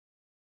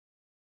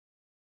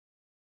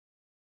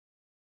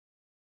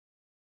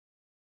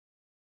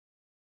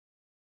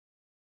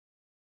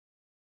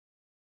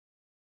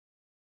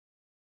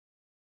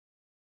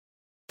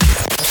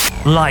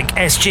Like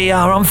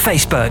SGR on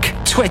Facebook,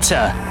 Twitter,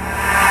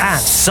 at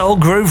Soul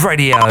Groove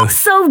Radio.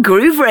 Soul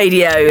Groove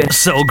Radio.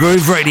 Soul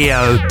Groove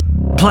Radio.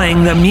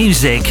 Playing the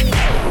music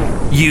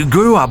you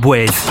grew up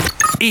with.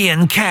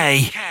 Ian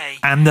K.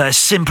 and the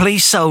Simply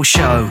Soul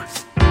Show.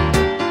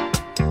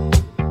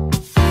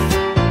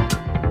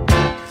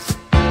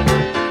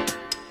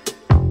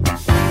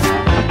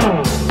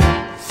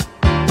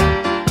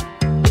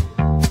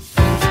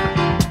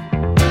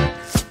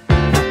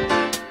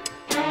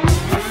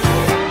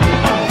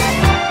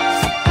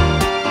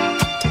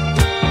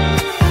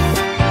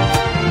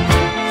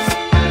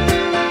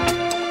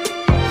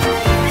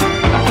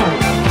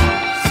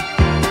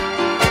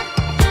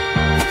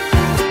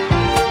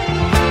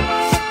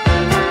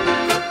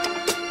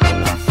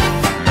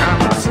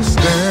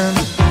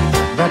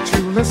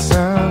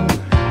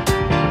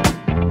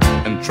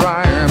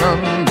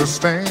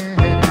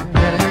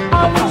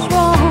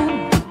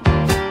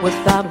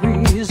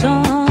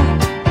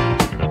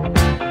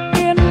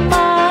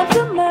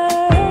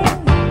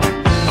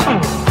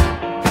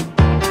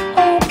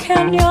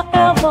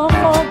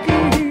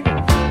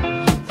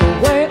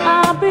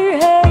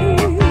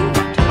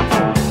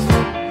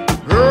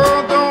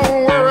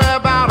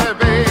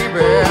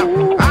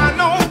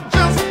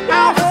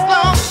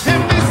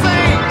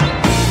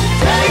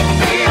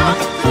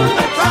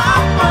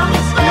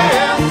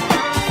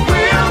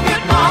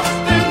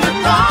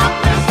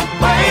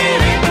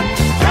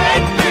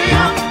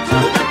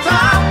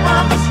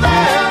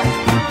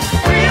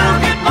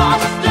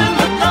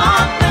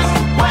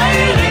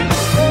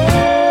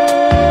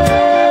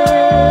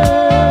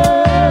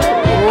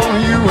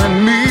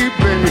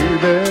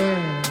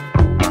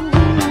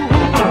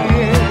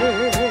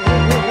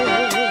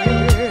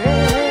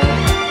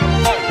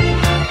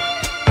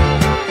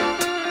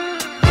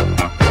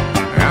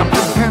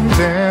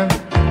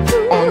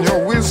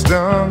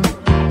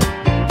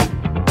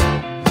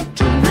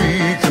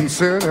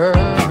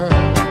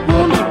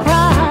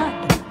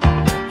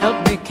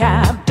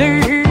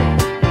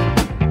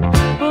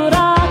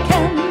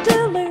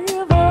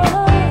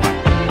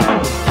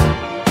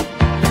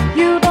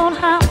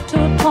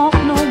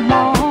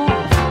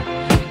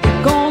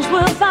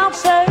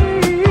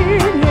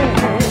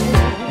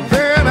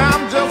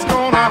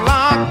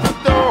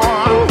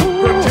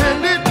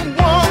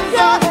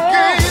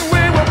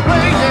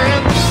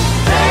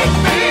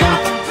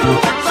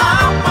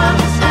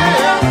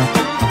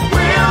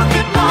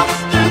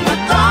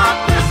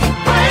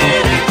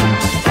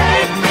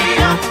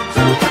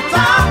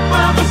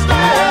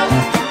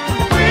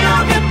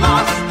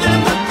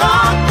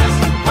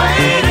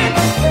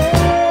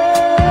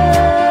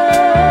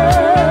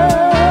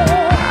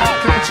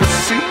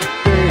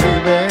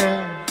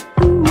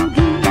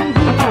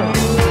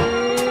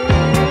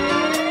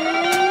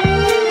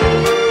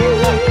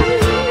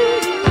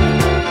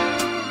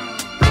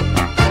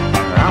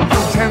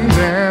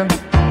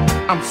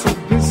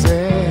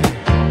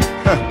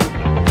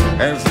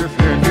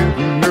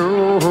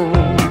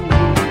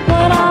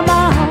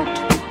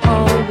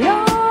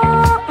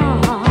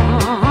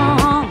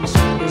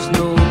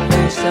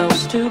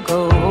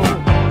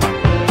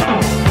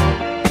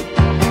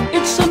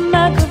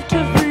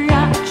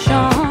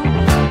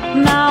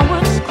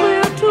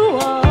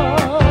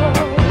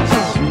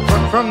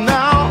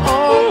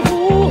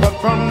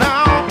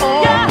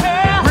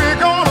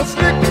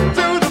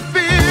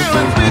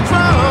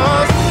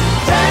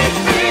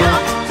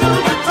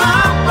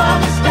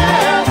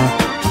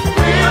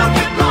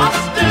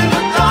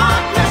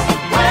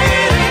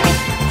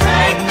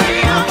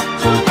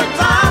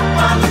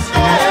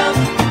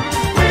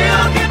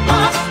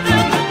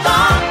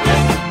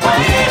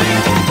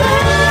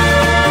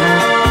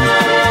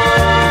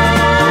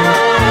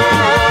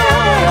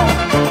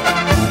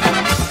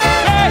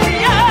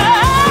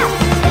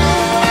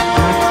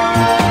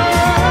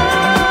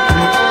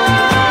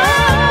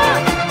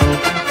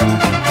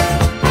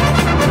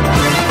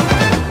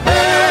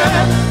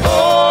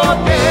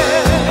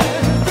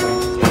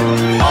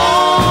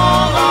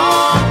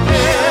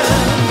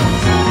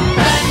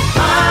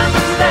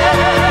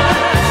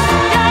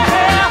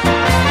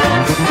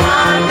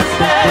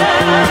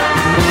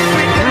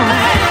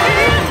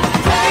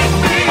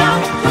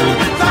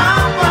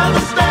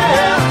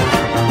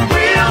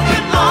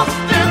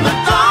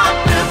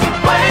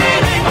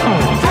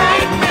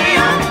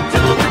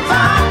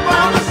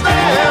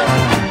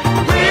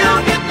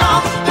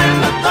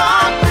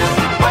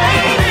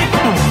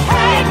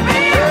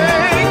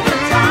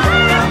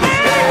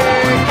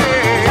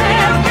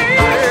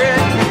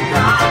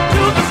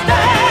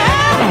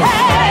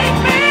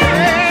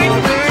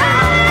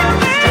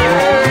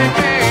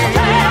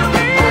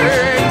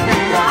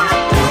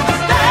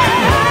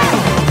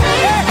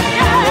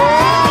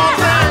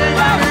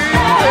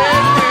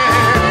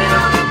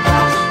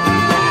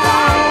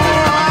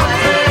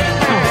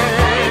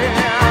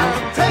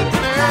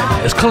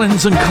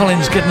 And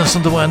Collins getting us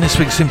underway on this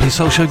week's Simply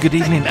Soul Show. Good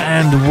evening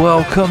and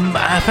welcome.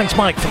 Thanks,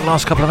 Mike, for the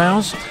last couple of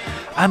hours.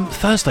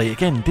 Thursday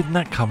again, didn't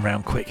that come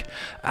round quick?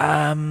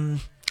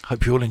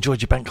 Hope you all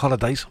enjoyed your bank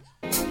holidays.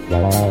 Hey,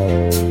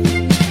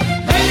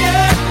 yeah.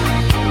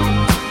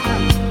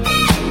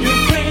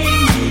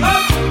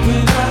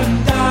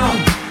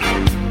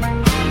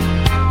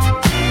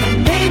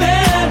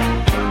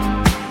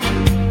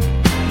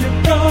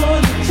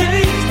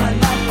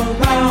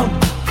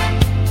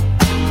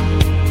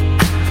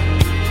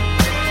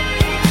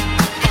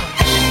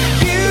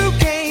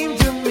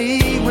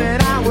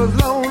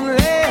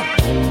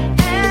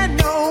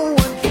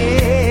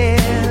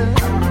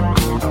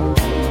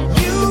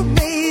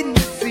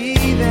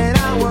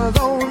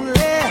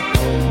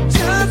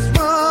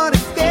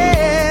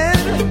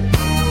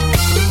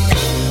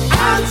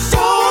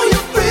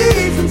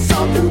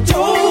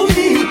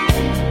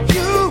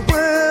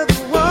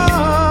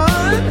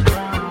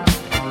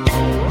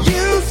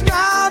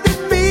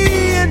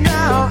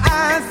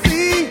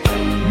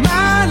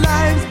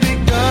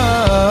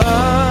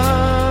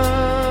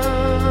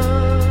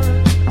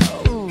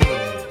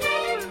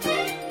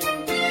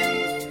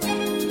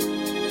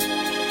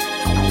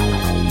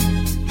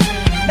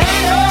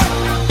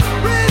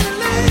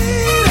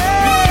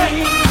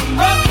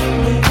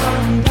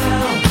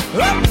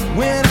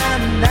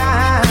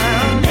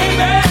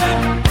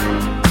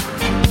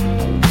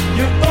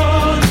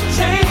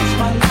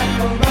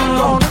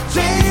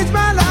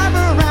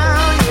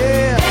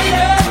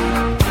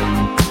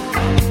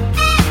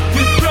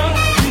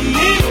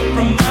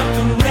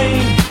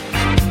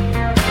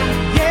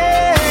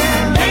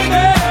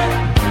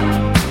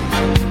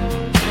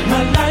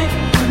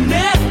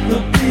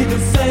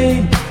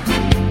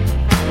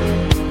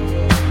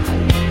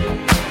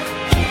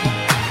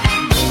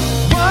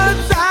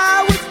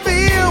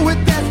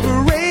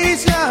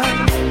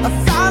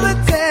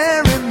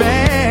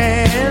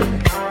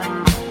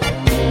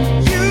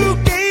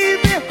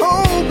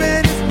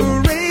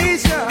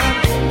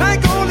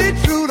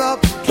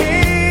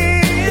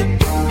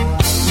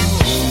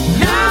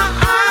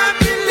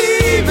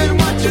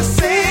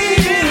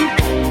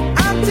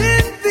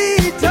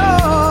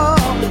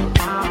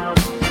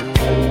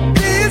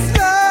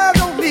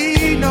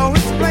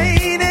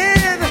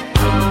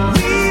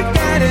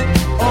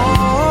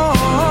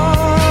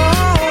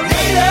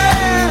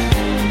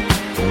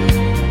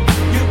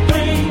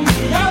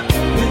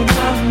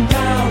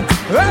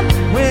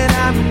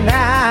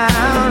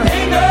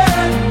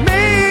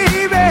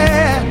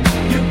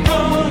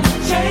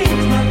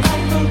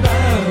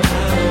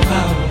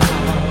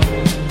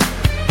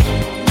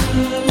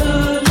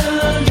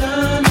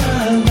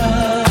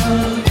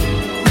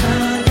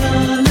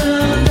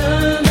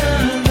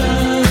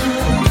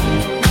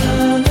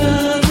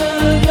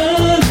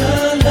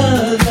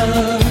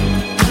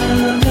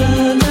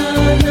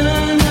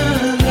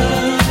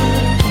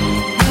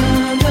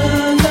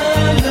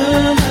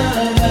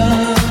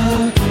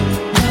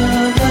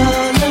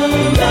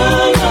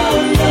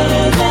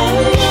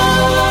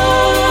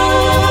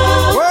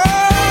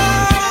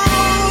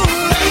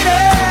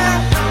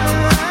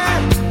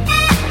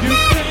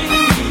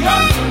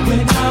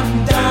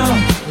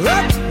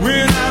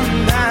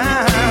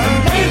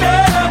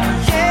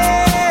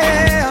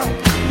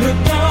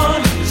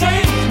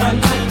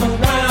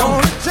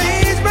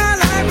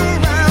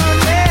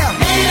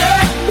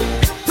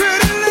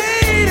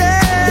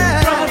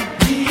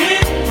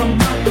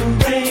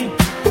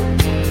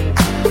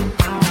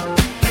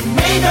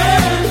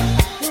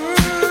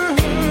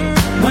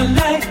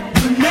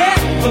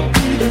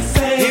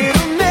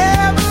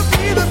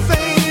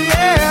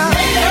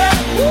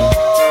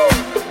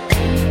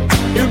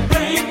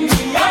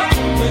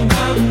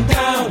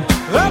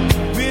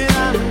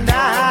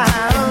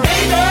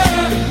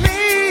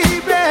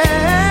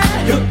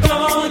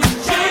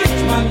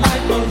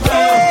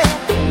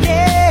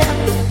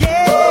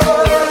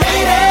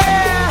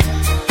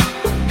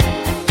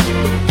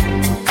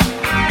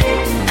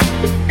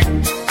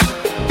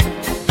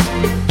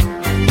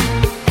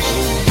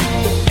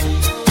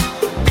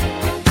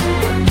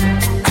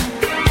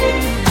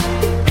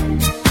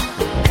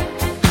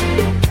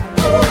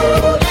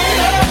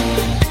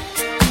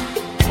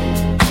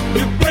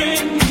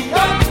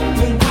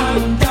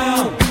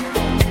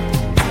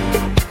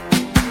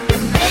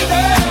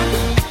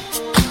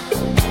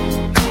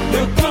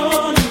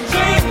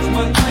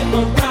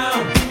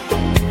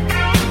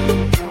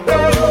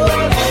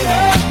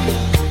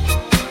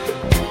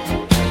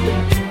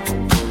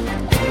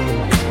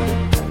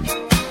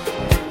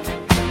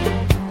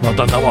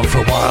 done that one for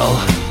a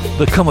while.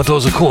 The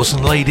Commodores, of course,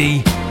 and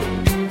Lady.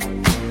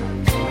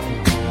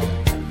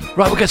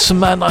 Right, we'll get some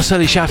nice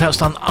early shout-outs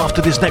done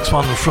after this next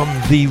one from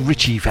the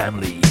Ritchie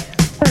family.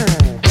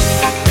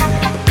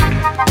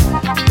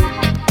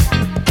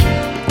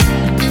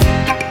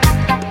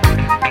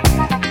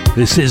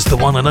 This is the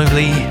one and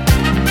only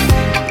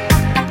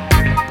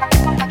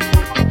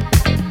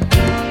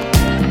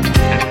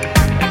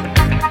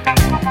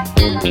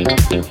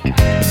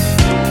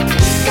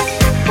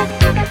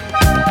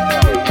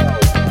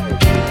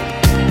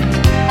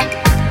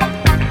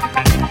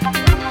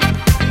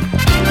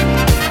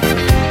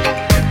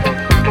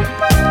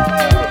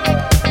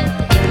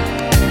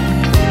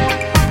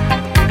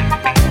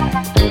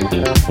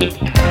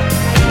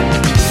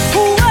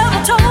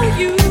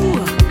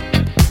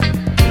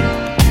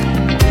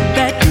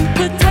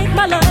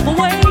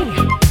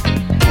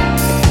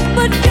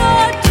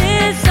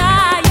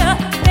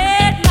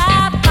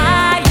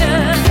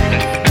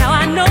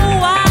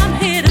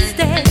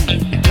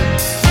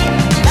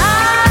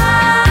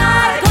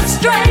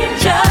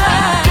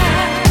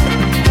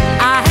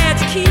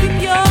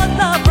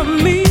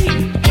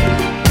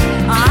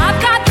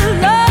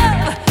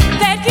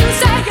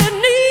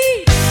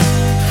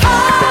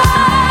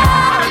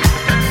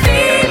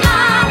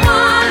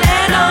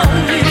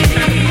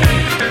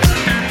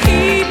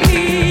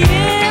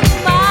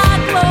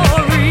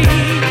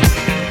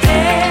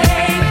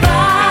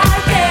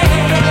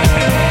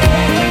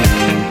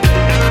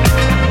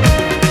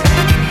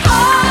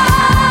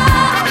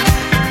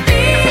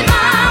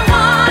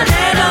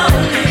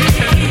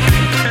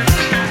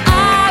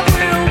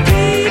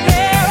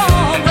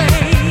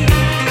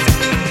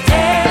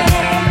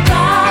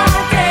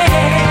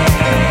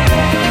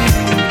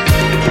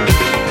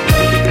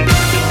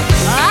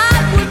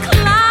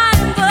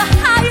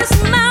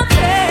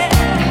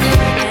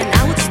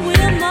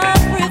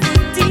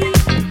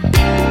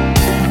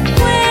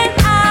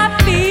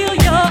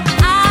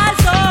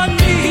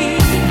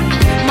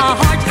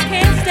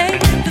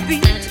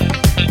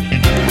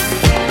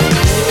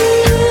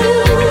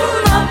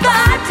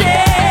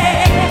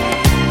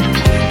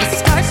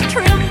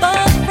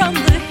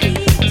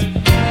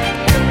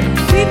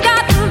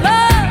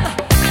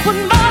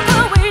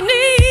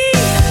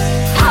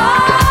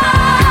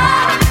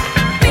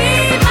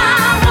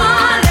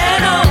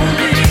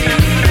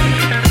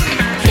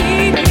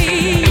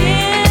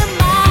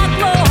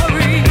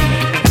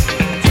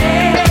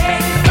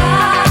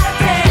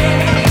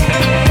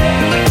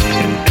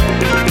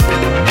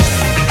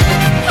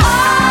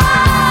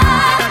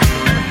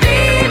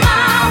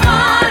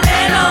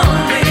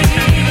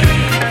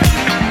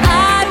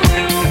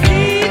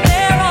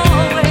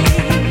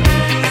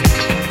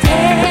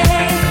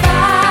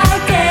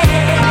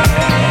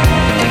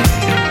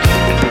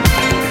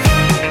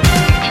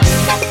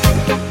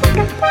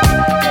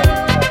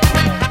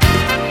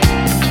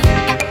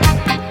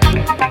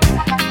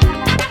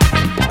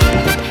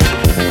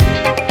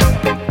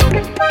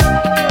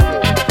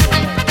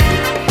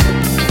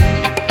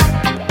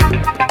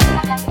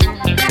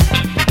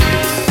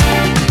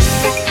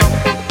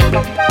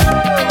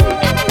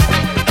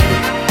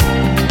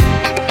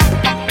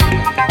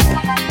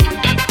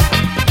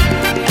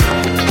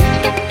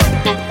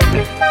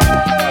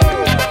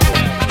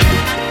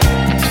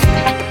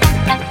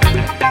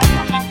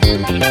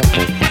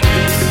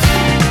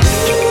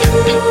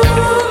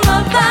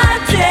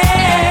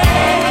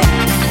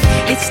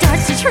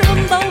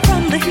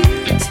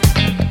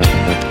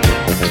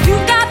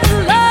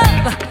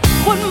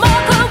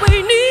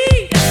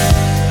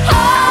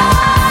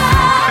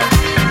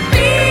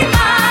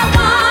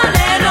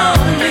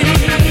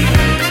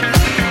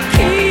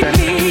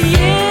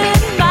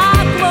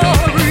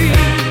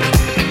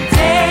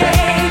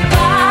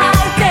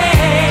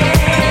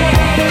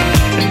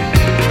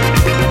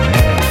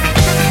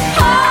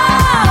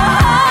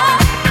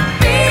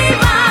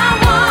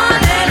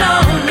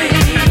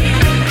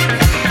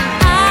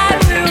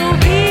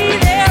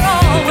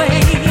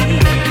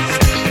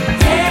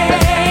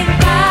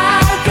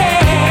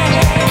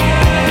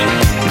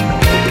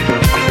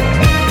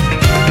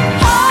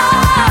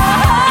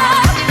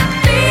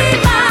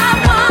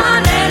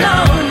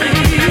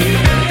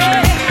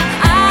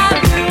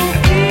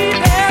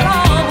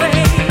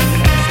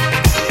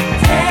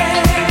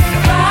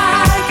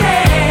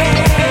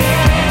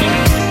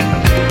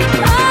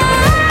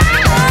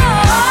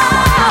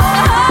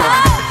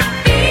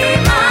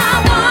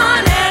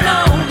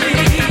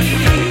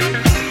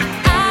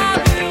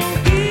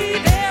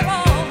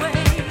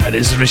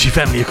Ritchie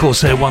family, of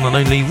course, they're one and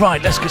only. Right,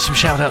 let's get some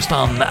shout-outs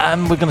done.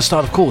 We're going to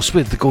start, of course,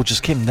 with the gorgeous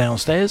Kim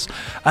downstairs.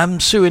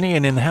 Sue and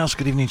Ian in the house,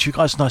 good evening to you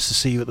guys. Nice to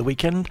see you at the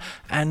weekend.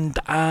 And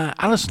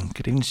Alison,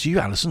 good evening to you,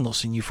 Alison. Not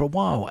seen you for a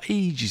while.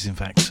 Ages, in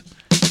fact.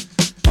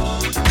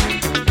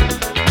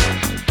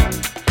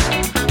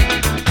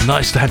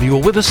 Nice to have you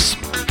all with us.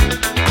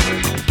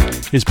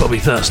 Here's Bobby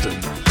Thurston.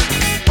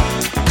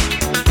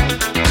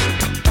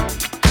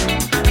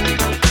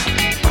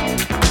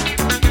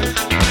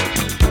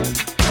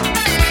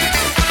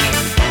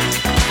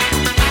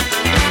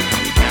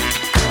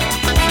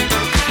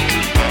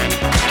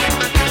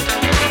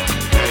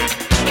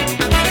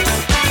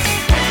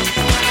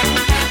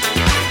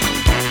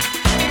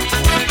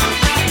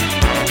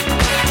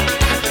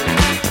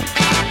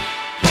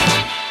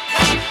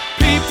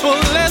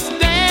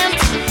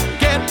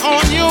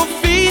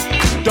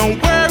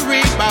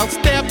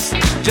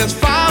 Just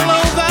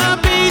follow the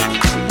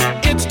beat.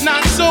 It's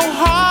not so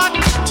hard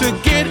to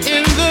get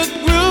in the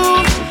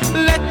groove.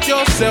 Let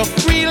yourself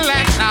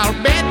relax. I'll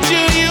bet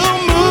you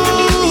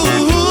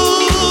move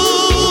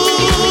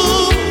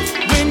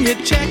when you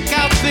check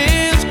out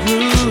this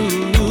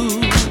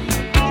groove.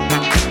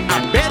 I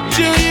bet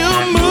you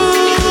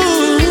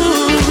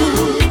move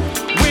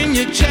when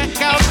you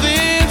check out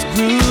this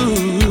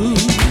groove.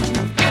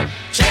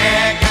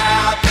 Check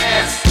out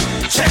this.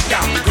 Check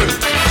out the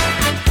groove.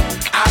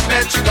 I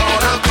bet you're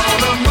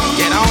gonna move.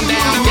 Get on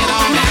down, get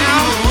on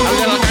down. A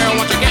little girl,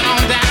 won't you get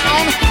on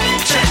down?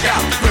 Check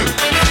out the groove.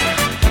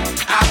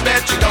 I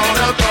bet you're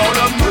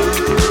gonna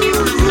move.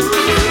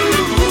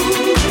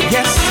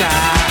 Yes, sir.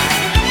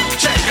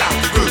 Check out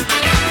the groove.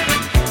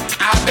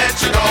 I bet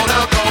you're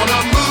gonna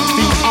move.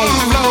 Be on the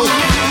floor.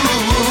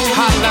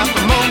 Holla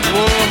for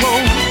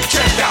more.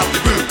 Check out the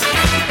groove.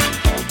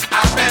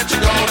 I bet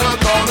you're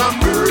gonna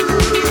move.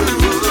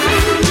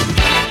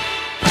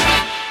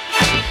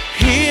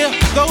 Hear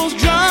those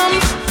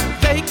drums,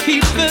 they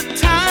keep the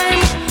time.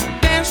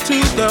 Dance to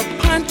the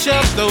punch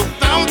of those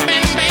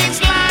thumping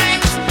bass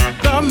lines.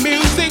 The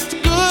music's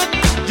good,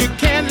 you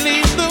can't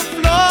leave the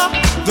floor.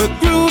 The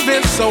groove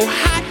is so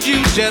hot,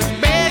 you just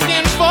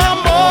begging for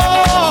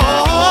more.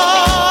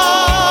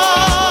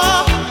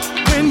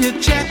 When you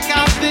check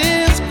out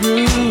this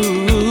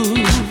groove,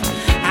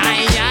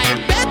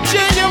 I bet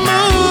you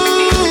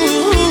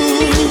move.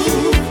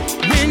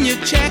 When you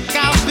check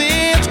out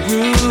this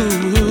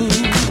groove.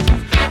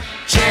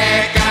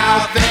 Check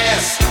out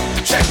this.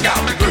 Check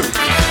out the groove.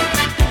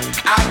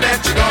 I bet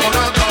you're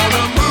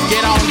gonna move.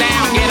 Get on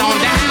down, get on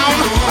down.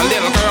 A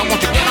little girl,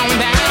 won't you get on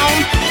down?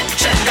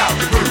 Check out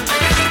the groove.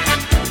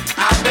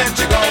 I bet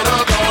you're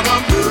gonna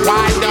move.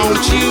 Why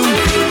don't you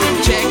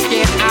check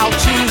it out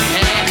too?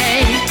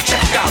 Hey,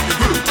 Check out the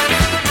groove.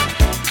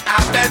 I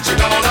bet you're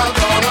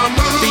gonna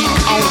move. feet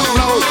on the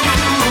floor.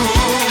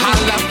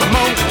 Holla for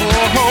more.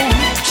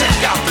 Check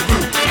out the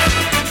groove.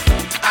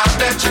 I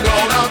bet you're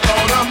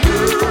gonna move.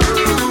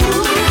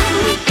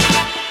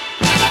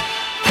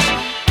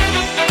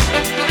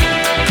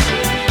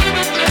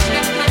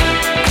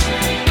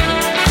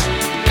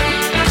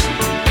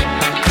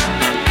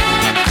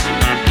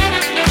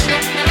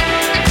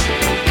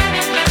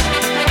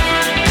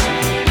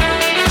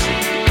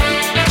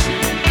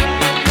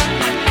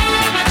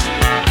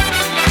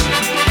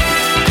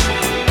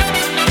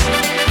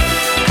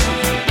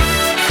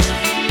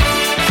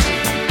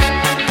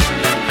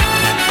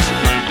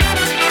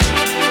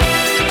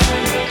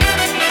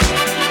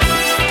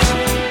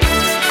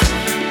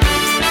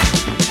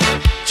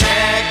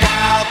 Check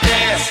out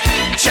this.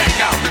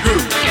 Check out the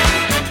groove.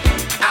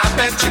 I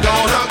bet you're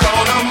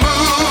gonna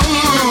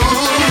move.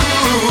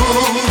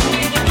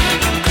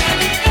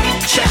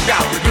 Check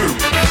out the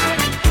groove.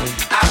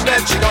 I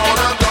bet you're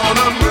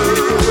gonna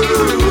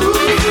move.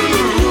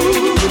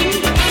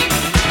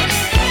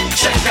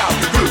 Check out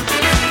the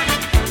groove.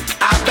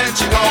 I bet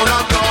you're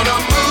gonna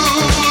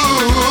move.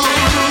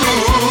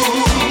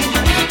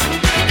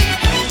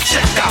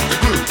 Check out the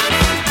groove.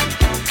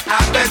 I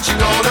bet you're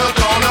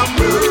gonna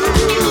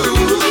move.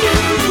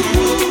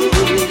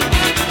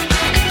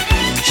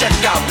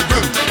 Check out the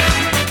groove.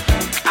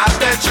 I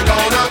bet you're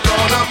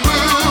gonna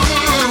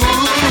move.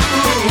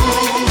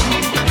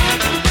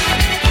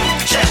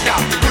 Check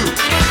out the groove.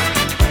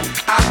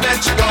 I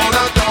bet you're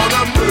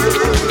gonna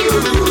move.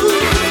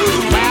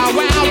 Wow,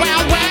 wow,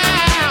 wow,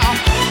 wow.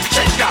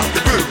 Check out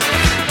the groove.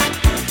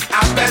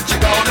 I bet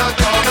you're gonna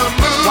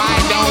move. Why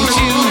don't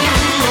you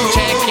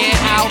check it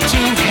out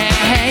too?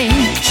 Hey,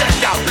 Check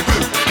out the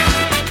groove.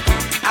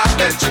 I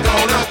bet you're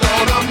gonna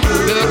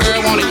move. little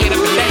girl wanna get up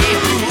and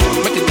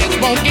dance, but you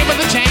just won't give her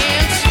the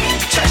chance.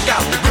 Check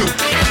out the groove.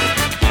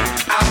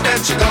 I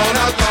bet you're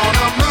gonna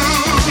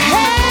move.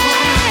 Hey,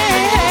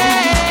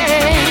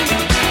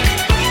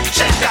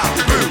 Check out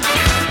the groove.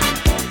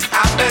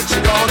 I bet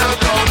you're gonna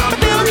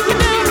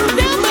move.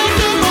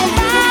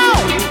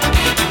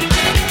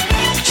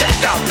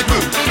 Check out the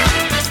groove.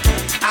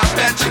 I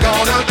bet you're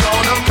gonna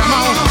move. Come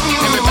on,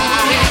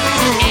 everybody,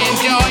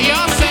 enjoy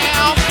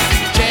yourself.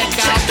 Check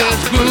out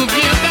this groove,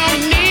 you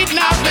don't need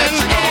nothing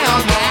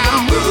else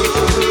now.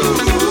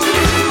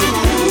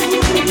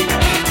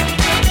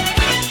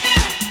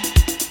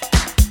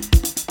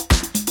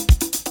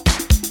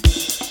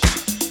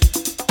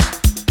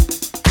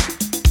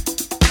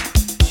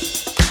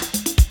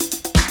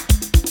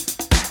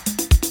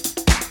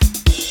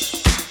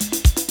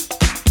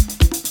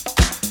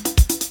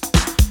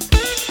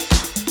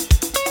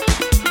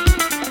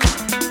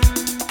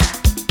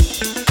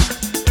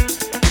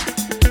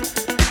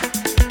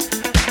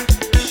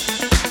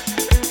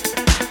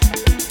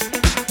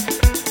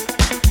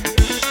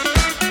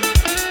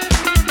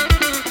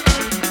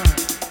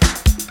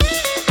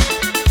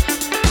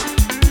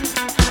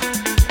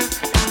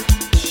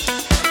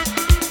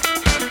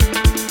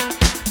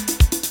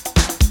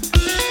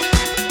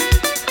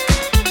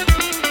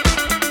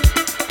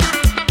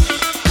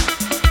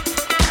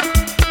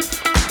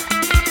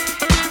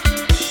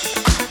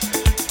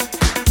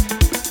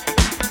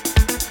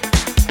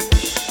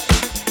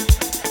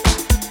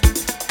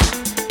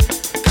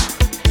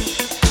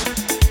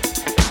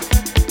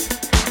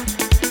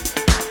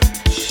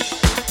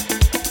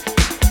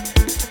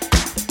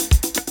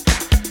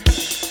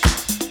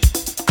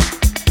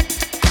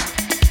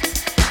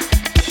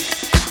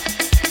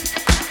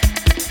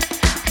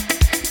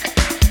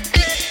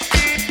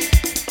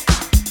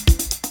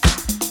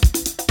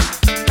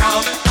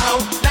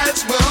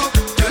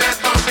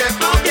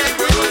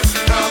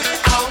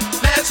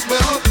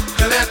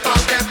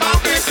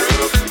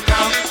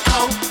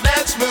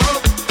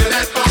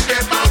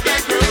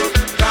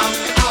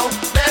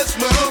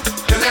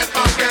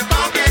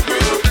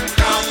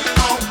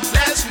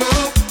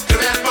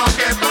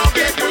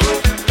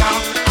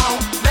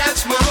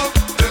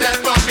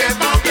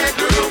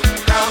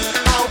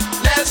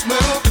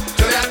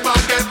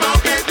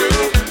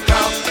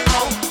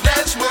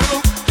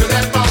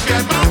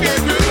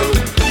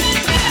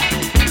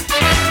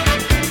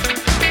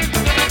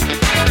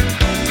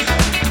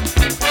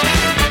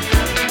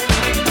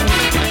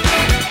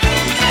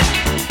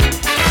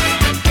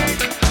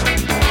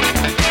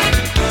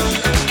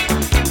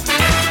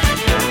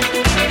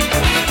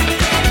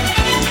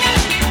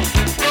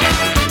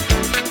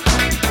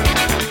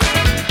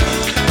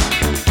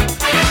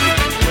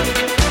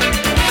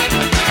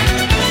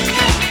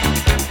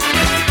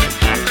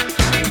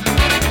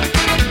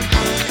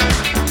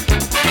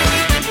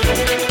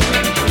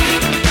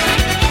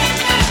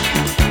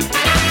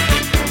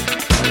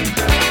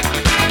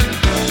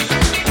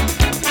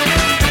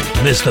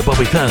 Mr.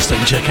 Bobby Thurston.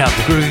 Check out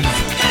the groove.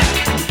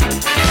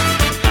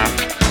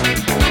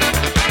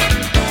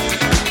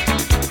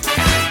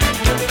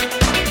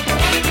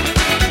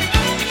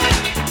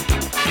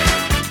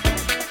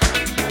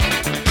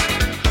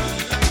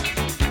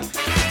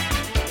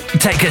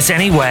 Take us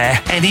anywhere,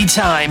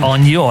 anytime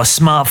on your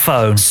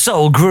smartphone.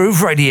 Soul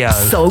Groove Radio.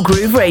 Soul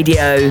Groove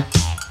Radio.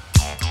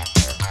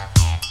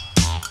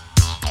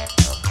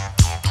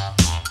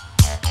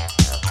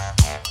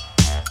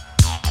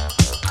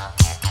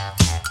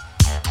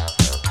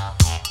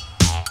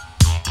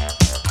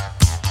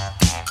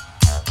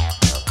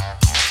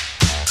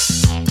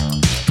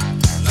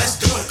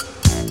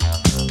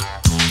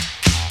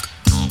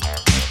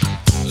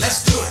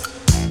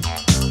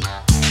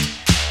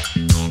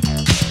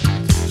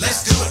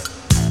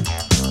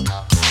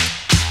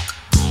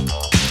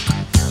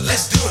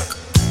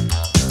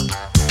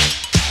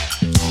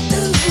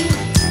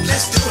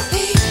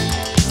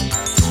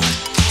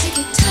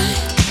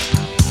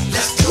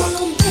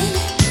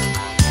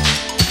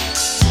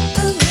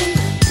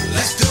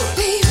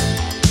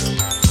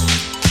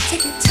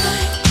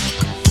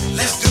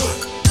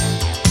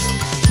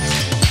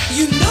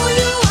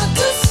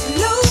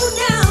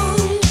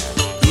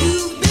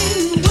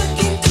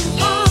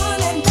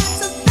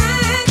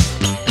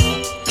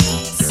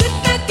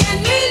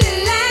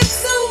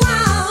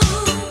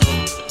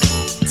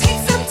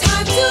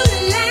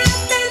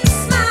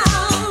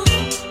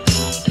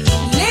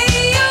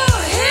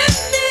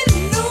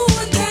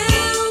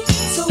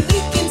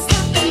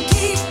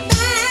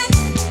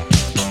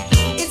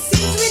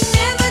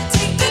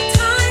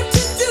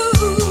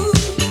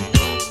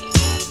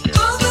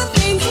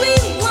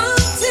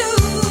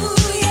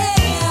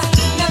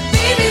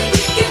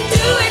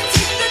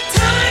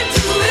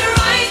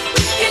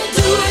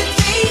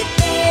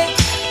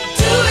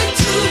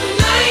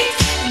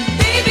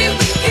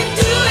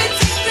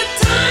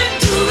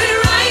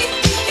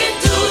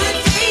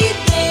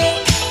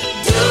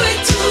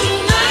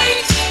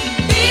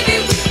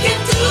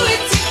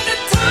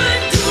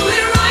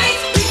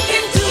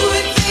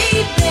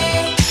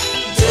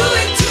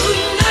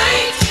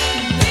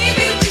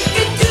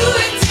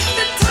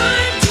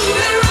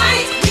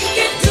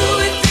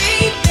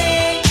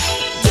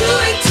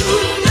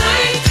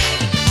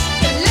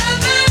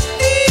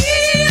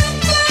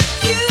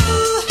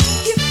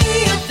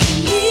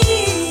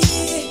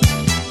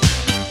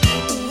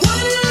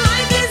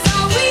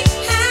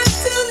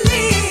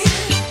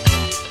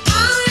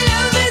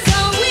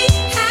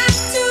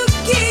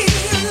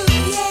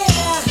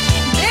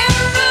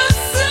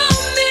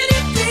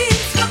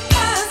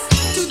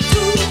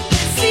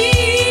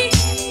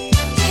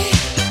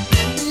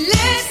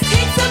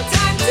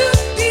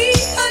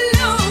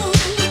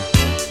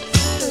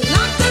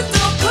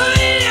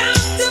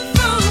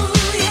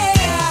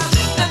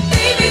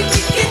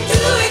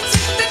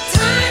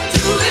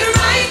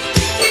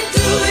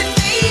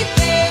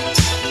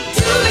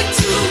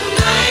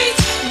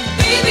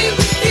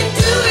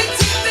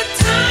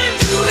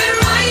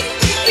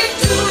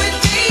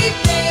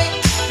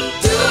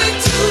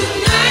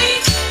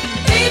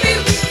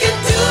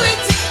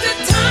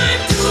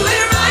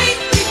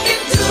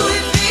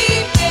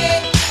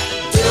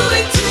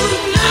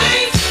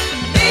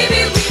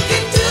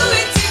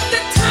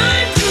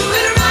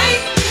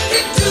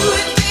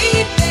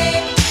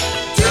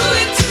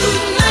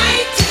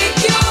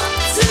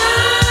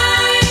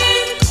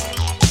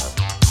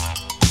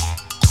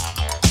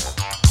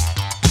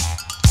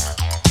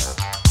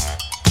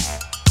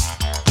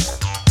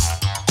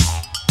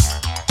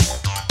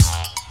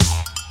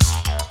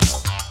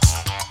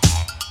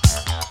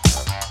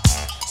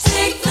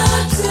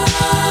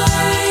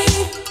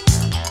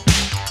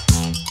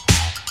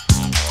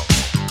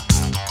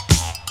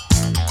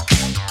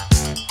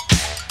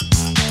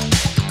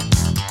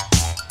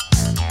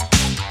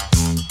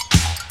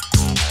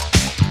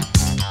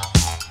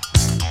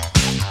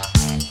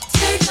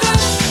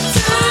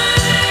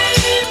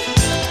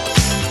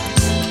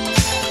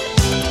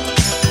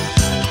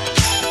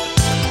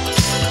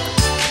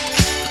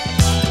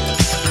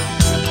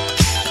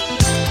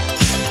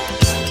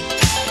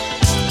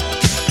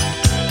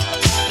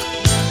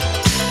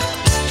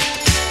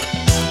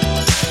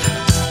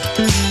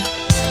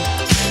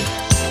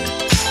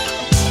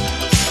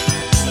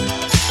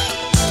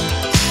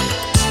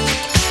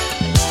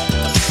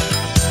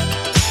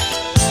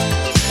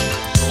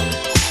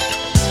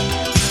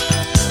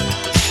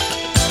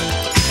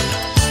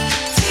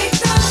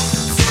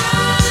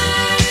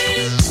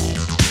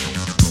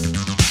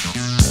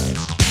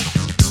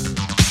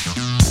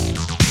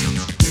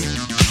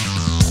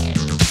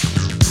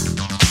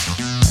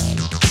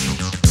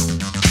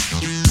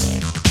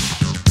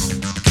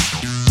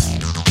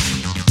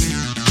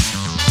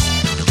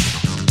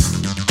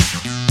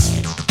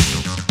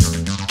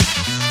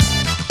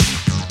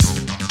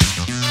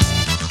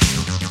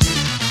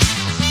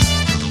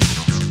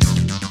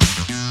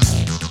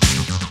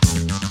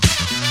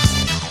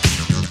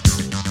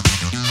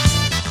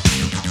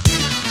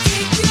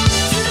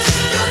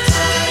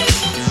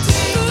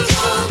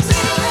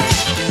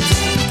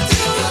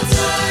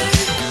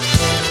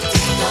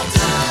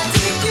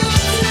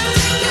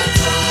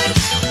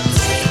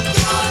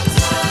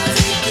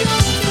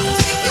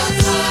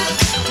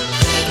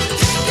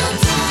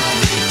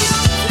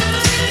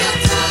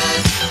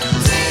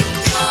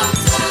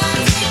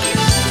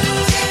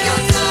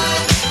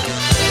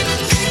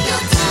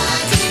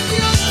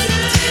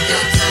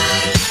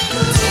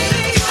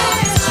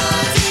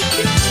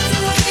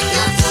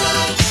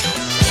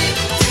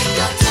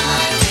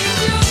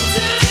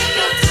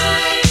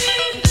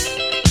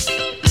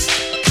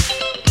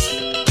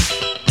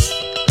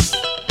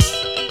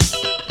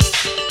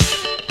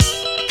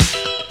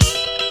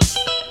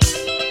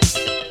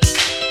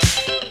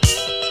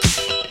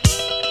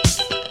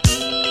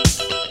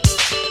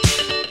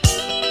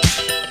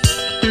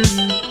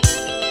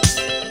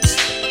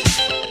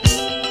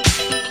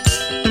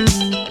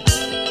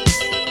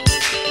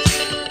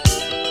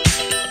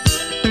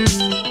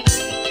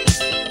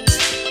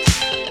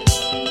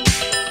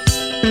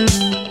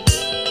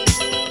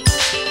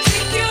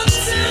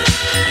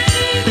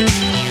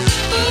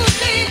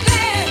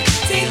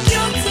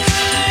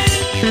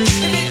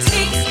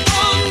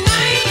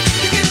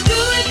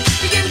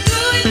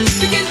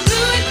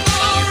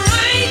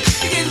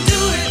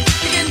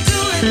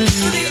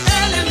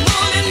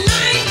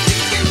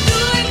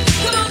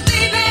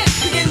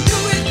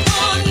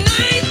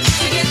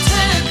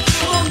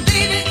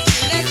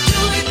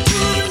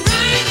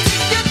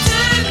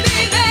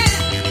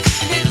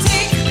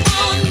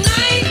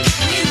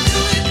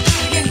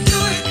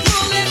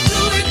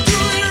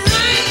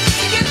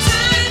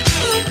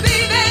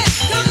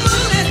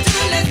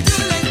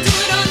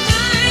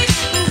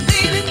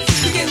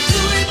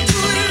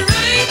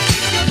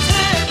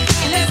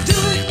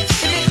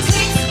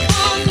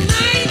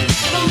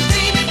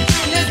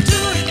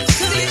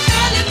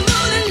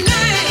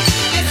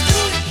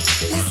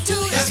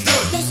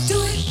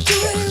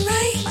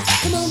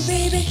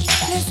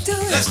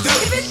 Let's do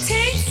it. If it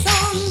takes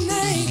all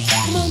night,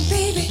 come on,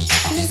 baby,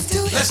 let's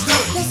do it. Let's do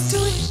it. Let's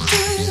do it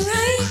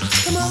right.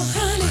 Come on,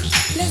 honey,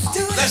 let's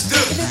do it. Let's do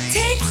it. If it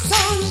takes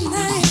all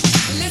night,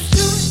 let's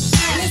do it.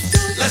 Let's do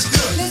it. Let's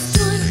do it. Let's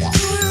do it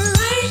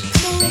right.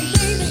 Come on,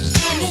 baby, let's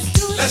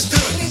do it. Let's do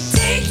it. If it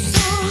takes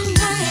all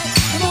night,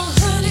 come on,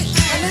 honey,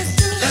 let's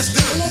do it. Let's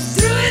do it.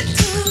 Let's do it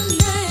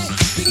tonight.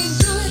 We can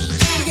do it.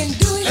 We can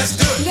do it. Let's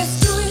do it.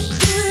 Let's do it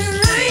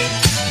right.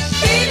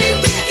 Baby,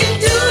 we can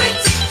do it.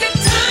 Take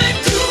the time,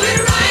 do it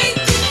right.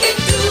 We can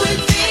do it,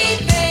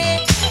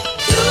 baby.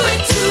 Do it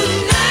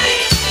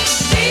tonight.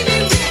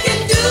 Baby, we can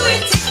do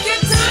it. Take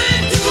your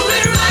time, do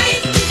it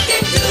right. We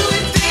can do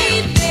it,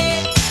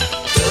 baby.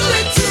 Do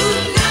it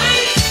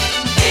tonight.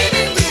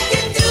 Baby, we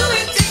can do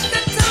it. Take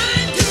the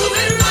time, do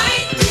it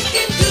right. We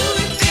can do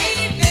it,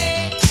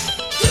 baby.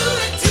 Do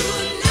it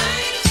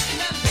tonight.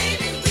 Now,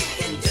 baby, we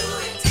can do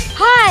it.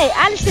 Hi,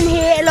 Alison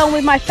here, along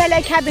with my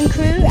fellow cabin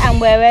crew, and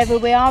wherever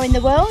we are in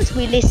the world,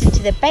 we listen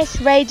to the best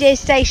radio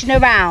station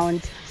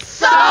around.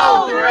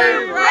 Soul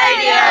Groove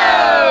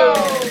Radio!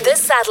 The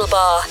Saddle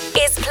Bar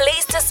is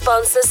pleased to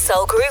sponsor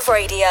Soul Groove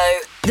Radio.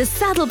 The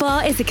Saddle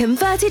Bar is a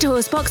converted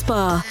horsebox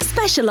bar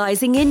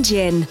specialising in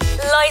gin.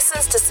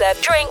 Licensed to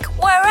serve drink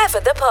wherever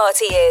the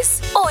party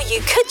is. Or you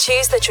could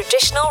choose the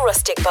traditional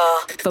rustic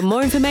bar. For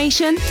more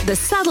information,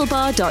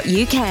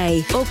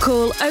 thesaddlebar.uk or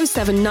call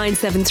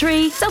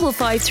 07973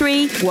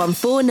 553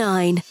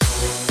 149.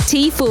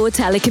 T4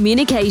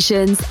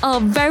 Telecommunications are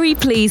very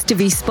pleased to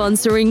be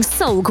sponsoring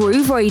Soul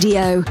Groove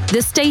Radio,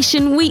 the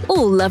station we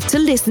all love to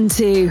listen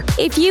to.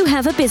 If you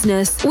have a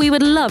business, we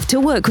would love to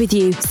work with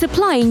you,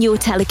 supplying your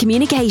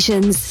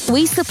telecommunications.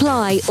 We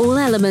supply all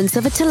elements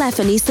of a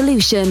telephony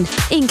solution,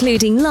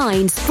 including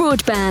lines,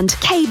 broadband,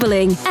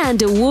 cabling,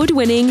 and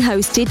award-winning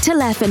hosted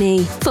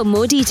telephony. For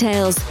more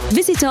details,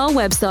 visit our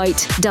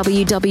website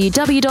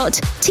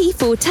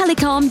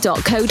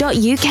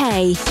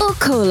www.t4telecom.co.uk or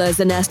call us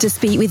and ask to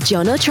speak with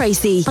John or Tracy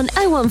on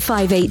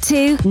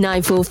 01582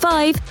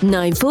 945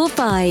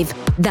 945.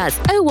 That's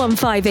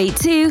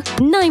 01582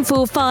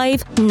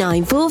 945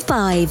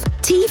 945.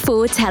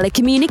 T4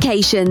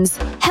 Telecommunications,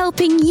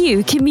 helping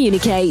you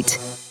communicate.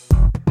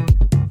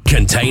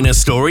 Container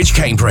Storage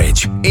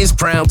Cambridge is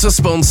proud to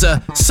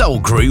sponsor Soul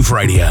Groove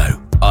Radio.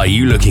 Are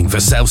you looking for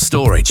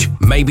self-storage?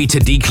 Maybe to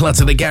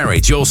declutter the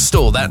garage or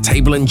store that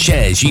table and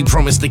chairs you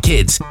promised the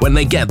kids when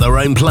they get their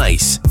own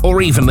place?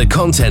 Or even the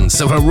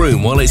contents of a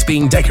room while it's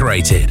being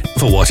decorated?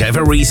 For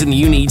whatever reason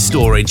you need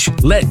storage,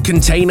 let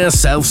Container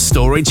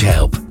Self-Storage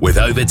help. With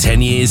over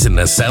 10 years in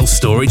the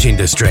self-storage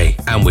industry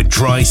and with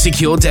dry,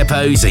 secure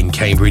depots in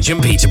Cambridge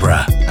and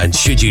Peterborough. And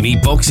should you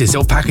need boxes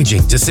or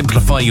packaging to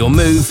simplify your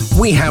move,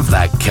 we have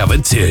that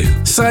covered too.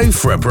 So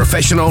for a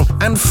professional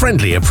and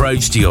friendly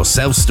approach to your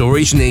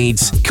self-storage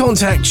needs,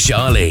 contact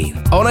Charlene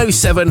on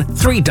 07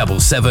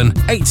 377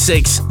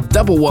 86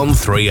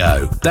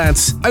 1130.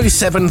 That's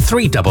 07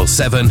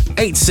 377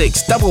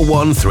 86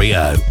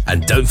 1130.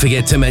 And don't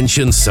forget to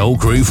mention Soul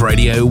Groove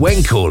Radio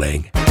when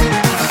calling.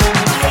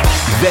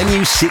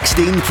 Venue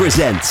 16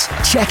 presents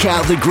Check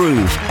Out the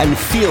Groove and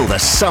feel the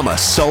summer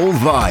soul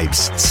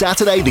vibes.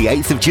 Saturday the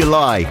 8th of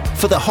July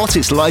for the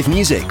hottest live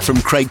music from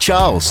Craig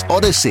Charles,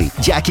 Odyssey,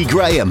 Jackie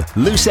Graham,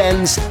 Loose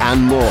Ends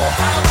and more.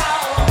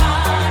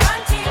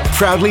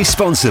 Proudly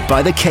sponsored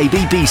by the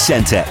KBB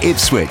Centre,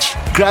 Ipswich.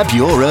 Grab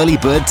your early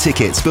bird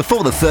tickets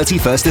before the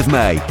 31st of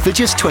May for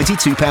just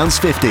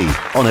 £22.50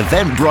 on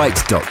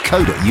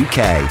eventbrite.co.uk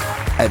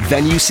at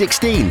Venue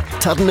 16,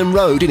 Tuddenham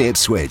Road in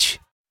Ipswich.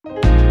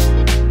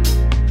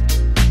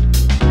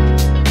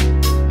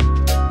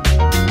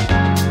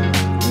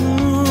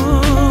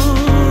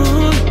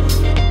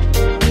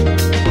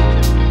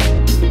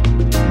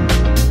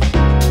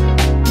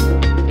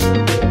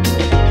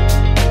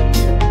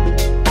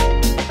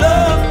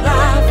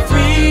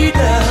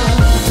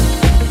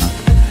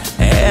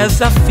 As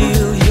I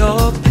feel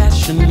your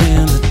passion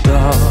in the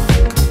dark,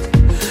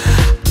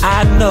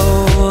 I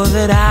know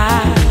that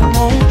I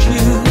want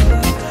you.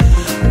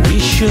 We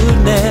should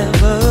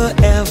never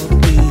ever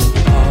be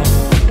apart.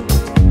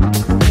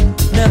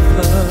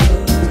 Never.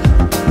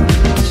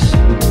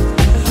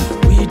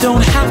 We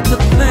don't have to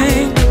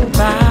think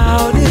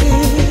about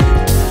it,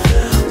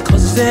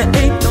 'cause there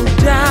ain't no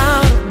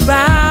doubt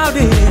about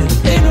it.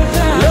 Ain't no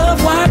doubt.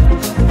 Love what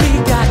we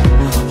got.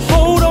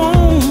 Hold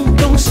on,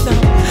 don't stop.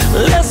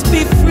 Let's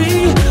be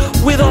free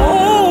with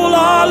all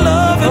our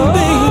loving,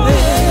 baby.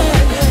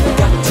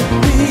 Got to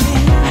be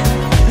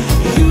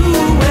you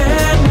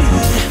and me,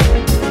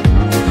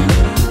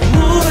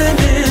 moving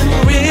in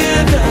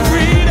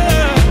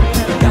rhythm.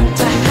 Got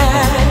to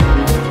have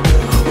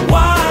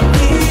what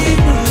we need.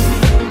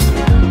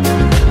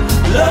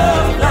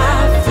 Love,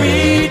 life,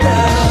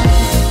 freedom.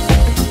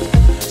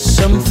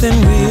 Something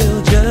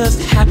real just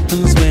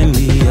happens when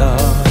we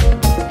are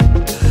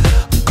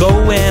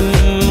going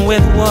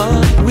with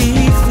what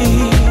we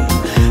feel.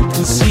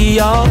 Can see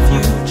our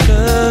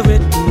future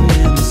written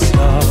in the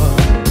stars.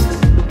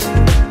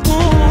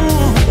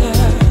 Ooh,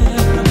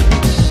 yeah.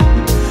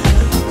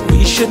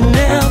 We should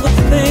never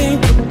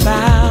think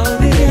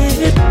about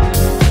it,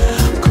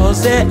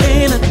 'cause there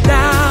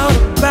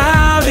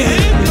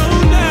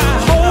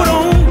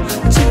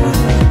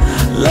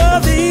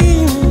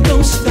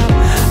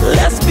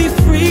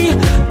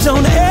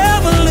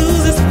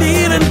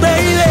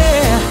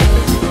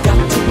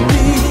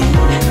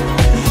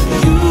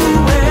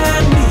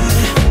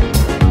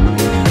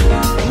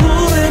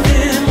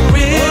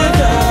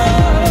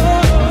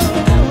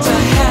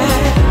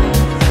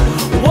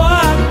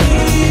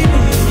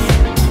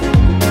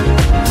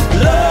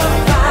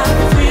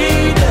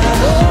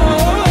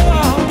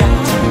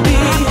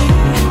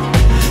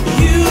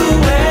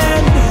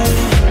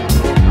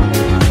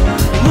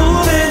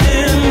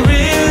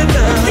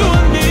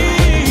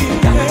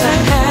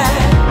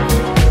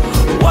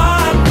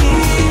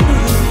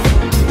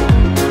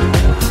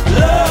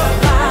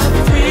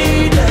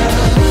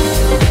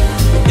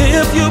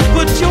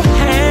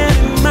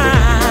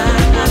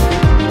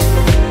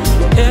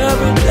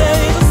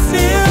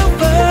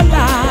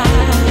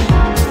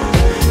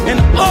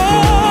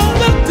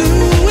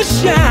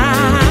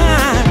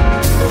shine.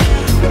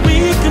 We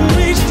can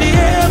reach the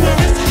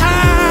Everest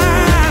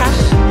high.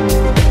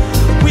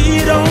 We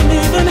don't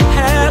even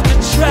have to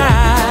try.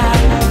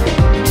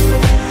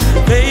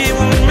 They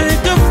will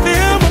make a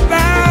film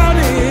about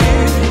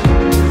it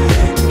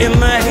in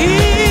the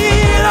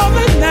heat of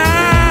the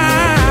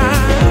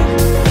night.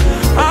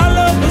 Our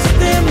love will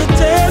stand the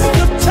test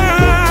of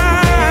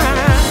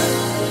time.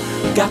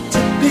 Got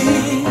to be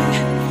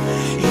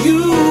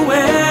you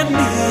and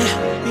me,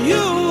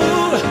 you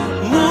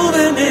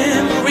moving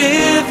in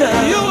rhythm.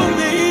 You and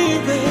me,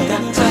 baby.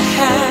 Got to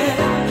have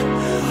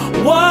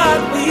what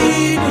we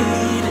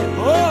need.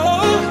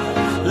 Oh,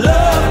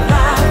 love,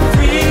 life,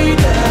 freedom.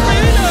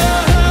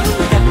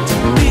 Got to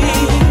be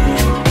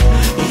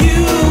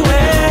you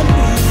and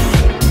me,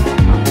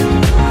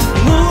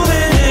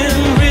 moving in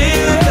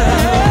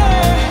rhythm.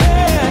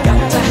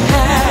 Got to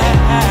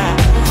have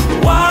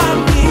what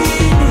we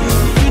need.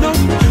 You know,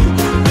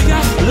 we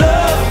got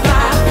love,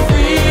 life,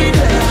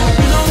 freedom.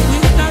 You know, we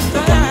got to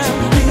have.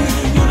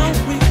 You know,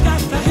 we got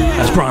to have.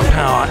 That's Browne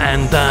Power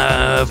and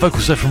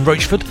vocals there from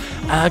Roachford.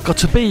 Got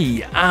to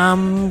be.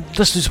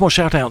 Let's do some more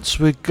shout outs.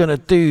 We're going to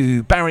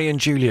do Barry and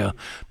Julia.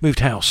 Moved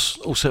house,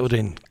 all settled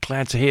in.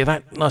 Glad to hear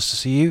that. Nice to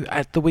see you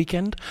at the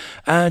weekend.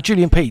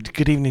 Julie and Pete,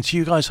 good evening to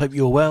you guys. Hope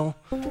you're well.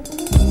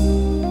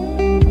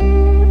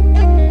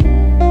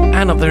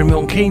 And up there in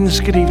Milton Keynes,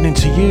 good evening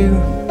to you.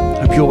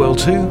 Hope you're well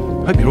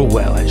too. Hope you're all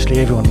well, actually.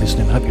 Everyone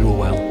listening, hope you're all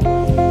well.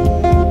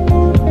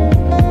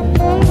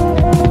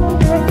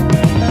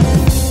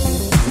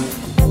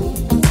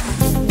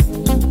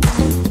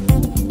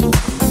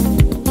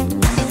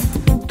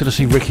 Did I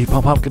see Ricky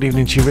pop up? Good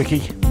evening to you,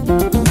 Ricky.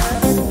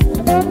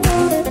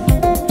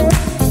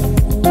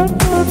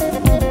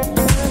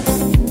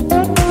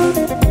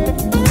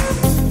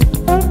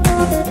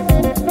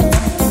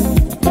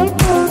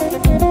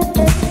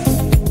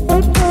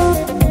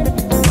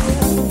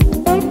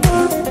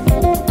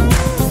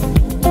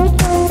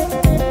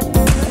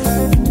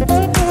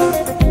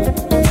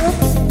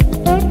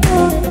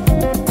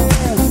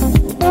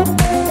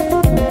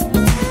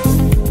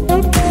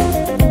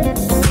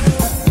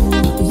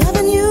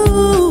 Loving you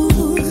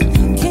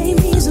came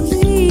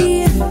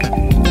easily,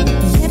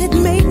 yet it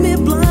made me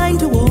blind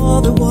to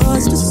all there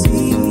was to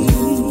see.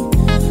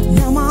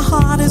 Now my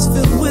heart is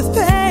filled with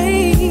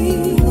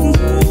pain.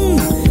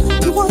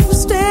 To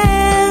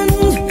understand,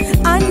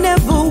 I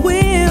never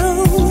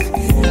will.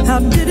 How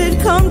did it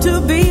come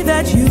to be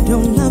that you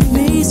don't love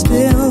me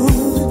still?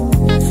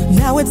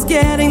 Now it's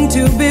getting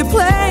to be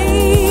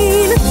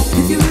plain.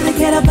 If you really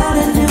cared about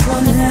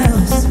anyone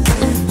else,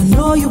 I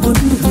know you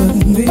wouldn't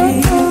hurt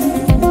me.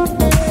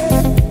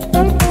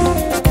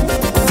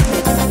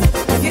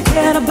 If you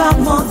cared about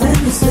more than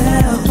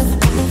yourself,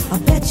 I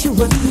bet you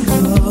wouldn't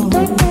go.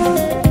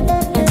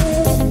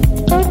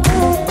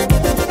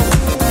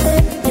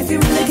 If you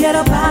really cared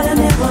about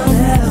anyone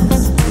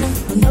else,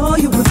 I know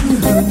you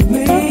wouldn't hurt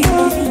me.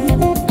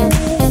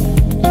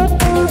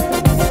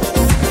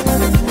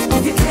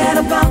 If you cared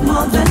about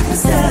more than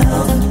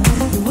yourself,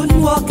 you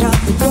wouldn't walk out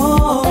the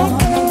door.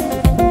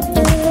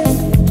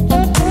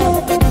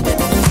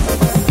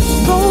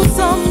 Though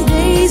some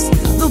days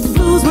the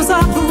blues was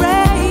our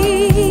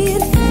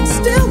parade,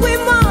 still we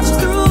marched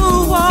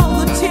through all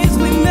the tears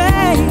we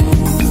made.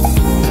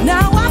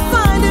 Now I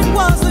find it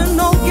wasn't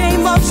no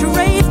game of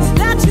charades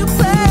that you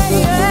played.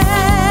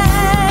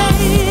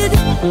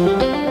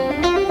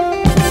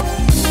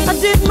 I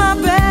did my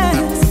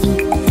best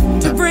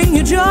to bring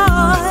you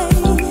joy.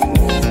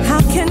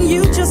 How can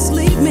you just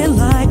leave me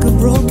like a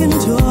broken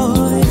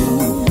toy?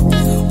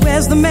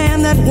 Where's the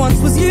man that once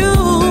was you?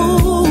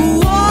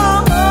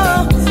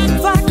 Oh,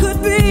 if I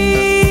could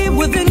be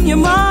within your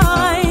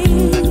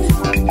mind,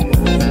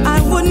 I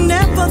would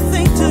never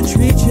think to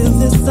treat you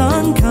this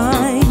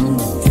unkind.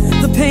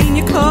 The pain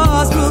you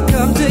caused will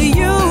come to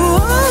you.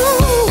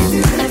 If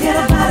you really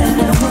cared about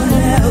anyone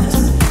else,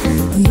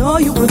 I know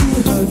you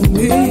wouldn't hurt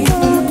me.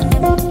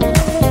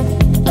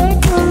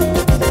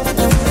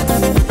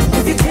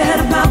 If you cared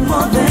about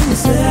more than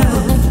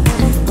yourself,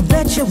 I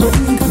bet you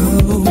wouldn't go.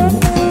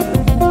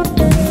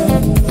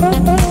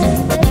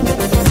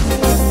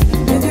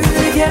 If you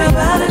really cared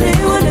about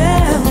anyone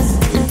else,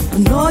 I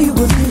know you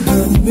wouldn't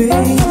hurt me.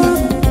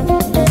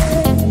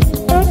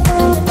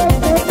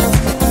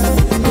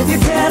 If you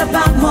cared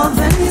about more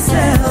than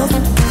yourself,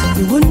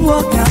 you wouldn't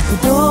walk out the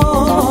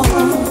door.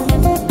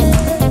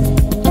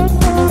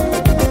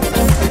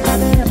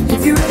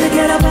 If you really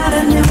cared about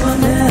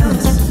anyone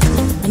else,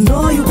 I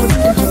know you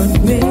wouldn't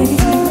hurt me.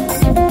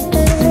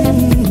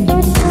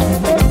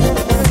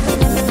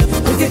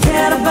 If you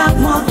cared about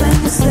more than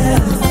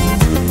yourself,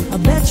 I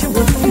bet you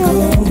wouldn't go.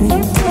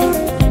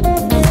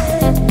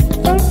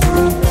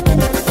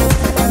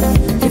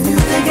 If you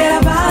really cared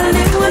about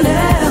anyone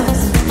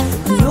else,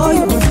 I know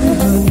you wouldn't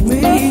hurt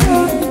me.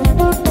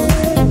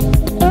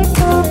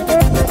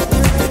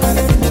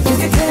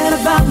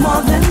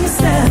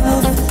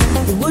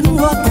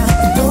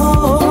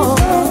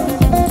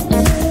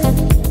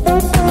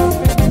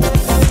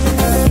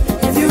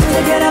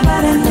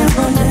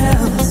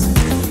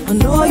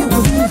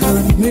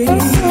 hurt me.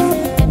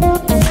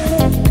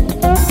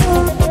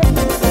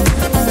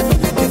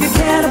 If you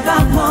cared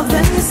about more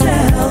than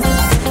yourself,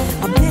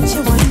 I bet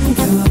you wouldn't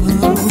go.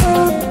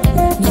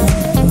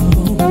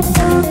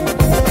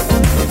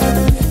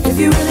 If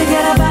you really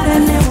cared about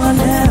anyone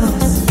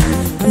else,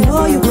 I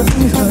know you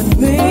wouldn't hurt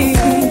me.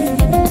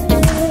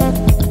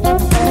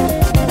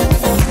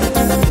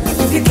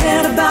 If you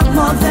cared about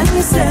more than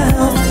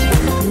yourself,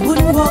 you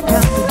wouldn't walk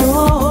out the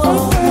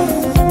door.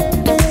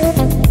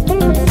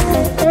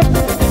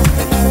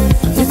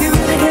 If you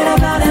really cared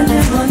about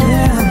anyone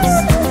else,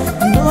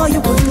 I know you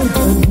wouldn't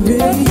hurt me.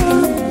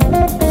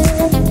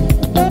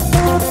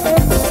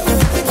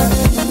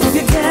 If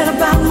you cared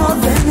about more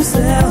than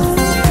yourself,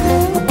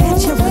 I bet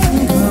you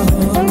wouldn't go.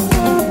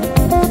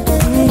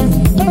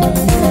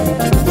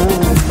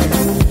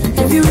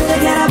 If you really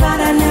cared about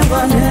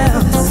anyone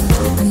else,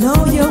 I know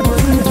you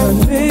wouldn't hurt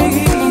me.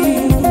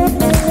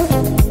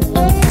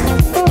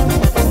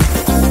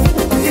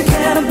 If you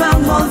cared about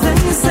more than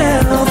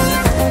yourself,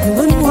 you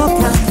wouldn't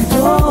walk out the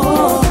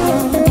door.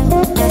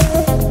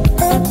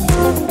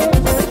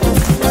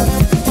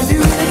 If you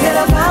really cared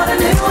about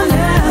anyone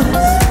else,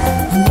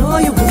 I know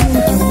you wouldn't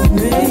hurt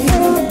me.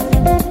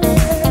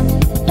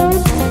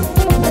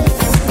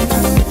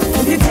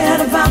 If you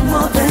cared about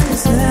more than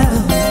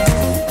yourself,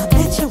 I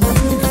bet you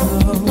wouldn't go.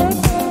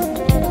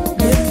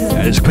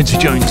 It's Quincy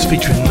Jones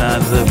featuring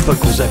the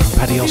vocals there from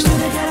Patti Austin.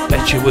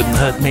 Bet you wouldn't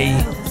hurt me.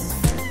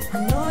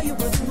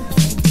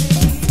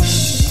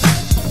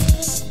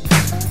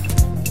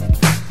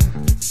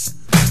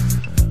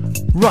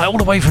 Right, all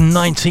the way from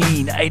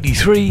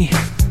 1983.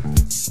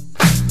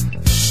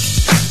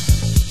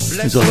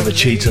 There's Oliver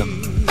Cheatham.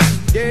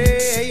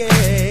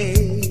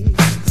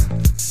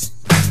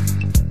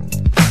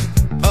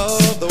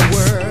 Of the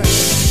world.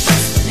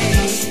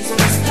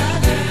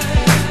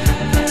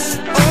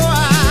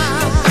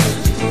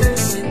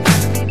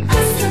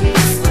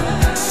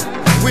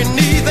 We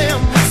need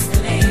them.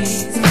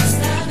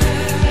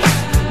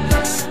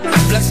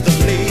 Bless the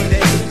ladies.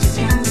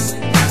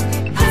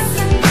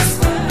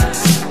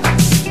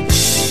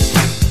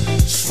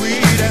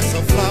 Sweet as a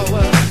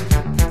flower,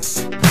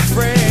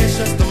 fresh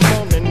as the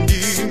morning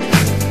dew.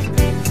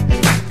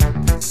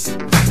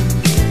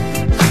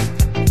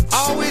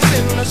 Always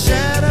in the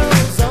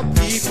shadows of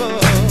people,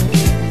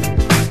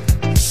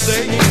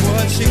 saying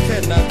what she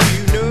cannot do.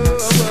 No.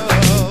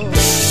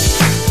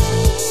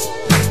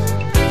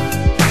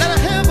 Let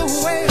her have her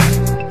way.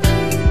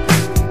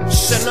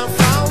 Send her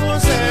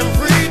flowers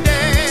every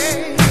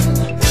day.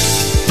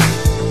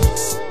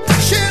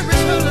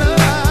 Cherish her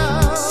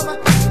love.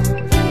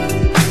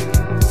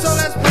 So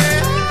let's pray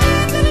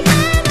to the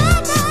man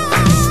above.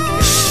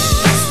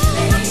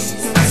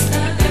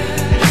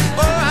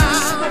 Oh,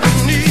 I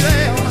need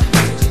them.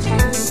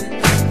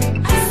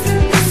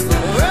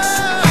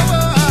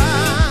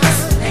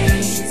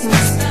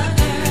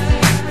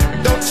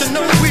 Don't you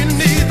know we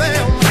need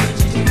them?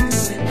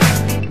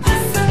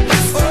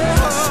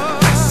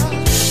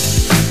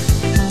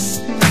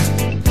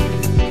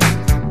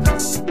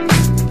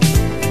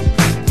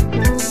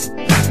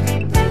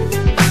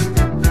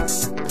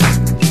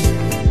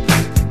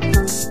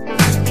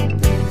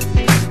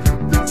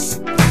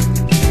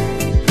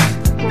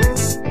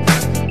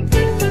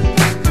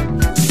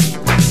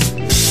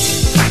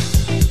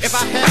 If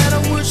I had a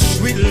wish,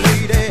 sweet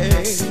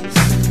ladies,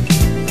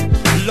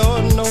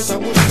 Lord knows I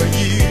wish for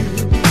you.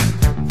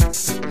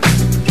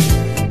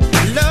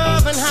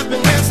 Love and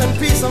happiness and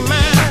peace of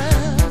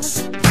mind.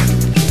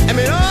 I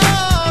mean,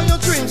 all your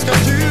dreams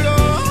come true.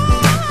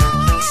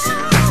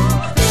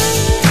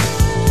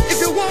 If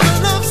you want to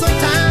love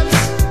sometimes,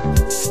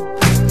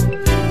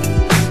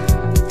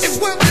 if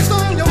work is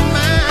on your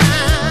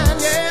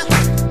mind, yeah.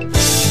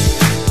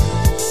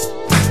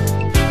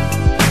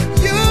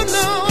 You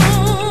know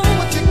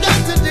what you got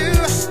to do.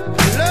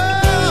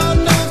 Lord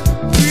knows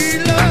we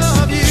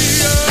love you.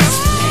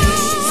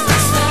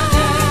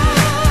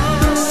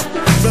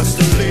 Bless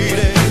the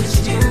ladies.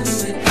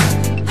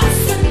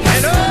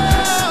 And oh,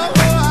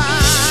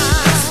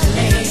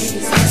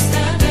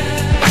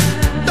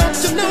 don't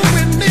you know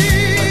we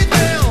need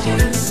them?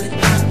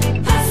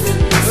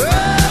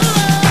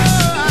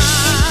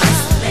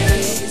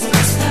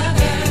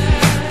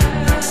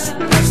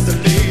 Bless the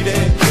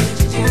ladies.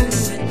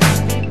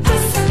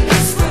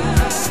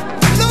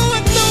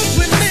 Lord knows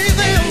we need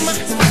them.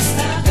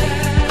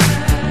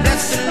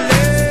 Bless the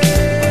ladies.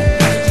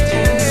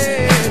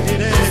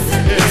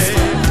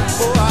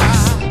 Oh,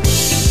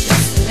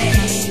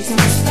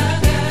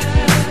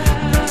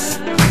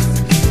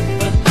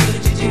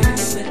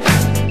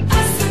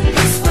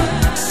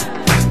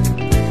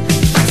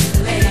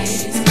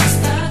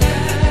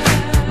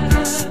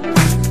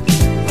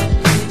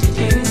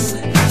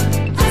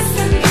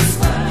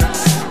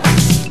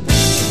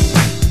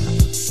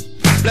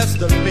 bless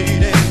the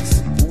ladies.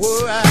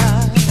 Oh,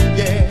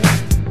 yeah.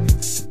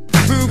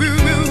 Woo, woo,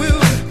 woo, woo.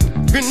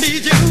 We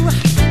need you.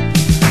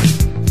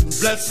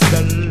 Bless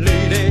the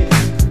lady.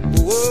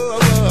 Whoa,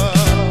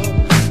 whoa,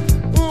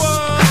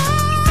 whoa.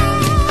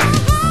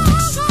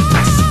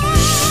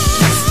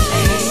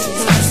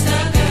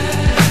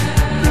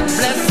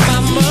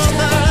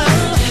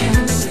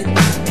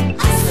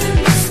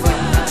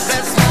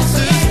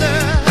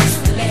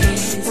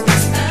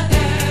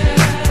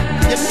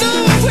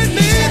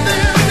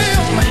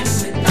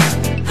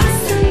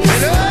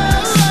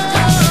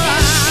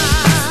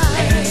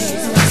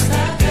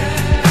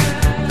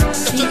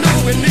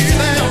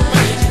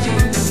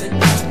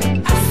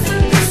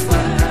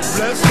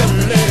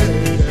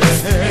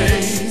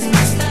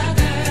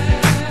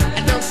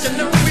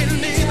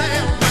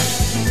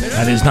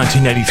 That is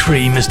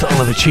 1983, Mr.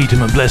 Oliver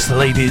Cheatham and Bless the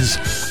Ladies.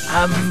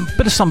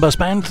 Bit of Sunburst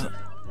Band.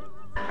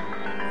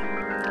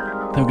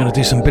 Then we're going to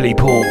do some Billy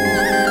Paul.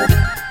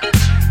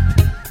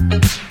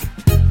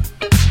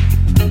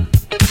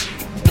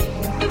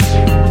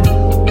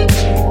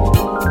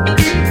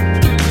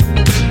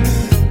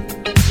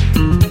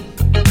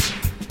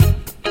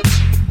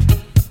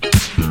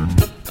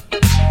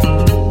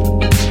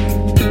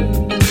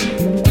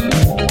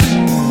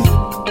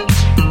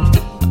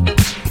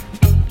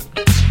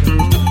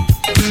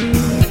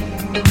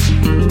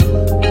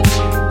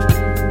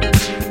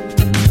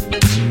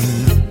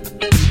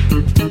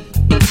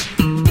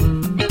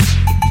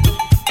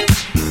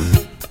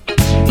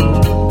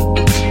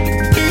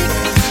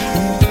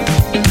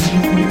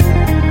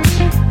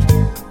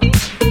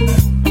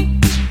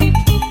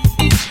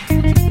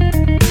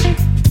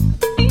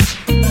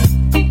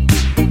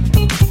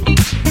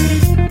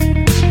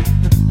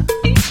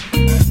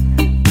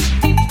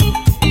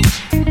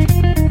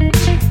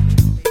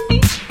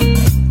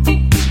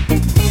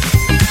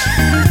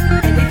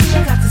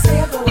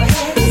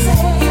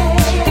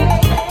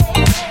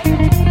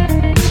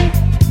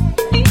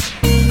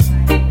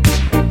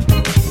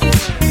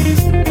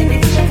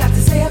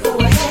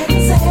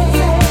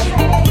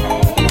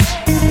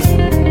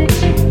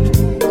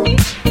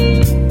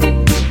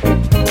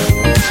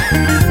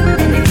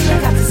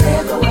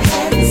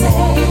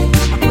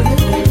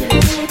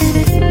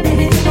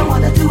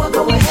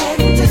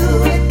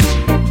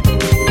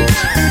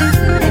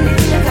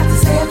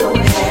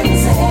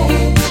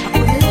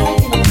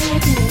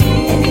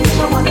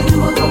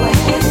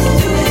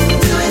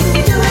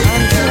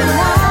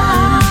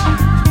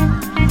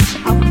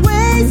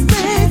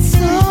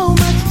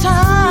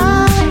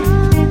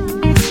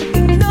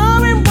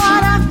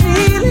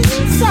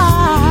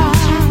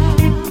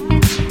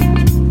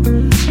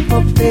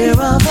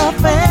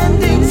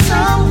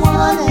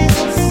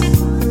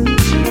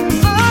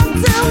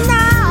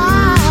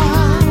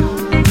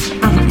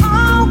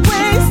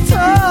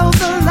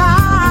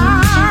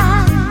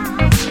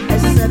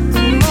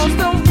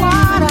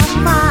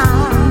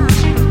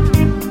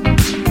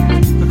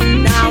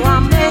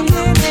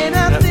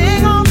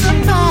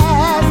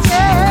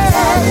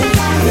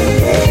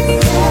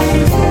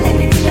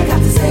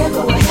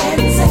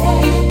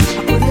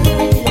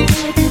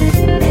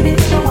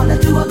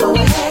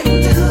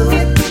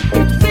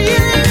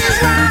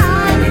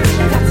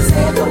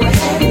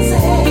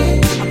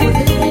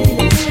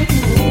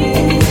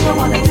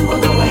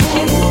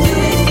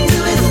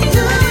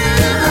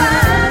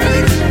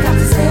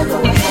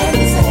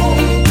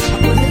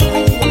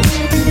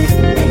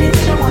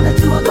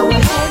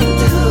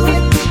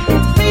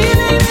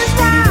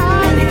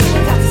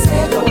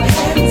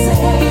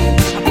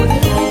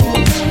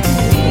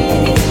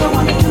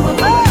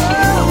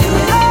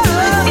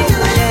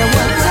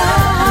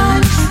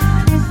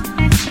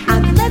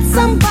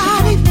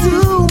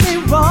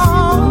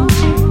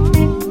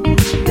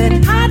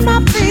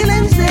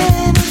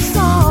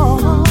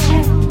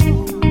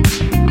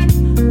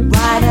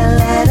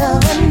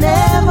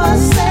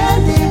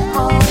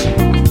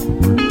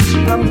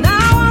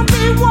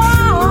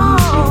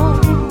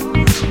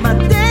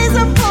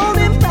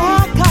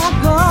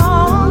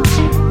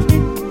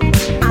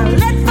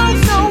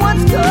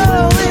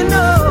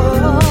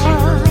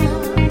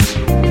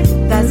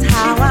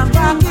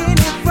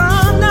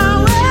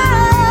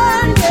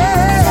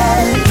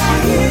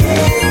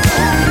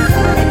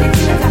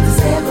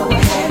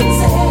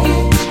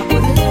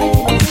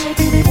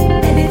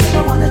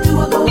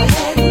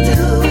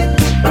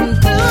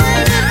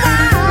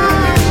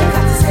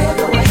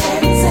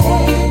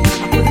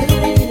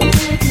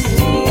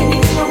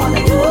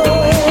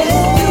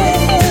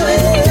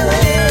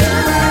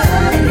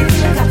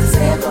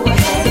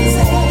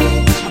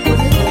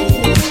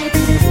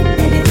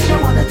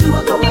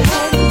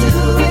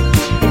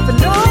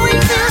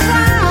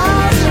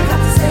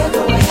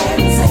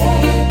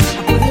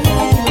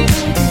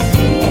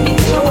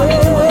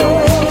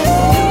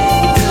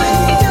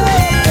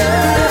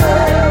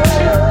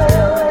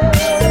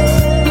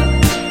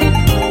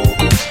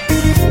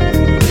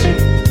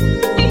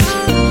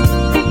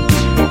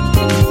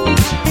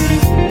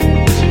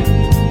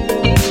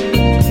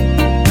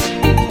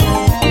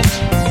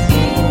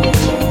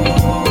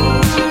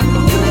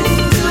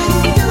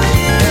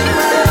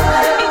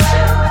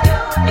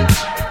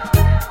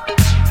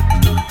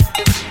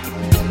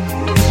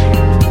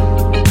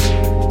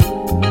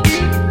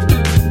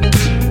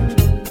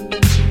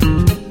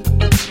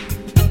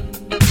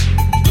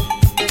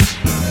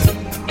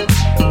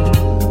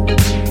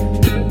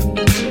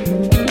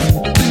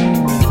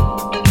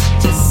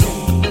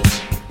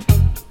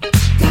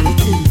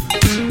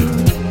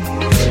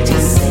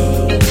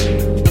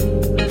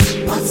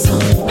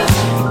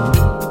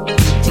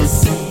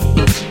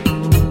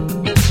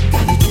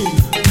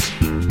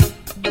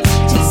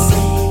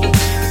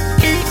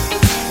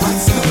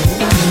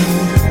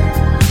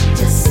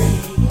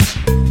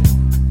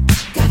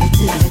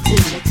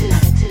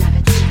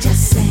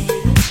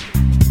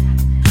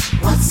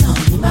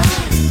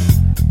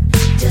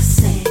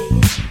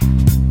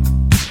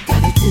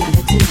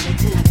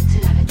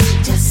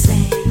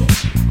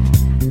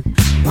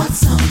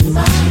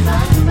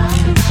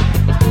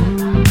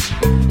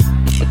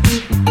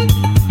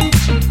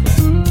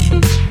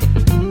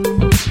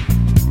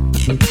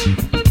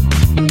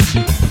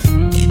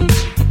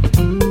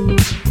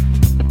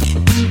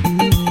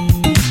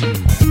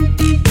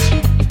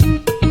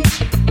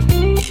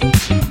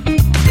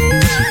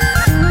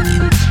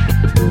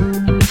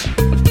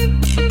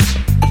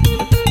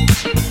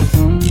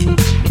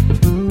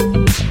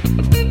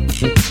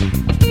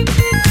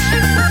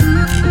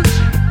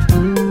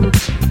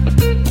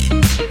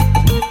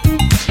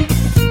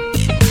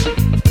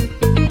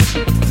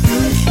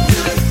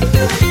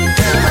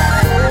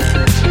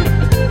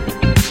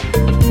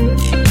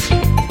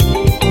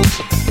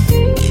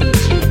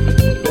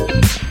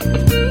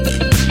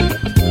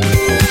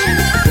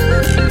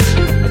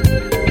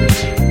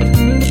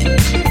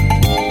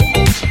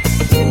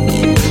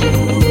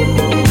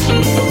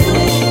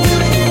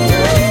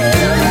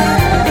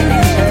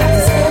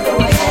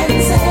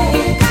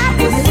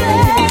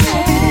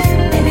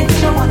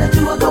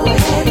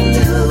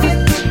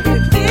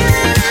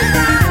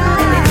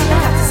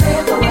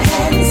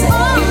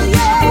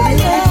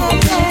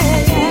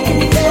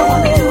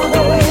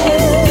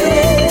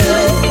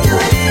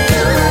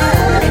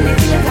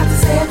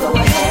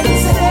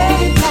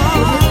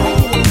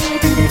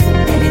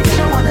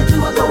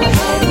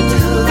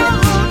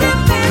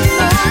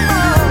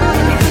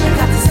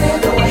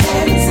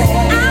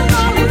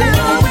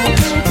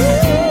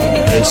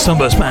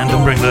 Sunburst Band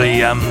and bring the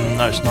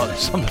no, it's not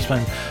Sunburst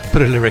Band.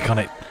 Put a lyric on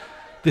it.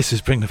 This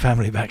is Bring the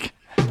Family Back.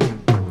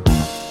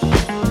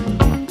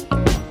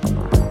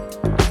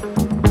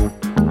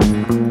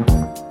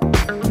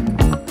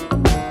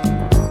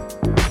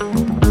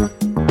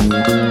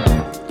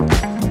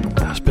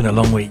 It's been a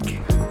long week.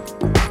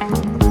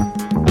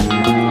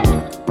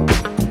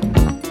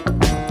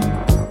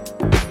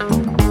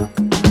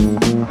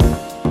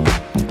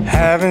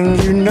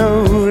 Haven't you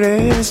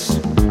noticed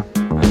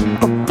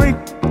a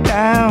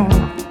breakdown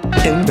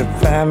in the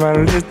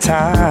family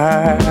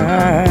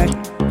tie?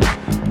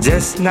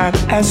 Just not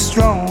as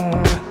strong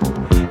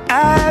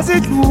as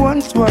it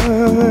once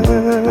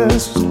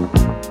was.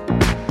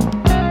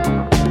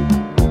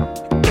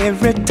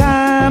 Every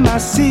time I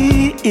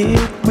see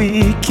it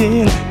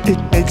weaken, it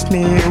makes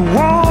me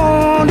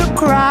want to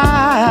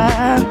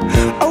cry.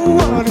 Oh,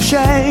 what a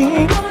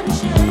shame.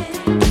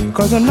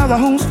 'Cause another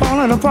home's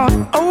falling apart.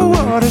 Oh,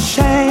 what a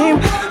shame.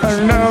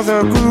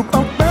 Another group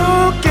of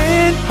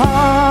broken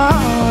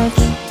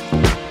hearts.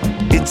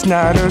 It's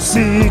not a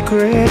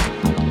secret.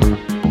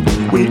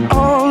 We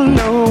all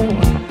know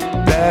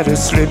that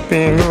it's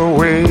slipping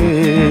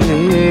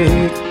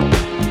away.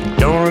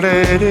 Don't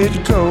let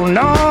it go.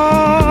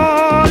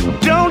 No,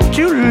 don't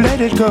you let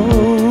it go.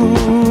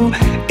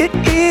 It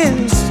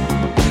is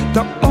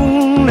the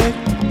only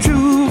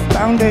true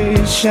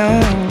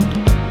foundation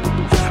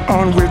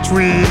on which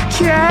we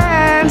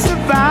can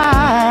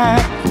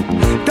survive.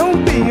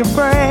 Don't be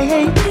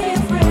afraid,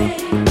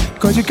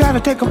 'cause you gotta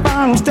take a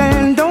final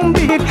stand. Don't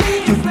be,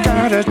 you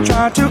gotta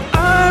try to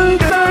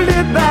understand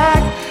it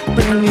back.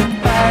 Bring it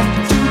back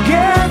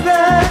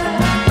together.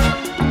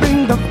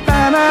 Bring the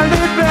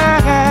family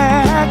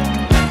back.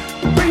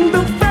 Bring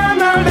the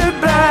family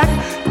back.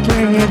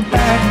 Bring it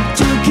back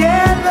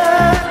together.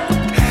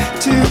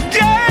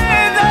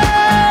 Together.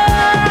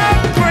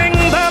 Bring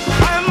the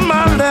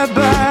family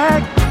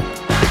back.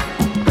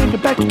 Bring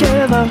it back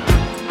together.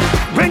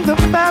 Bring the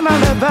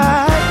family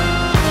back.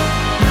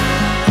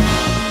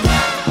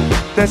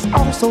 There's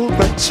also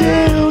the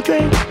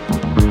children.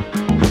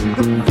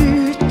 The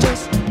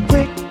future's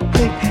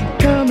quickly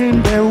coming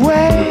their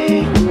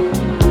way.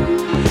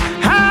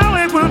 How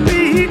it will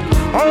be?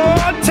 Oh,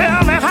 tell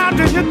me, how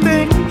do you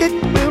think it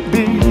will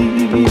be?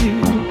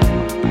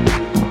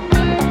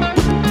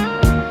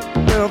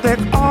 Well,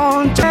 they're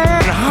on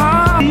and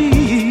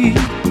high.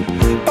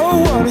 Oh,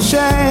 what a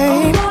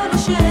shame.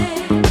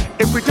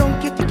 If we don't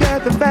get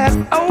together fast,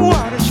 oh,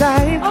 what a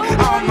shame.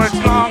 How much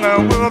longer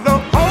will the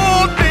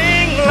whole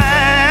thing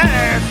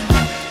last?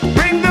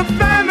 Bring the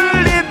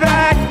family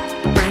back.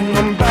 Bring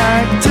them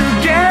back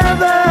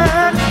together.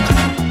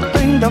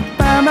 Bring the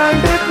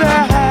family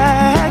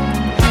back.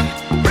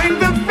 Bring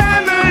the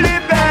family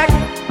back.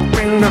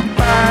 Bring the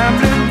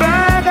family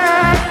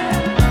back.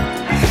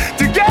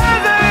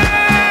 Together.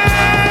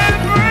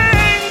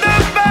 Bring the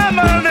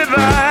family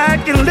back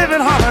and live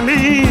in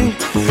harmony.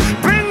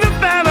 Bring the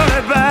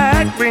family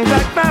back. Bring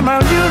back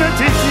family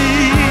unity.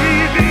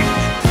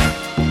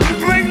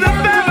 Bring the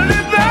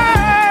family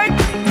back.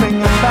 Bring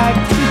them back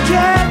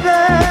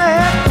together.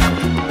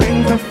 Bring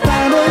the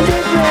family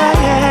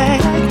back.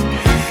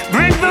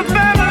 Bring the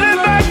family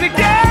back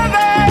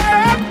together.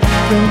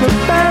 Bring the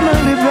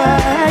family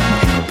back.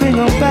 Bring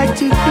them back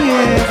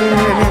together.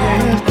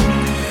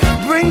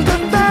 Bring the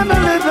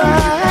family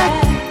back.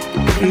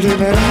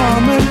 Live in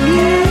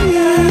harmony.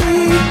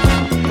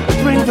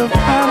 Bring the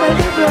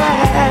family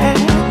back.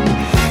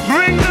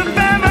 Bring the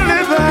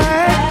family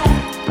back.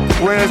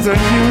 Where's the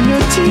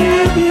unity?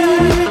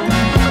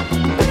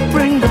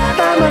 Bring the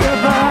family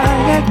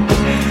back.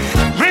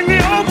 Bring the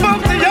old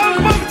folks, the young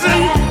folks,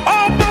 and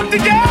all folks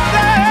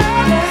together.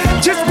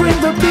 Just bring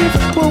the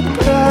people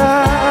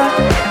back.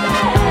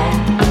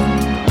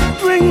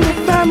 Bring the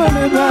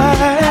family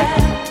back.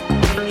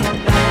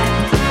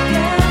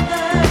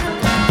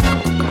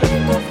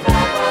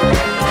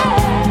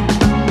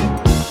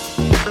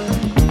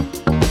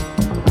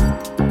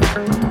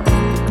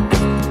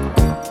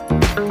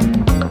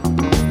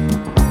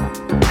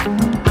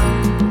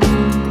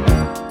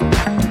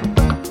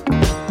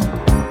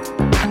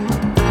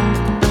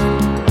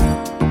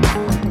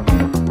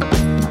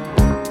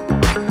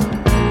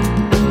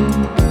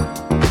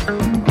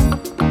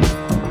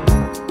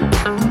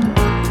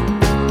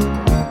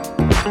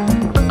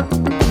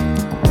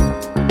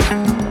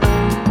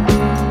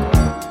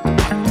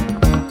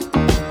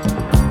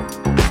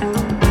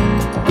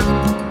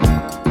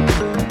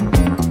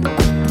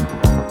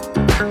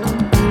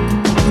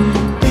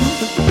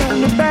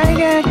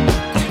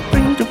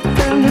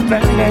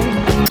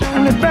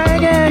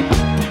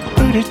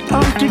 Put it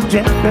all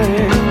together.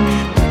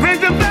 Bring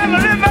the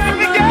family back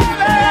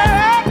together.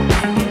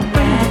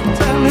 Bring the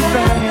family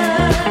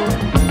back.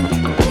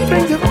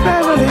 Bring the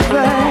family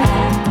back.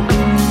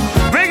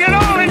 Bring it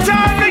all in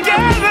time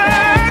together.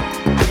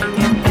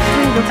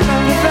 Bring the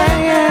family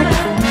back.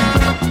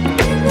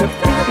 Bring it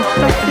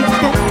back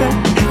together.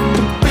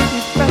 Bring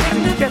it back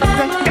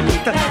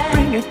together.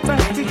 Bring it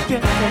back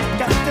together.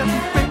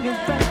 Bring it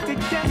back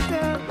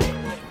together.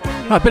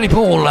 Right, Billy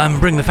Paul,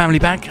 bring the family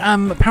back.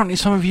 Apparently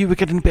some of you were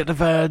getting a bit of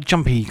a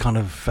jumpy kind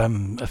of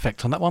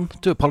effect on that one.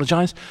 Do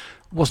apologise.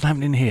 Wasn't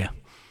happening here.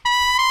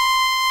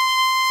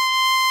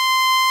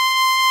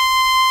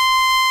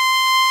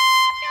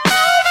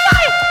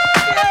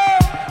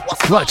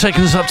 Right,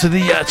 taking us up to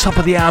the top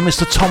of the hour,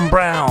 Mr. Tom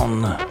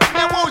Browne. Man,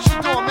 what was you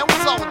doing, man?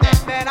 What's up with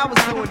that? Man, I was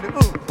doing the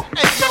ooh.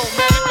 Hey, yo,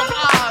 man, look at my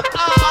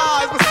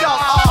eyes. What's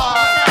up?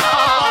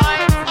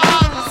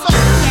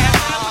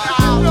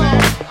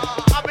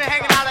 I've been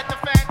hanging out at the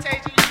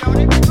Fantasia, you know,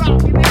 they be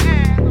dropping their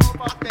hands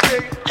over up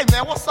there. Hey,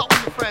 man, what's up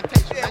with the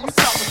Fantasia, man? What's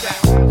up with that?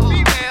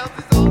 Females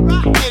is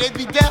alright. Yeah, they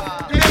be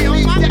deaf. They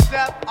be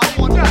deaf. I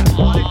want that.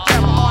 They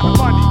deaf on the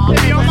money.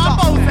 Hey, yo, my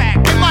Bozak.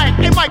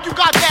 Hey, Mike, you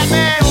got that,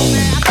 man?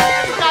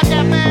 You got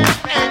that, man?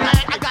 Hey, man,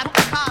 I got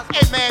the cosmos.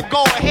 Hey, man,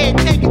 go ahead,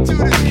 take it to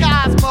the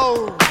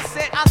cosmos.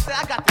 I said,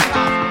 I got the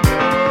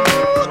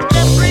cosmos.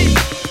 That breeze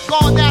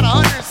going down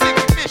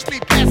 160 Fish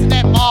Street, passing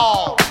that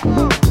mall.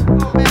 Oh,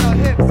 man, her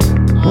hips.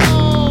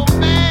 Oh,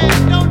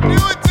 man, don't do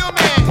it to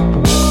me.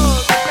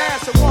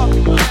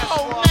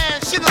 Oh,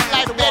 man, she look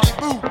like Betty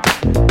Boop.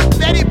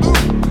 Betty Boop.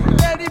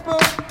 Betty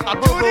Boop. I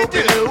do it to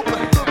you.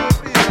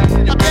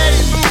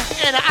 Betty Boop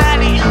and the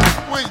alley-oop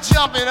was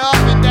jumping up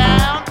and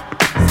down.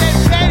 Said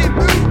Betty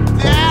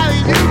Boop, the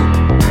alley-oop.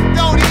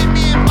 Don't hit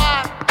me in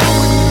my.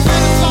 You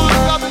said the song the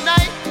other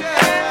night?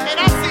 Man,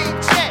 I seen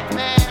Chet,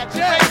 man. I just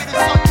did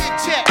some big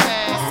Chet,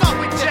 man. What's up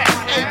with Chet?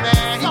 Hey,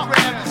 man, he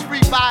grabbed his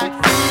free by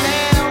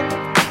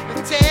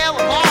the tail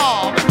of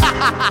all.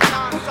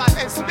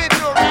 And spit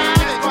it around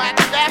and went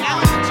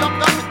backwards and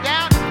jumped up and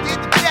down and did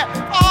the step.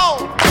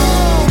 Oh!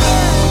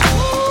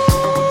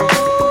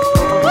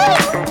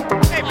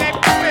 Hey, man,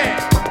 come here.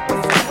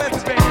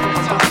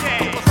 What's up,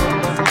 man?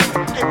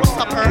 Hey, what's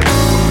up, Ernest?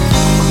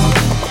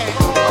 Hey,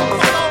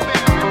 what's up,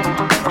 man?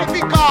 Hey, be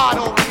God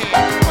over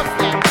here. What's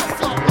that?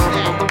 What's up with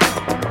that?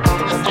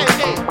 Let's say,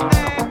 hey.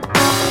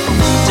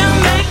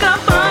 Jamaica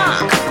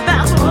funk,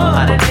 that's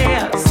what it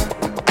is.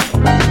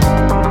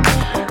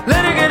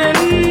 Let it get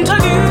into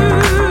you.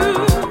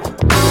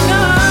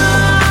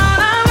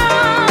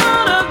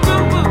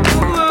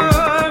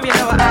 Groove, you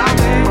know I've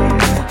been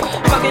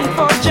fucking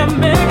for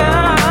Jamaica.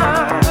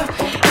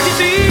 If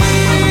you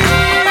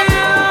feel it,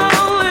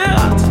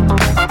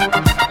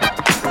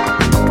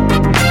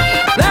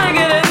 let it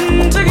get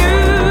into you.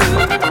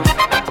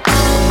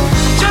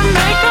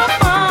 Jamaica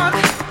funk,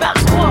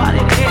 that's what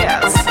it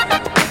is.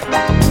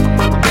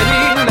 Baby,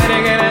 let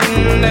it get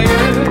into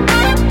you.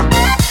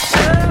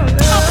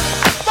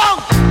 Funk!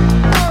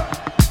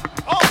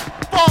 Oh,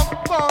 funk,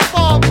 funk,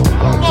 funk,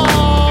 funk,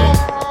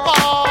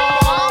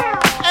 funk.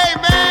 Hey,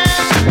 man.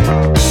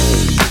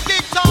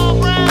 Big Tom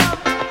Browne.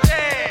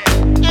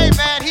 Hey,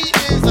 man, he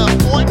is an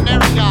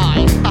ordinary guy.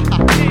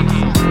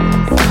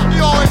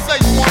 You always say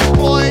you want a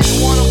boy, you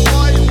want a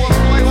boy, you want a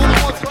boy. All he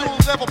wants to do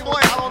is have a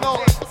boy. I don't know.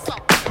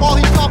 All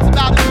he talks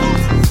about is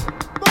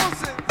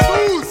mooses.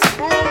 Moose.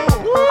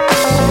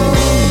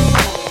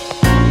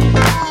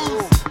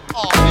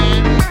 Oh,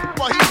 man.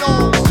 Well, he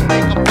knows to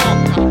make a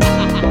funk.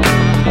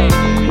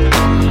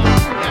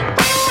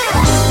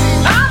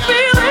 I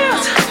feel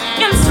it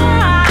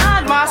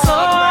inside my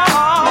soul.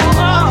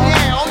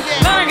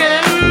 Let it get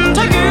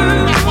into you.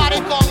 That's why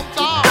they call him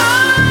Tom.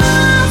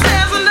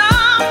 There's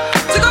enough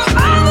to go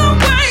all the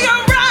way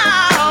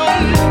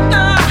around.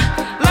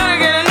 Let it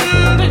get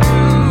into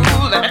you.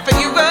 Let it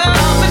feel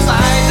up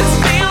inside this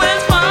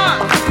feeling's fun.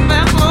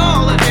 That's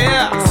all it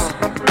is.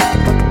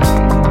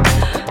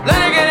 Let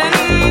it get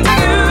into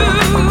you.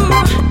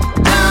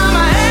 Time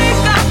I ain't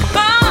got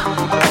fun.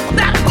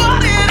 That's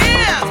what it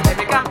is.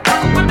 Baby, come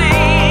come with me.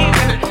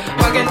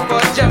 Working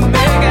for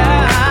Jamaica.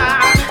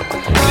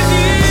 With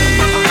you,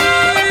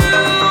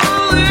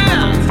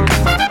 yes.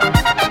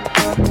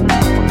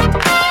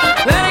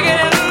 Let it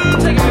get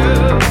into you.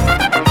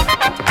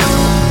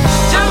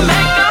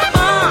 Jamaica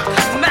funk,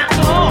 that's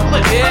all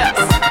it is.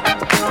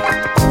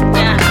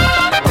 Yeah,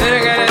 let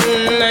it get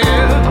into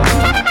you.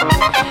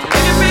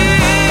 If you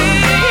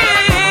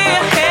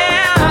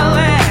feel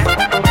it,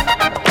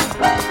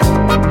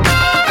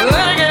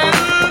 let it get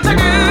into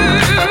you.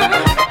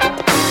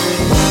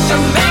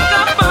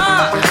 Jamaica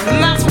funk,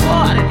 that's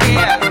what it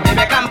is.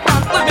 Baby, come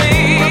funk with me.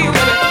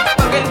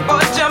 Working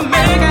for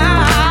Jamaica.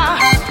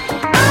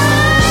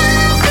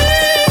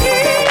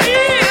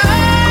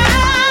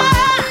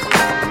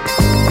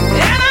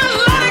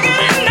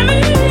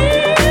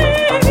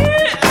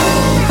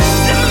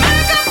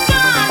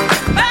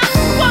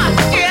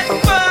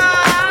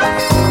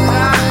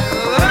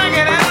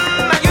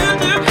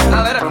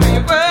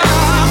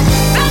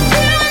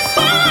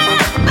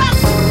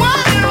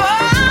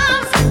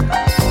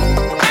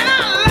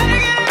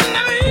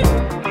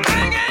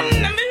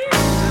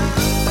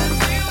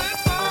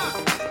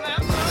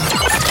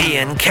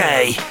 Ian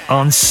K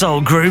on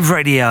Soul Groove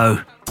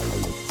Radio.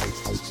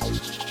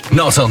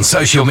 Not on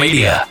social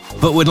media,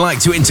 but would like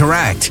to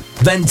interact?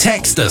 Then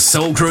text the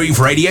Soul Groove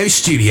Radio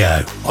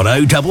Studio on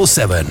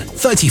 077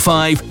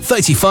 35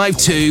 35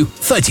 2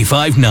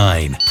 35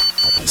 9.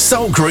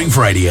 Soul Groove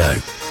Radio.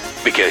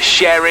 Because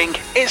sharing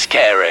is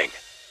caring.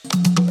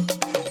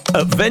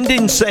 At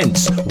Vending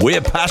Sense,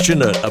 we're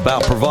passionate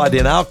about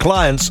providing our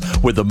clients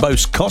with the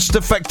most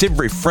cost-effective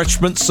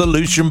refreshment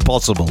solution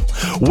possible.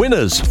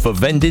 Winners for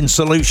Vending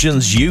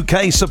Solutions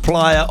UK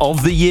Supplier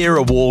of the Year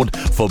Award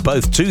for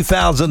both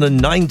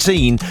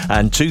 2019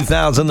 and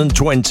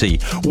 2020.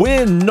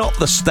 We're not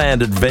the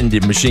standard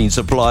vending machine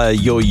supplier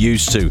you're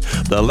used to.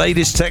 The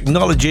latest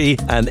technology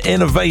and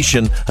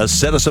innovation has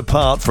set us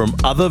apart from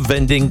other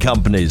vending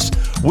companies.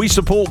 We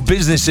support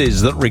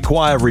businesses that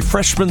require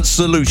refreshment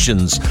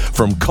solutions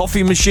from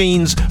coffee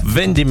machines,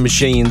 vending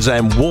machines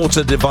and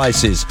water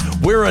devices.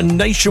 We're a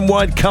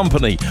nationwide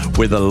company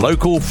with a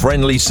local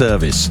friendly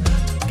service.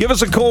 Give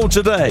us a call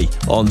today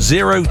on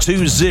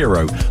 020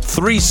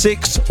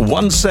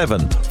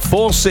 3617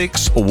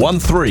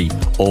 4613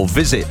 or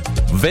visit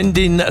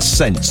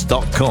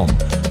vendingsense.com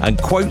and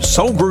quote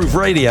Soul Groove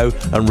Radio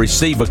and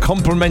receive a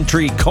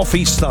complimentary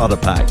coffee starter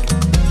pack.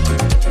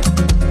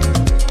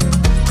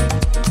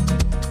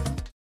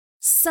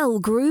 Soul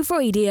Groove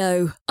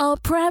Radio are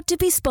proud to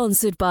be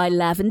sponsored by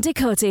Lavender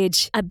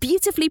Cottage, a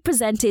beautifully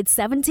presented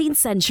 17th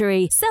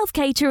century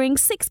self-catering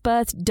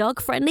 6-berth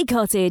dog-friendly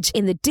cottage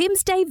in the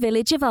Domesday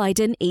village of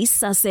Iden, East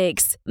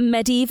Sussex.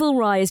 Medieval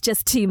rise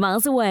just 2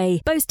 miles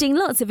away, boasting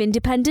lots of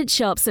independent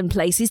shops and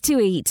places to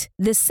eat.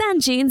 The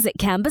sand dunes at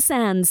Camber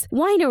Sands,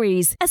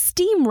 wineries, a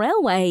steam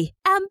railway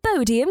and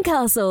Bodiam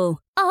Castle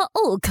are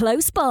all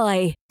close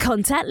by.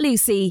 Contact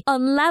Lucy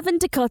on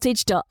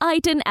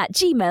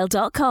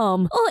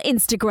lavendercottage.iden@gmail.com or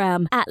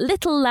Instagram at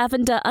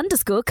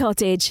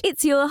littlelavender_cottage.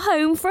 It's your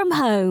home from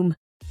home.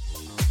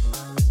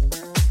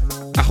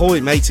 Ahoy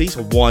mateys,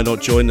 why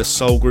not join the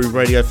Soul Groove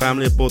Radio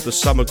family aboard the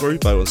Summer Groove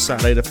Boat on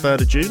Saturday the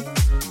 3rd of June?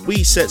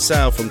 We set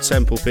sail from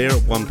Temple Pier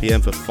at 1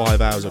 PM for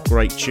 5 hours of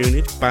great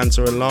tuning,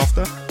 banter and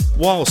laughter,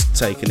 whilst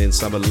taking in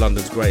some of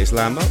London's greatest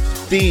landmarks.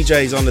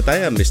 DJs on the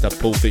day are Mr.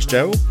 Paul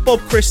Fitzgerald, Bob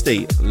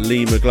Christie,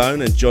 Lee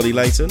McGlone and Johnny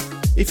Layton.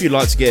 If you'd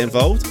like to get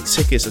involved,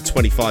 tickets are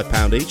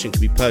 £25 each and can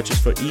be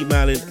purchased for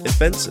emailing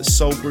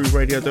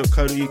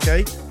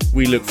events@soulgrooveradio.co.uk.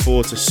 We look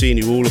forward to seeing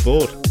you all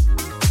aboard.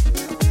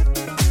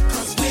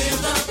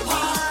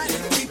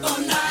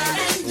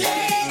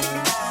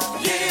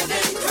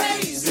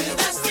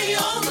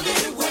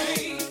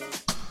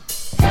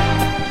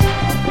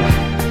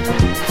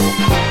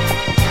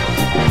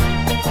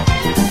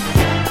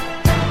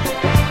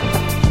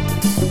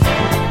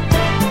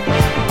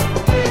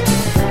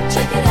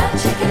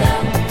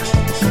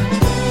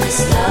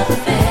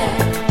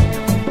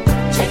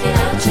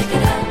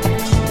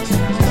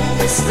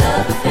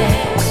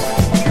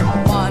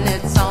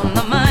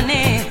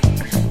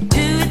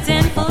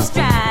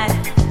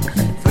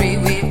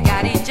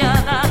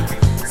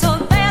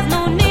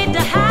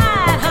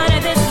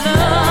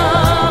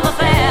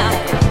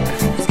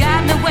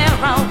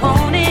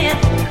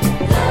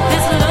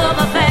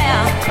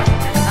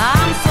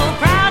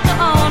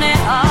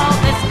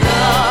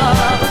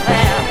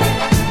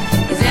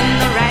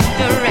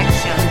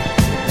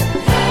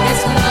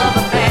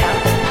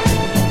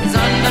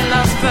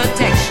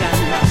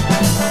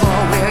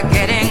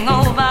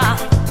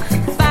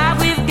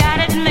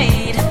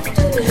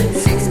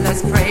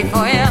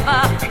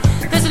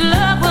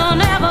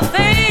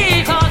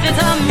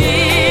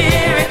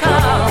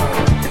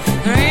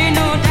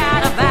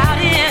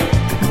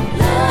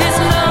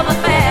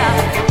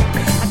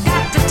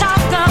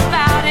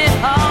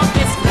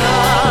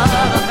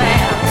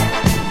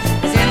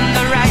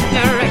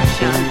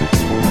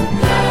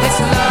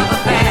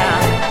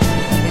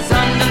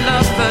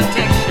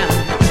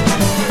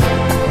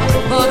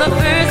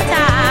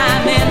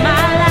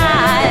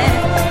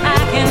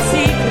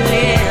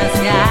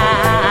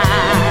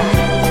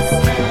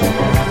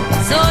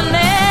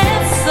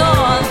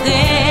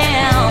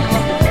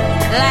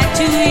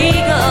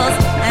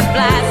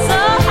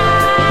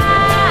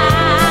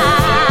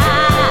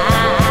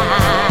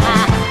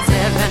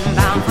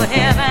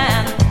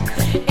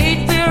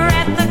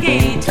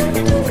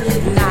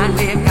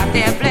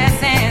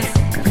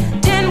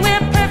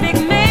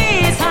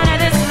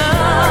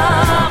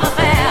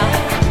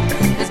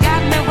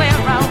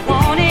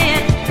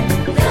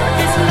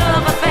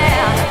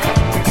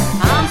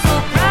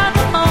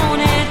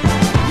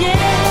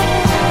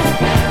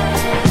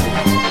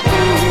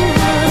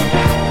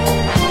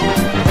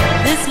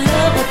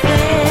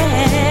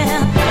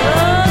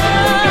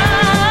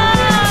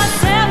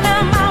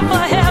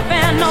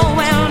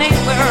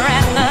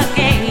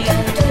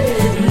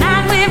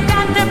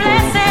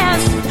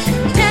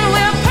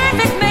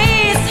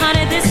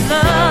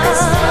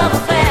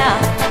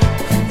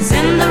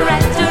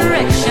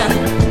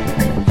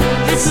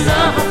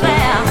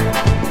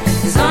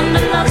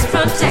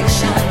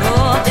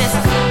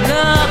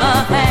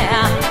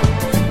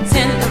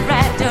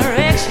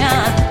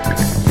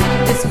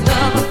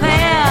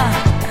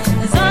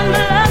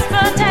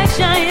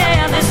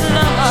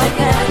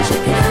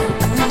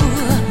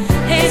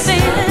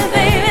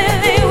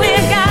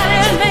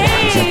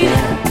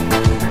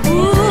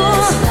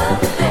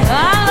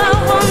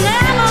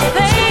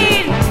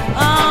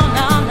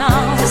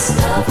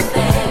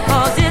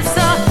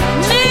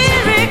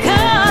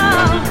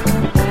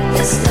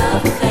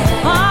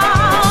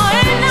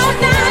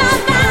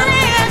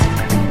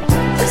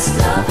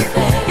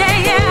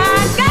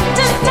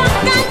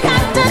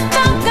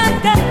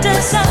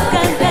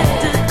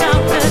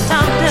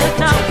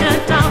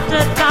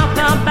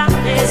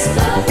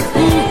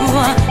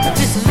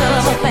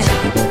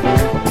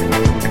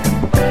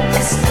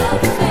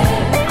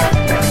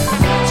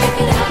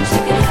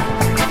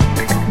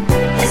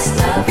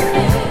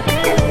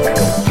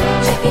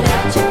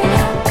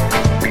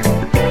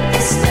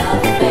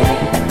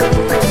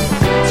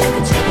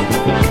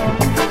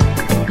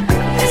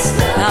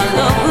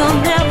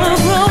 will never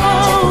grow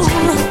old.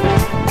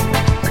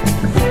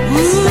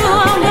 Ooh,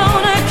 I'm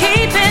gonna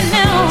keep it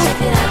new.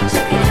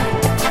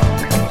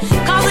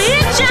 'Cause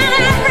each and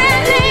every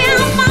day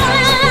I'm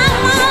falling in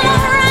love,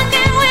 I'm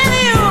rocking with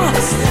you.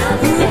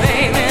 Ooh,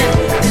 baby,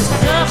 this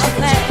love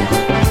affair.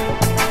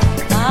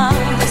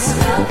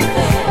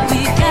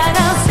 We got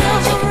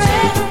ourselves a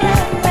real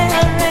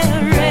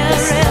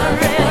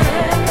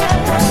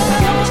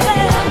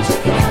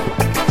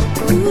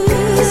Ooh,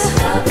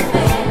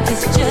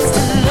 it's just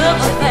a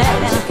love affair.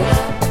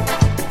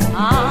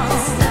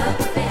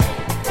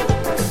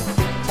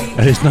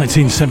 It is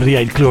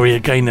 1978, Gloria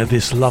Gaynor,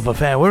 This Love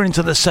Affair. We're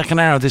into the second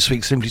hour of this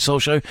week's Simply Soul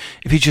Show.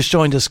 If you just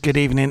joined us, good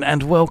evening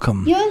and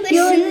welcome. You're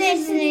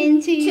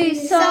listening to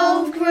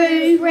Soul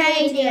Groove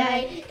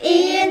Radio,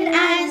 Ian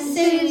and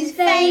Sue's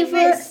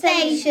favourite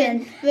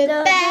station,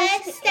 the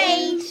best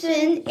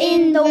station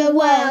in the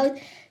world.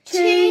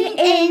 Tune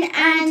in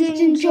and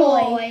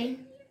enjoy.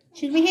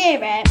 Should we hear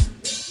it?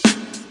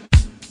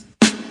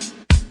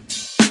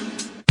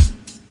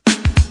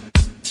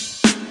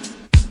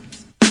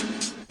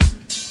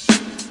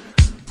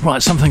 Right,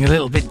 something a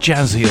little bit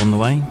jazzy on the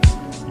way.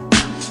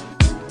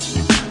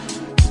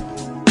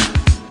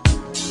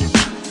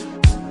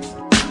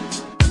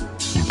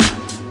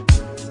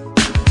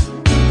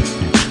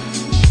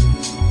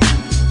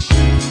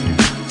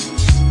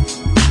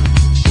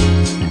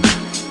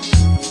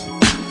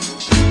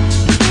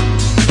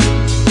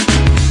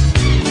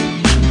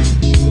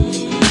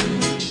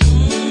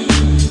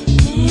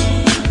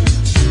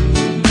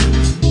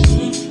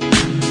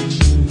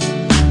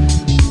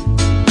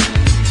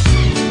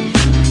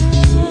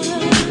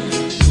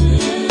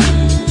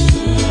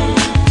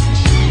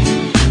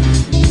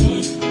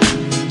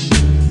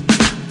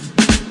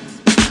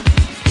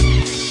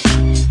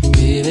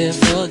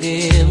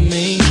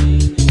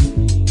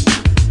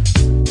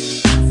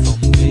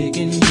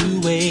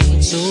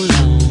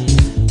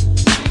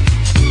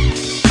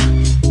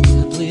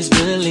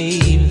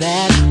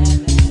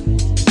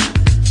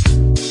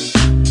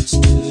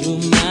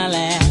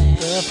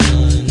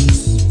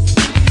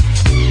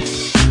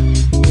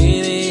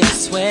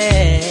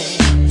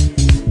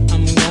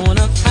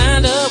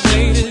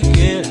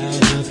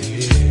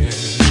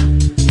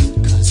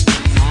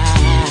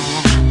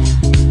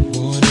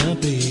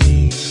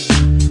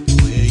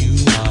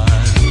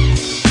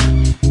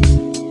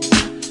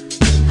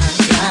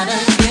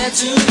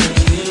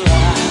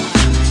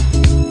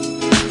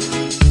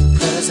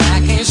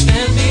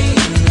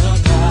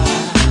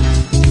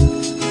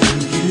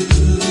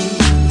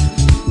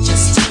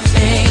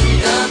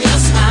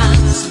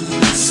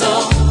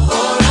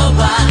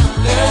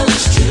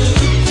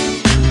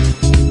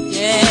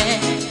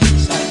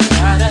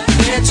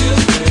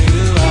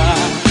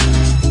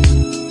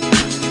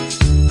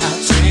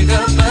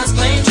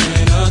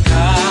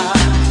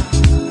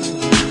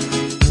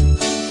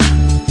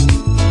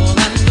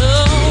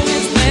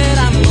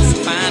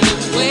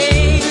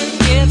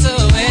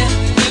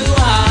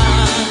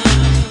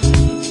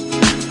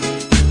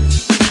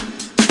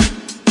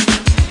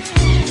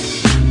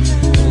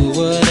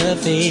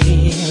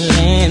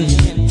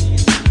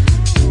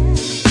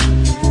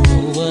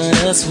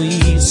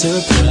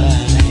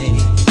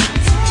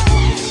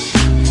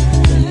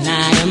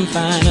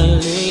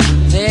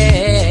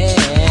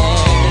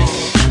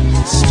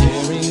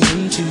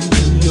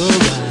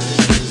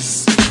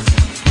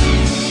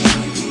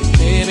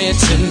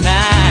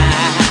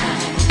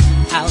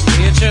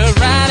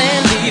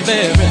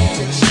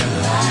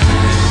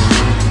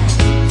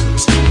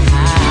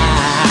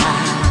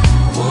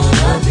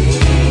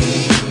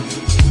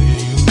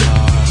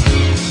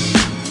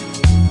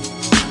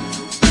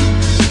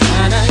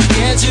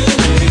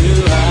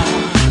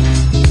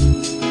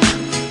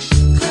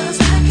 Cause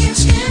I can't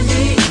stand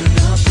it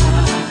enough.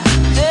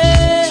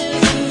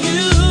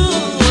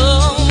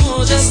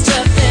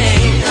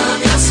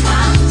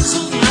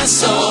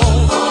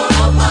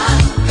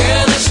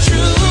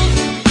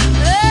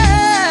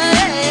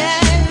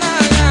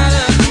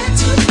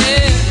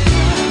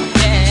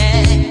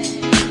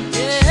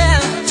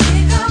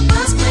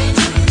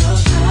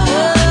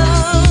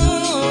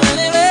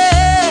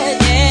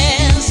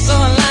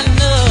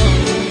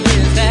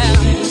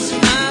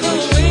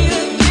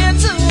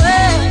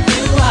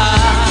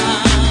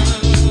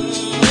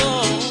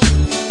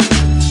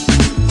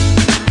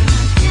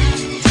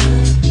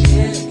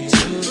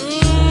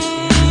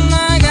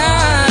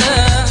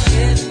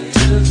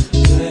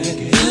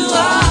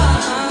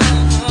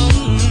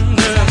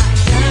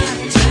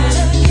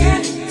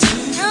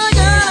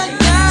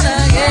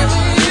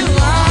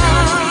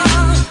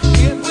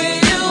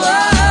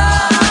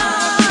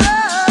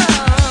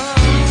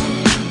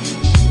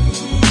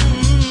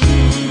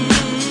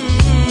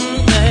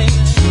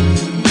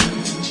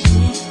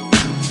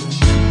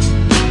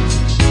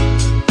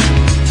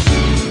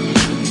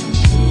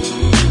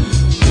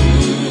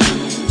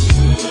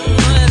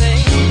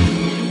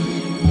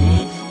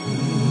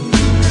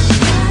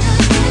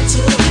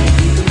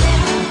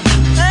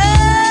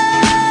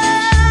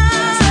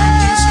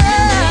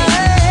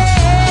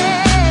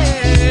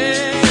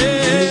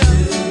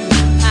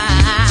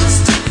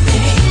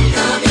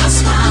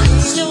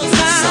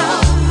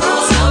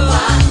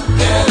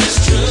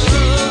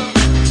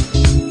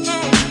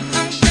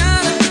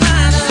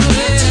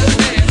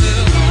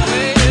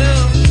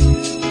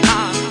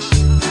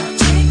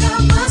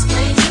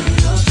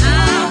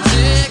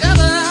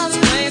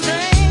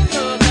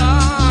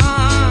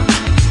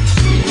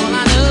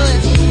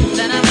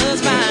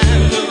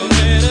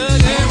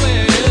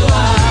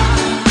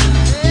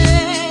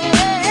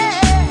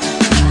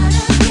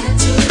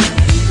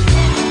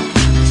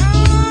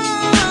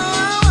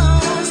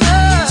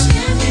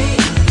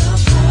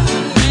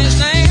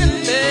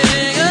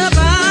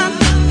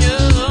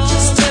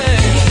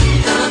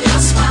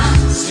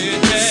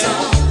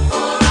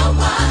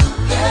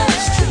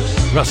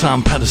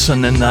 Rahsaan,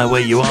 Paterson, and Where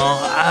You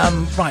Are.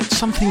 Right,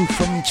 something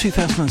from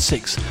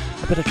 2006,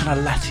 a bit of kind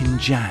of Latin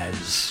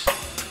jazz.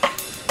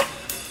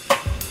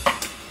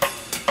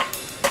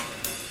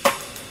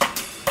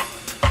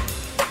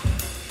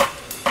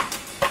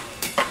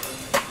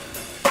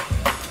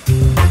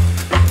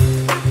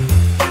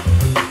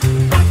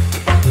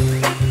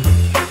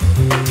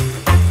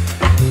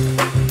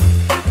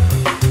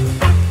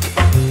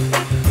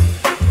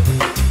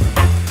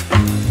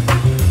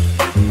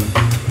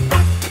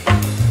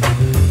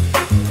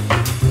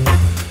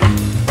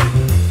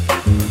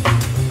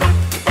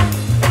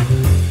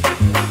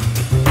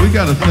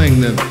 Got a thing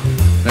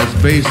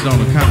that's based on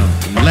a kind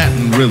of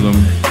Latin rhythm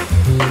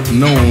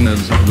known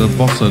as the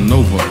bossa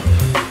nova,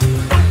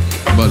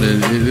 but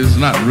it is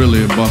not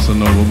really a bossa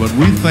nova, but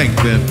we think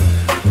that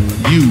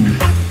you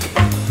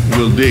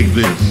will dig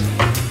this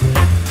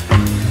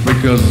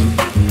because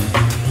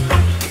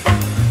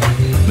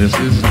this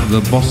is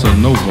the bossa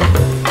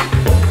nova.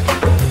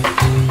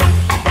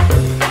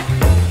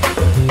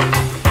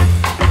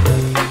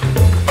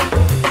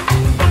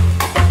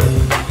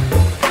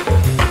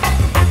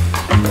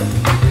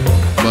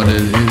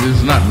 It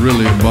is not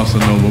really a bossa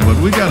nova,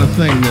 but we got a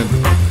thing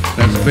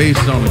that's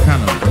based on a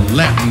kind of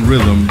Latin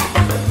rhythm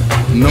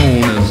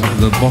known as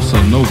the bossa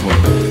nova.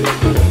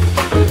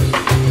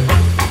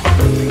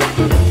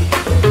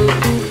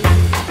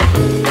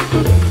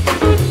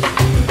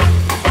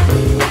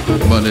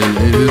 But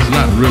it is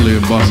not really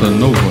a bossa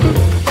nova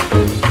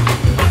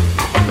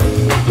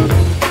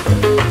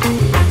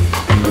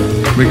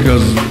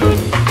because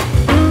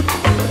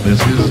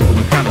this is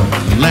a kind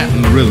of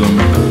Latin rhythm.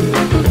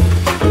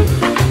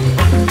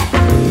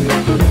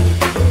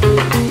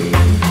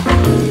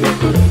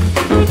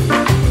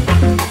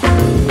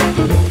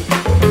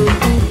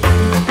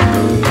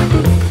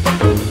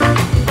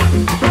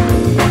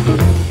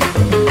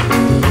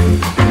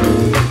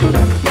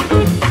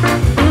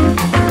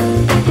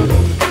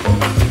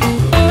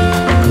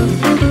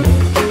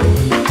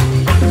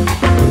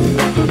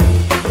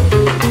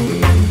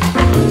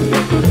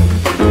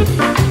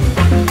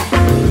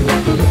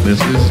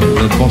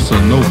 Bossa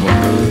Nova.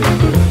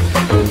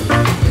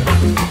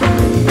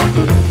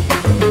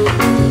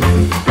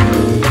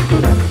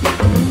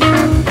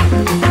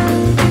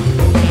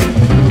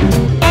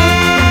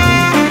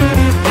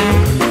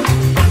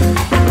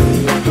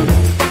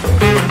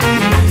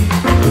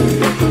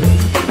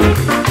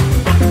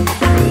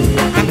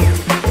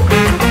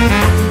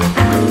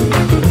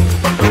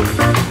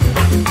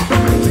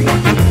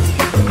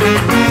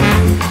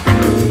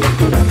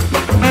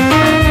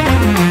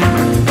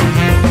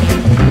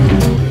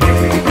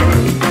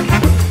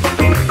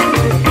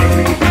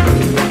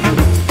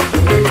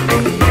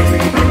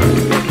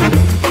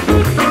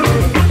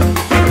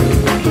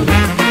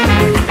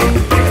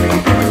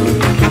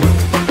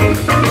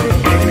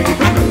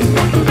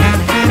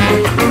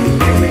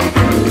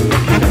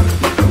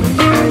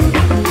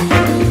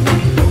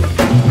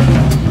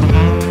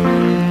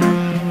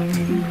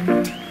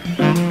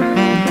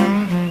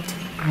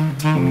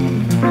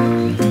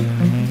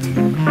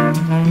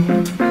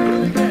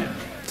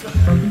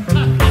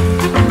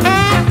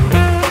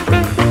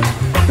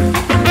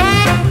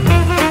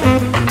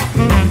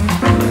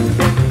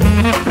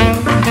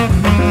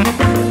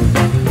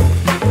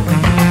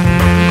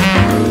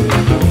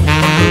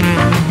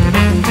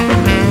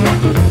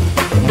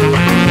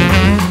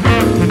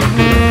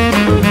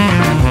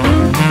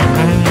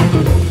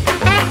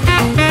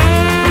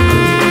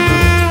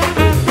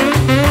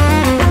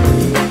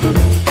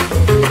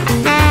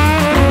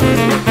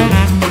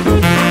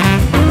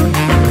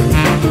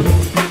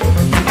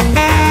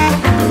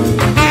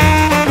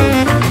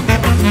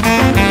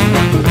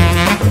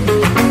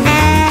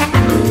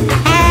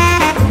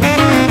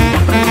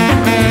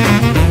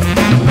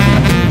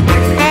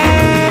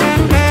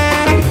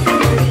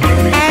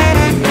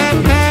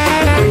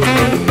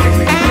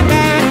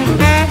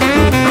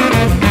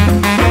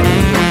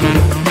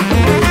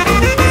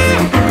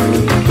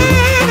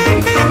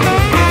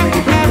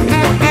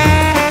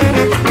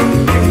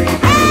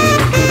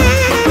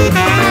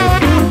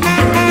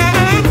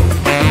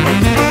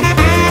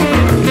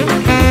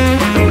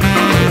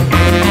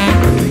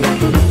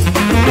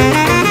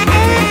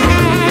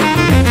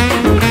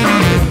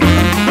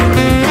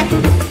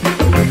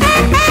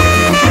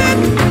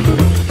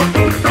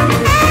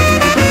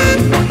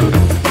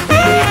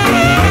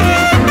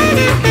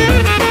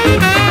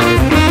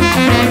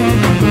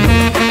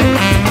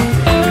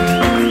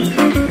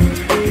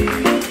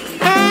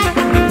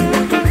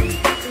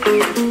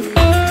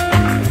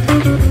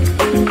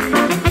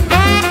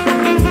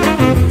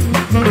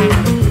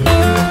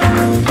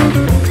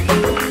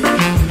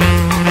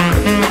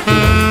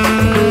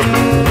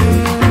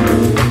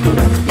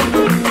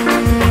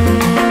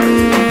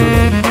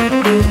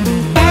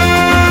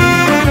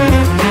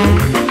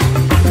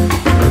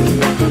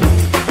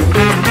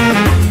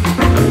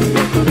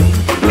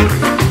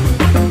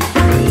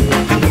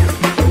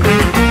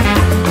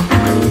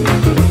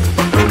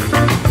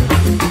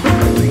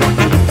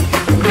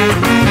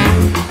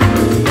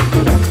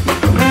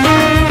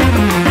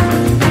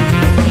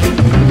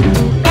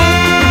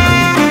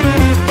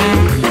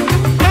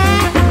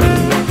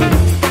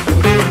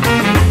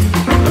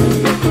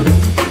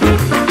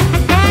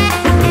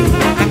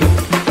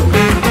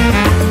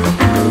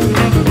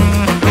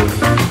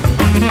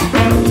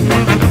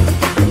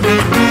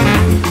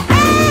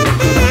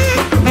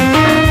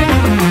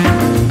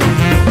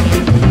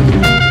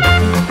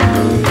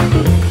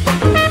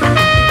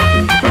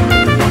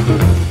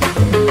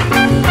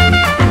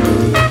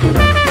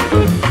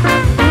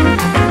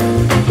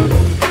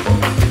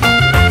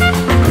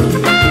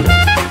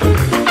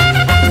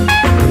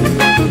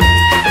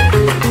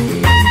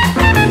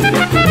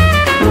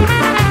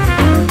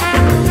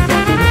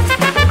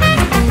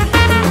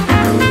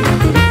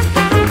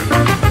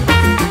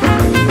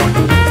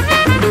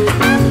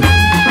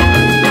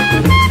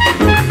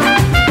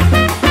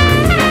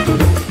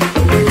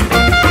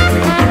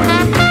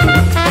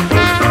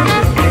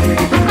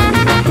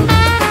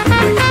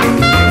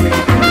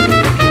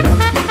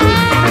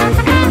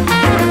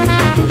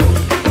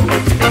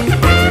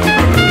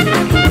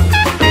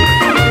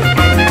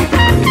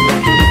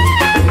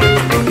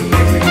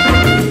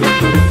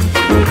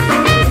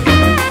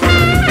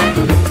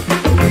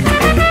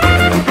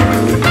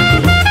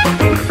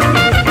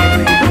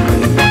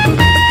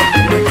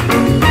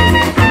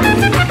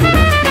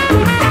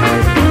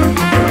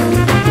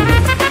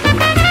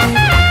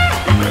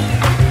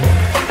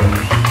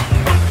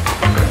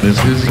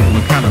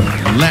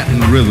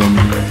 rhythm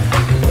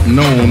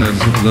known as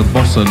the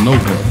bossa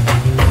nova.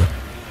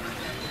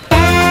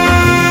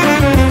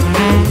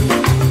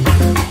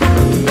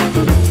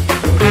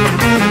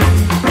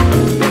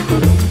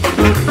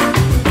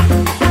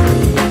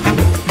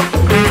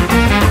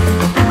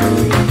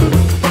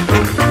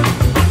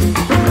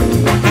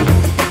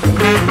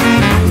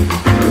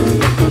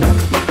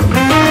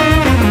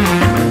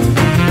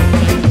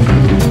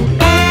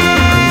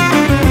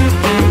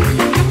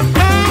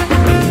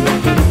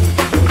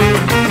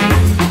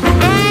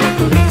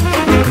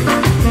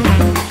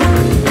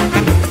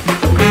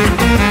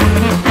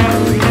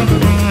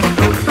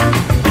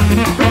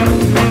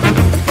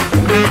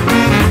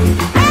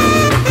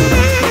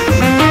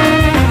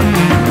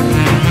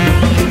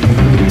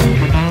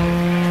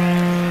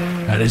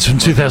 From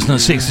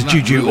 2006, the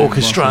Juju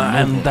Orchestra,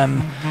 and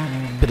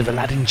bit of a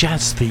Latin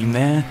jazz theme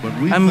there.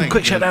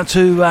 Quick shout out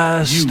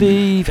to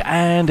Steve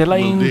and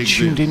Elaine,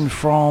 tuned in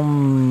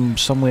from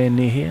somewhere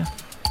near here.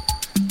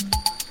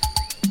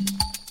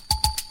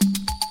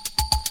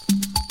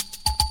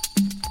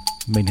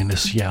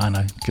 Meaningless, yeah, I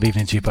know. Good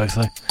evening to you both,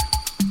 though.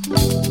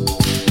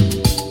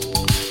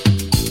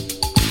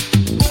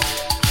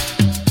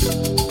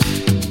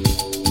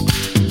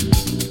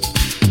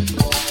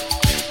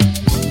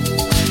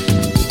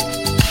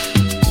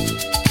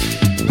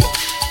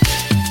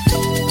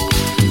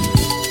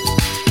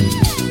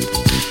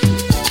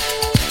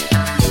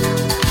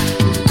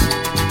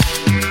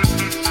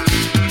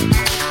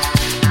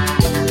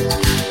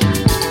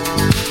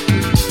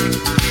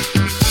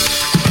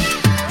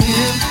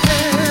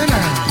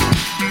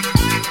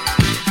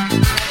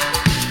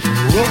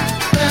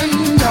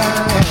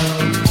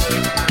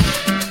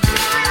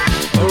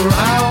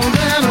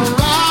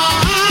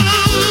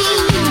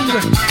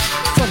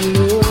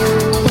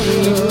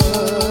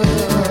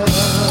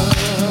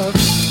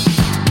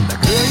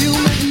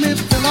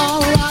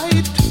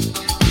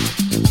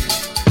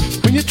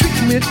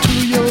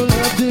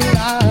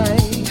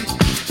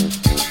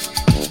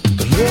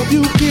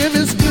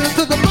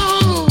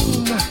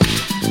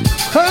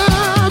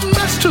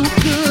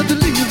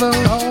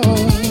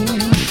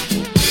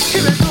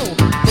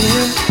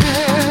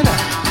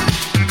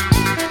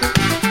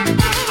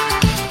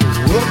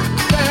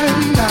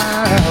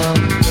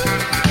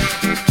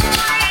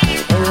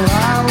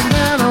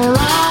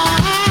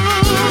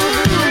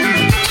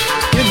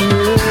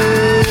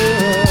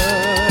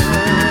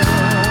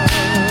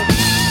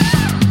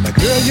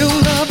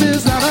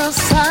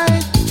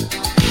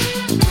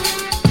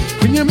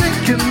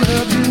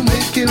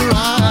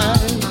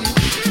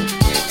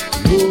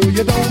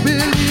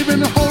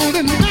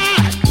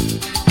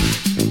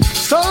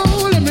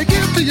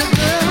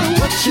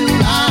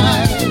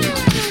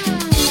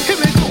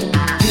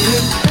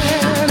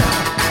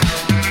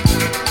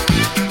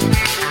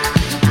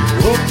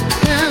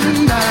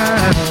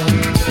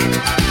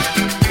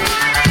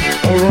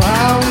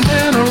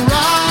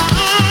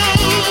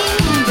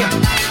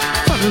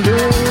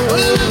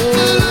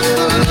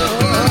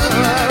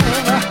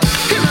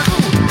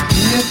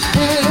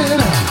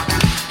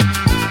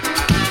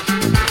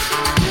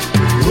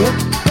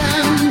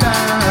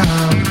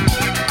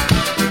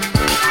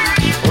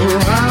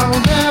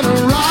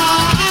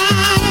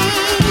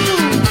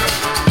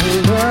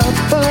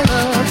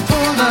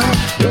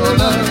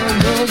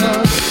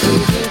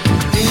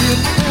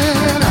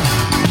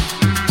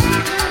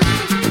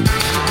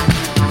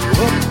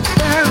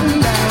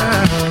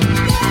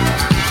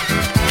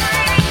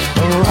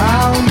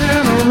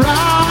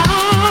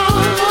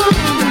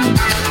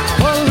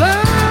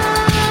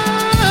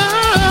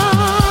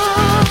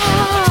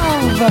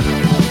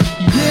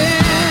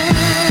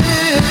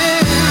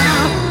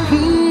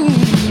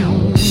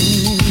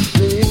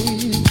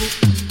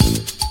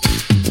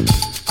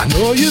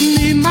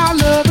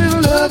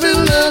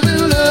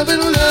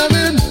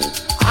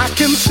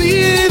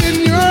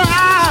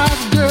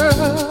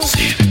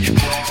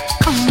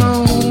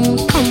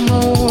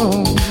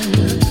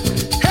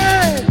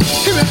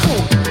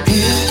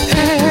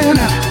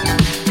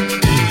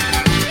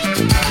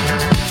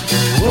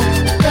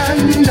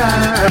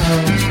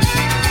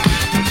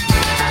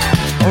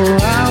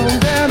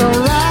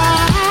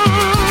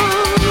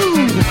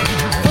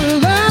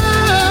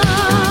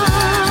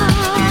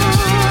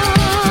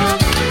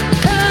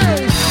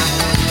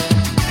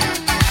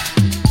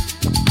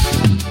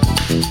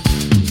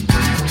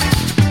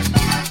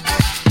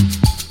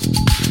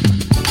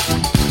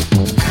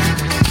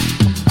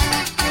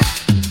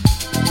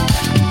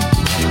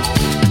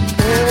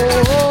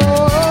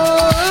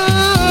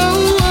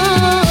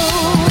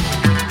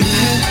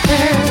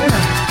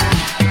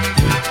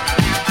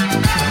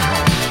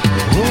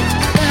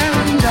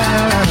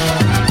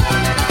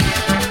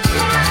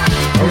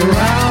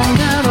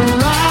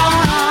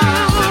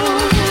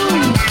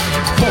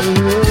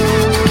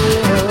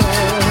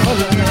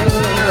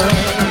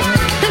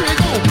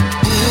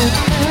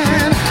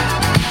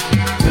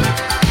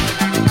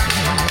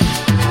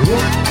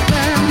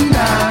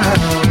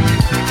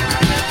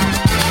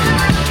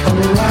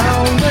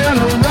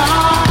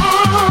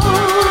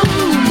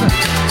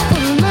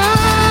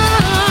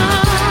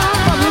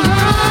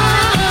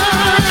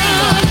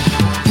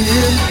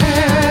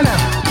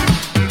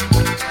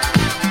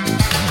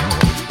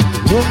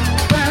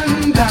 up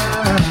and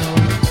down.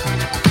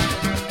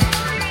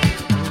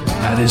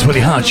 That is Willie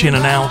Hutch in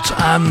and out.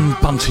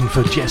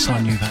 Buntingford, yes, I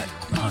knew that.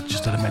 I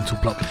just had a mental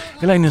block.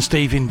 Elaine and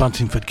Steve in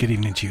Buntingford, good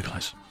evening to you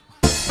guys.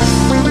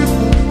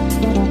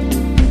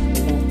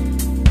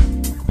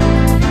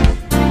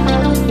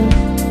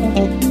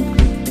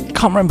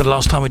 Can't remember the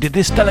last time we did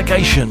this.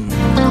 Delegation.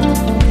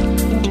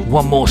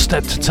 One more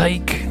step to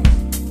take.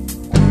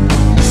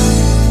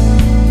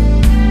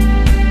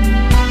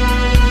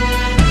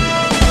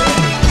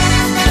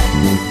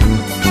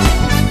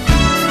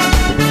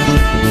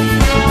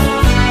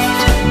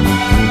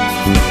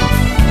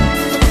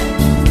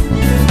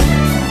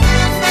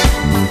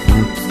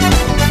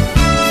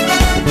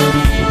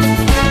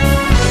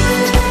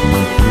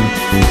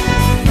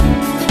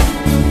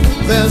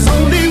 There's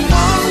only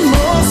one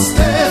more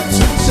step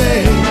to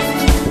take,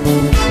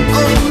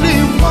 only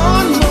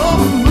one more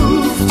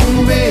move to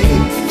make.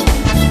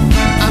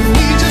 I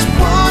need just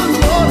one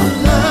more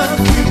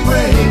lucky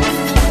break,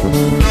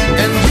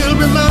 and you'll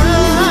be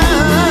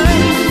mine.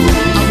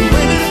 I'm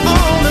waiting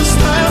all this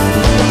time.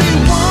 Only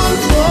one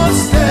more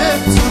step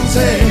to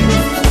take,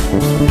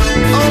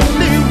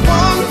 only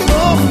one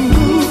more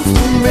move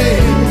to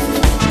make.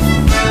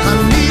 I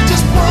need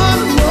just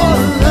one more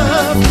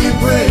lucky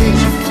break,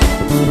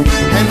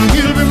 and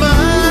you'll be mine.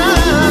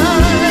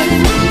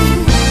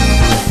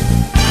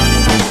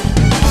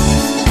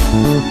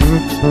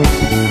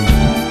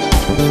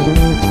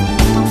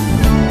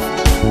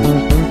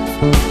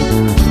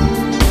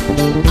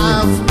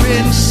 I've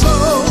been so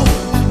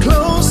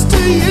close to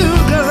you,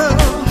 girl,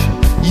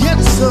 yet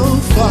so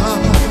far.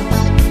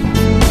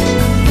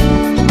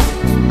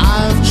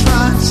 I've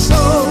tried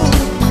so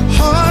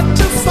hard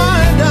to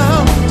find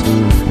out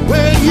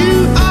where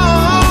you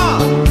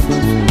are.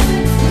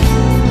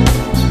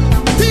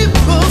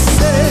 People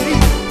say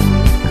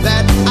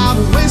that I'm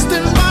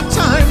wasting my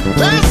time.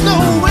 There's no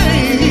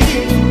way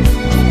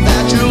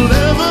that you'll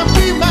ever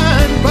be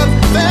mine, but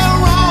they're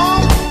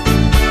wrong.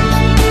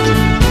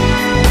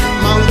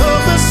 My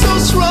love is so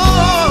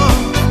strong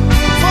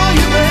for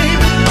you,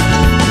 baby.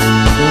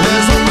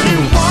 There's only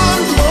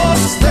one more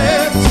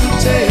step to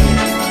take,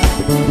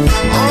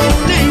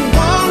 only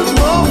one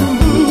more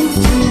move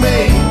to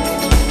make.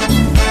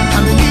 I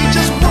need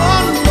just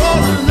one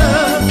more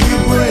lucky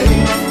break,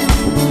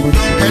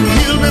 and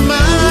you'll be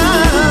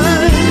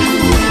mine.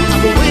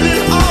 I've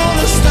waited all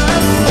this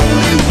time.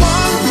 Only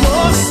one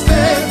more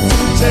step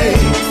to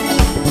take,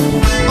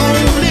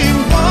 only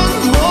one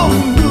more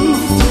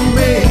move to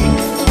make.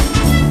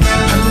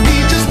 I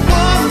need just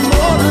one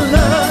more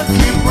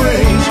lucky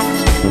break,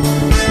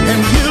 and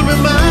you'll be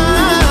mine.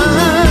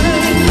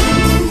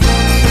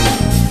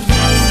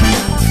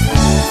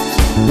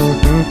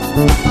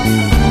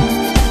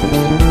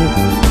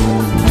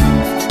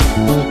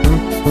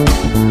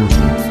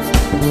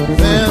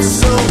 There's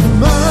so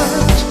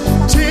much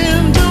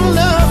tender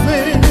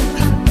loving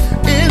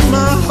in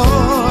my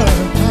heart,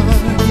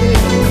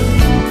 yeah.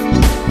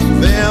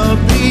 There'll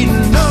be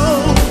no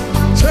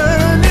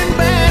turning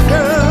back,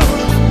 girl,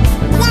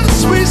 once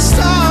we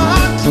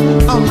start.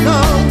 Oh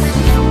no,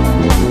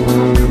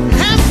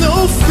 have no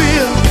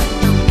fear,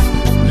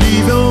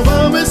 leave your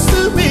worries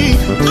to me.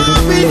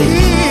 I'll be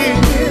here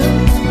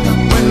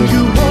when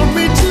you want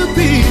me to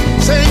be.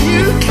 Say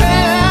you care,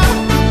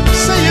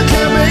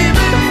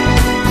 baby,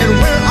 and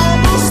we're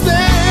almost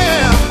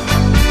there.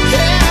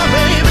 Yeah,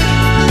 baby.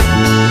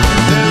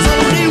 There's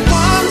only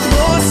one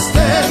more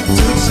step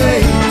to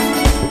take,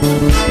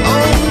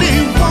 only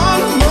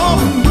one more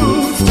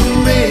move to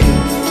make.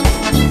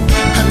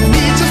 I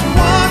need just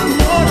one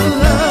more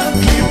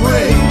lucky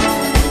break,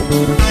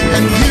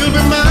 and you'll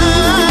be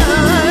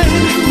mine.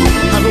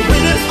 I've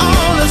waited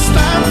all this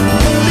time.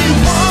 Only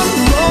one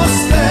more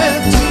step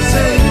to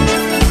take,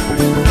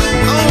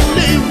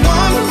 only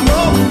one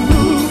more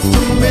move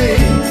to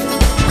make.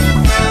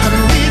 I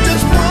need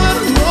just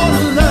one more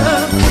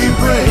lucky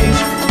break,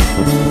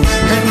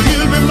 and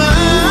you'll be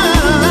mine.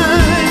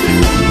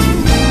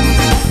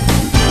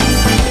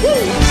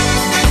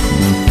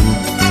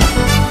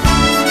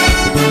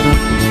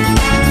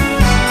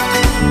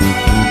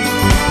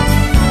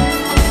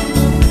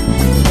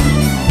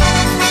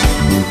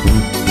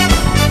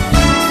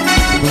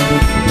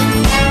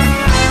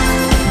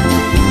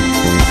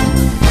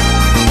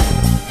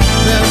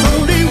 There's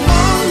only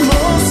one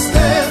more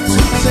step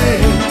to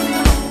take,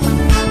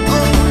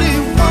 only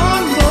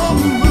one more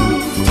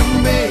move to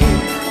make.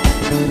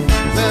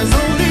 There's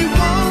only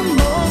one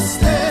more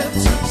step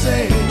to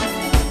take.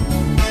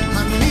 I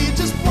need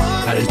just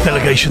one. That is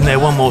Delegation there,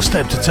 one more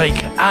step to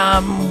take.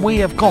 We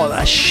have got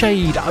a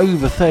shade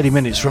over 30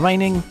 minutes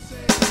remaining.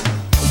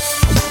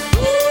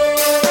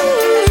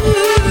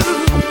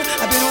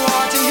 I've been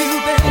watching you,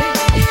 baby,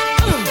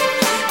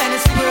 and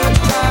it's what you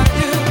try to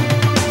do.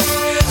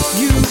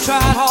 You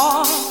tried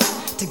hard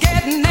to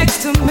get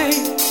next to me.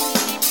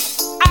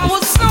 I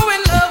was so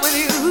in love with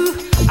you,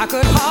 I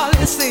could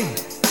hardly see.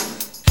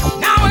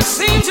 Now it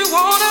seems you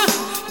wanna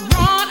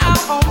run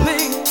out on me.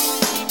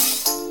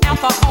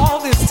 After all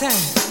this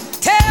time,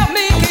 tell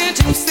me, can't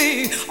you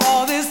see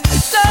all this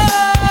stuff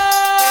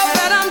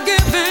that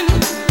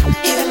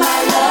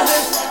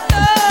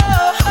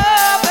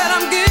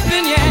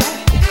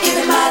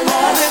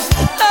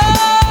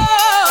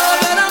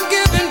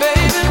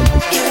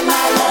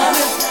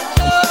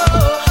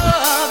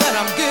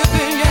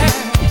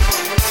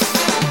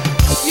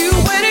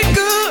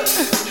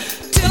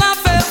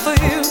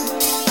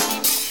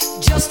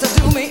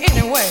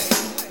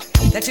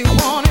that you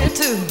wanted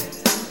to.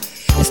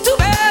 It's too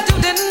bad you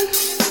didn't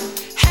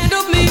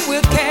handle me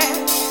with care.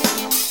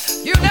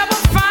 You never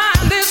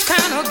find this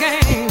kind of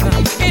game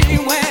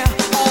anywhere.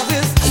 All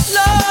this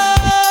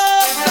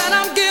love that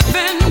I'm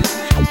giving,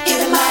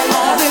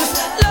 all this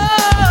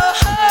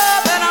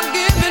love that I'm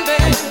giving,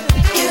 baby,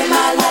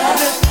 all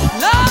this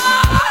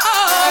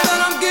love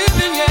that I'm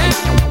giving, yeah,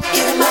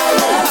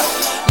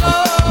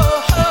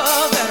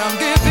 love that I'm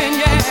giving,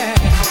 yeah.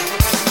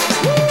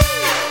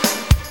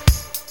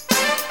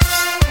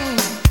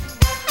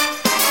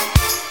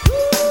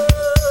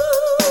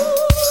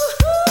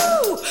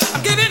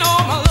 I'm giving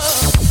all my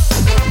love.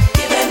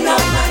 Giving all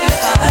my love.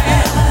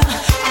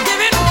 I'm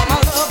giving all my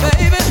love,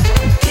 baby.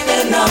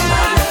 Giving all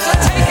my love. So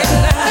take it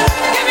now.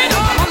 Giving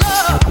all my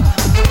love.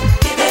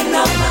 Giving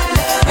all my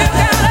love. You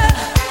got it.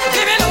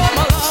 Giving all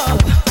my love.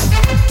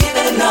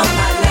 Giving all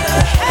my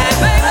love. Hey,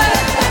 baby.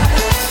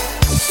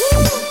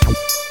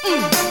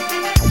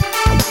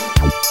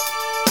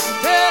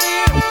 Tell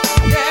you,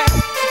 yeah.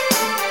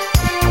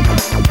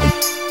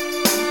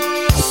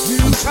 You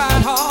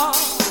tried hard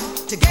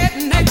to get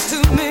next to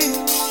me.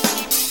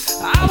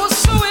 I was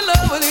so in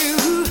love with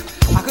you,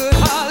 I could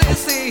hardly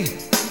see.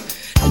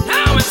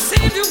 Now it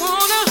seems you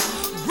wanna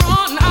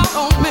run out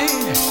on me.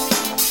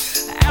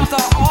 After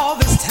all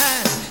this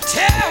time,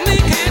 tell me,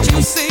 can't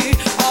you see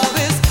all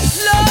this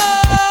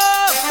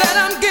love that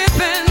I'm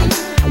giving?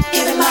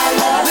 Giving my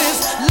love.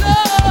 This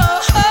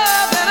love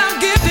that I'm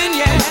giving,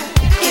 yeah.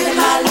 Giving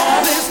my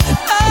love. This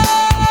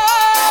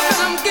love that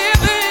I'm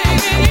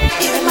giving.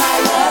 Giving my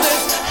love.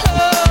 This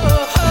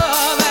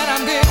love that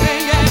I'm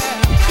giving, yeah.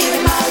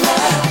 Giving my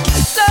love.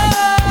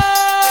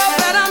 Love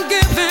that I'm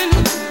giving.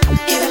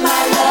 Giving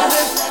my love.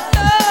 This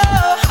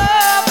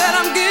love that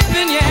I'm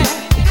giving, yeah.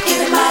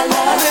 Giving my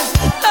love. This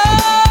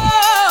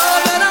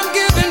love that I'm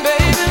giving,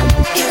 baby.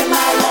 Giving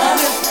my love.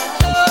 This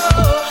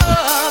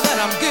love that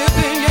I'm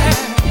giving, yeah.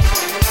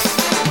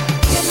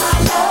 Give my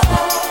love.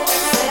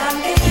 Say I'm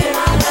giving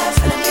my love.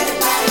 Say I'm giving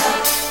my love.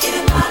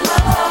 Giving my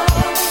love.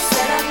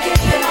 Say I'm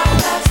giving my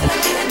love. Say I'm giving my love. Giving my love. Say I'm giving my love. Say I'm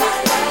giving my love.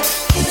 Giving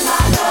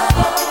my love.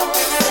 Say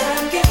I'm giving my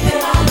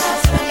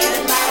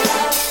love. Say I'm giving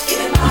my love. Giving my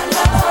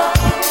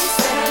love.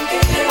 Say I'm giving my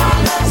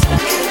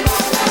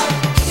love.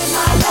 Say I'm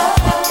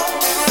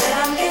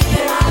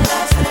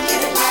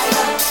giving my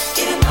love.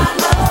 Giving my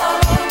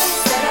love.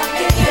 Say I'm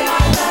giving my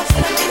love. Say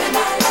I'm giving my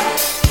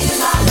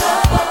love. Giving my love.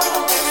 Say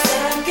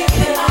I'm giving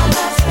my love. Say I'm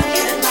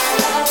giving my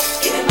love.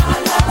 Giving my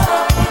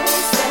love.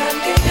 Say I'm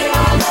giving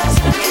my love.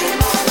 Say I'm giving my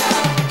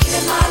love.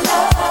 Giving my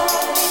love.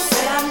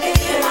 Say I'm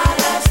giving my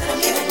love. Say I'm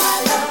giving my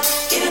love.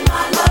 Giving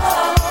my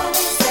love.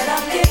 Say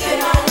I'm giving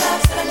my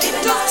love. Say I'm giving my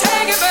love. Just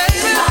take it, baby.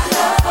 Give my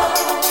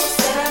love.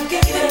 Say I'm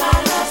giving my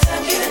love. Say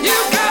I'm giving my love. You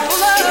got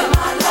love. Give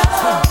my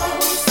love.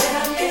 Say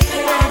I'm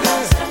giving my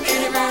love. Say I'm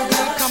giving my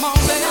love. Come on,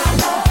 baby.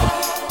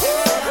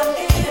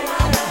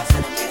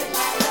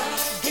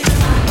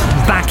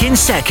 Back in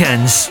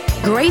seconds.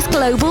 Grace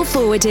Global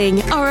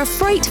Forwarding are a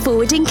freight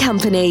forwarding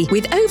company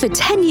with over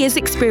 10 years'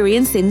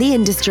 experience in the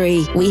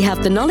industry. We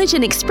have the knowledge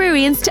and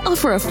experience to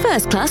offer a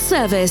first-class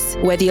service.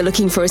 Whether you're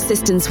looking for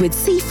assistance with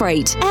sea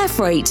freight, air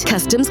freight,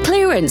 customs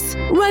clearance,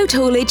 road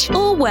haulage,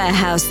 or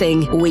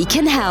warehousing, we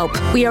can help.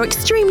 We are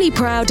extremely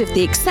proud of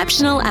the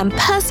exceptional and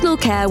personal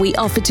care we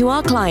offer to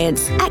our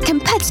clients at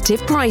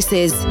competitive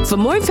prices. For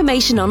more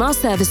information on our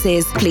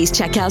services, please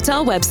check out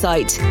our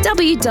website,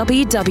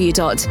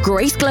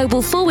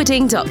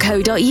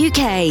 www.graceglobalforwarding.co.uk.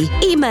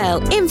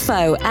 Email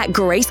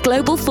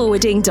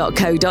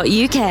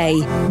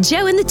info@graceglobalforwarding.co.uk.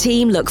 Joe and the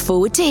team look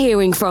forward to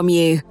hearing from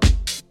you.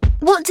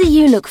 What do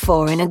you look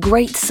for in a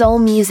great soul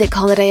music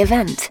holiday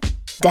event?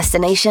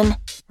 Destination?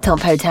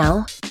 Top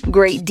hotel?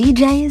 Great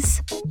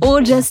DJs?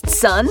 Or just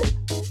sun?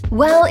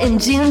 Well, in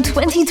June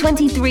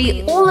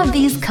 2023, all of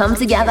these come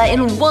together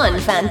in one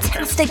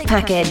fantastic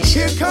package.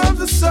 Here comes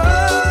the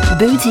sun.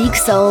 Boutique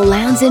Soul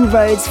lands in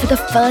Rhodes for the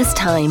first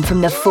time from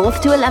the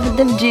 4th to 11th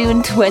of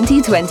June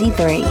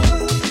 2023.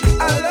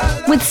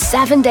 With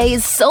 7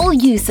 days sole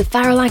use of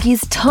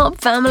Faralaki's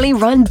top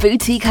family-run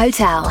boutique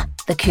hotel,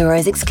 the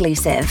Kuro's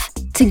exclusive,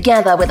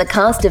 together with a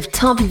cast of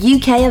top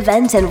UK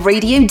event and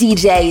radio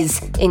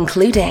DJs,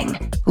 including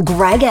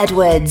Greg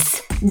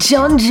Edwards,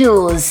 John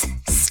Jules,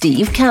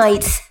 Steve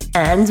Kite,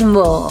 and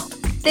more.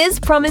 This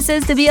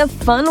promises to be a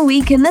fun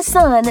week in the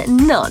sun,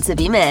 not to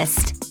be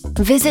missed.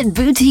 Visit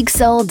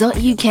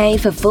boutiquesoul.uk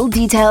for full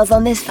details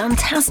on this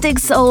fantastic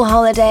soul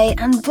holiday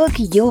and book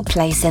your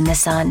place in the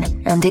sun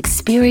and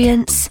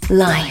experience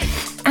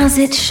life as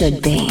it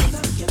should be.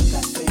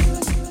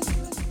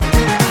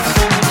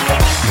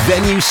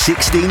 Venue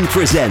 16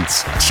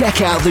 presents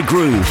Check Out the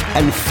Groove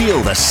and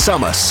feel the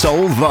summer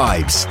soul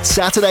vibes.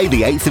 Saturday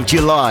the 8th of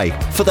July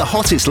for the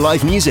hottest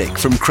live music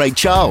from Craig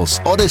Charles,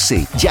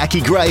 Odyssey,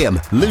 Jackie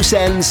Graham, Loose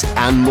Ends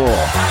and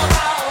more.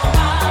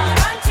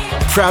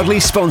 Proudly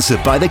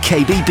sponsored by the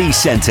KBB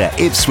Centre,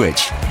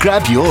 Ipswich.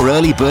 Grab your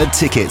early bird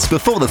tickets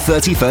before the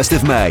 31st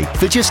of May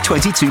for just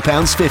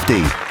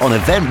 £22.50 on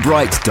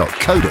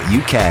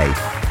eventbrite.co.uk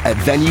at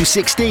Venue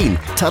 16,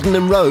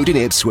 Tuddenham Road in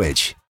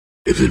Ipswich.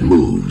 If it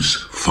moves,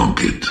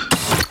 funk it.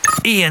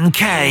 Ian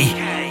K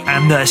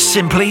and the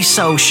Simply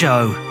Soul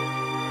Show.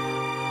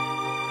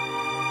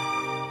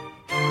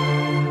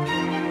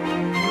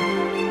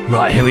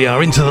 Right, here we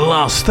are into the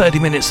last 30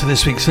 minutes of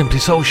this week's Simply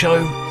Soul Show.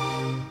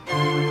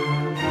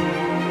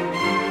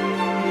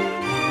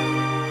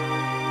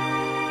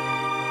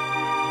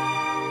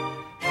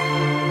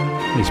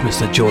 Here's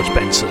Mr. George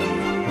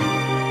Benson.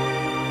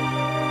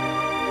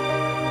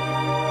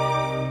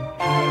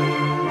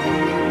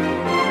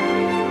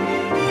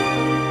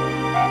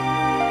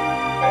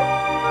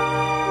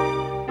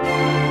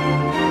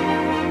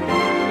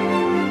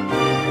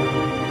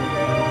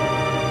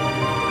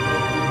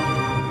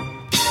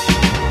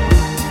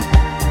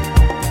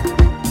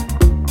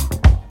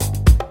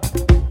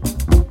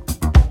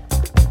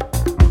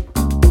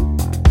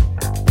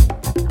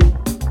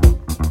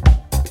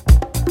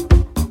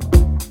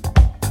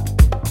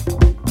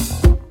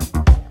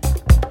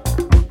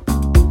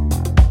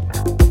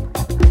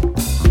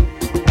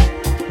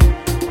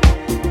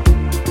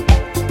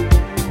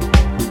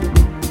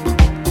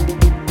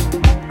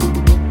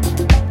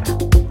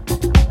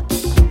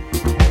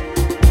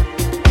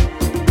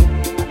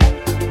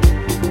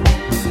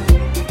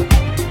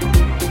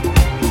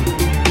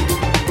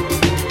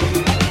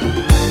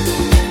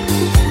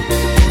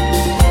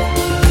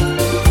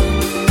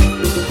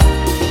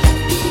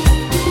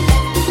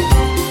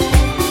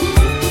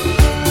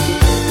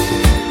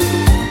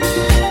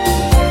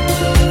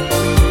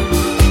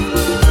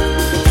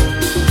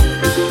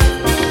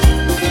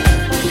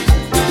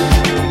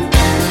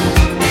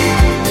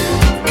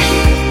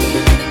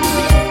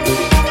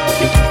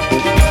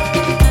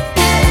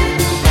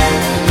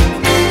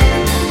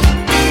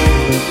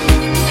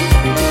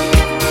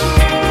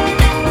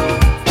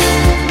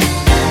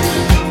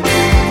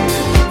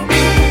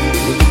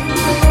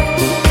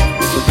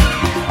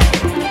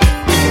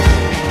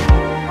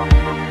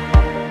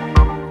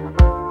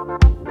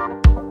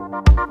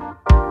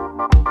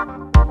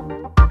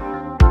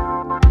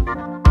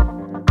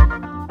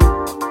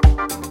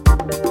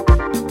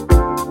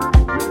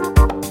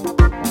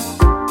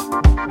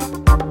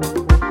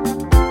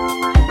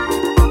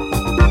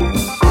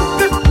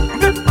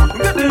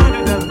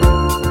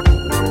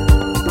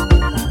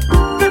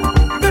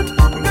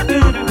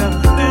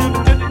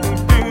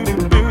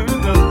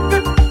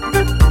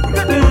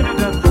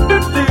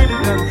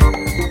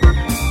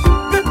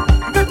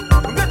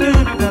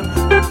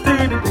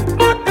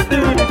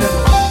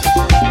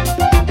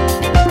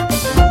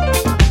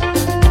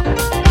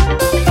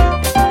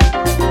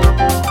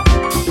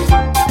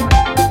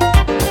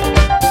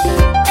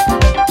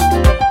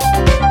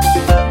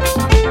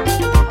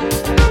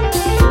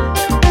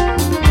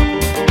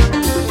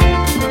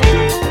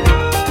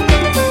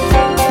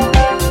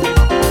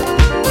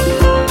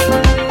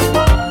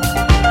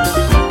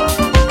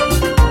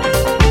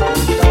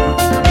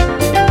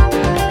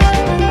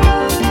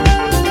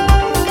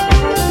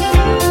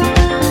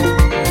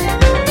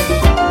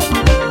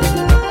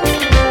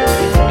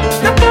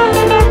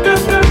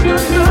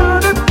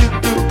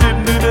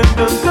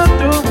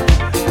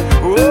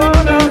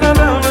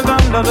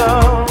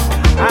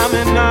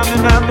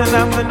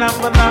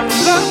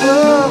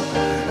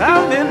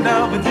 I'm in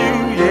love with you,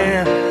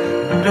 yeah.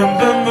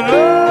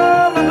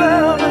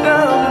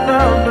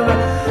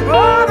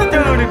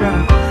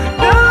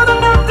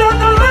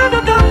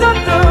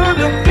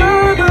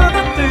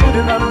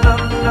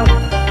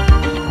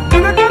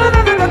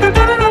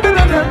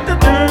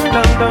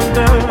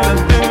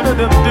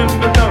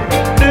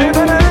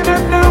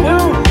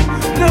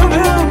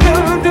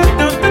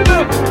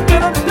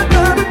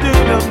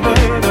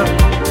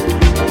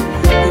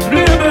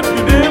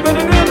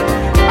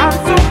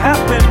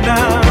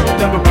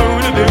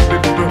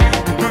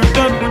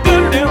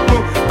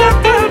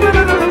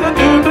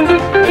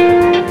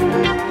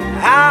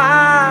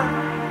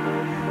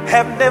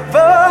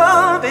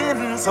 Never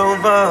been so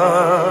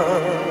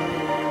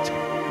much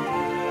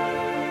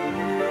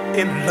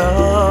in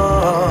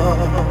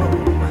love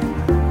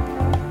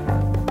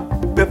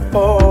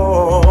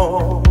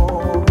before.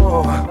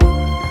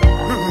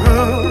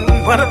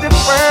 What a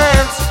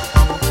difference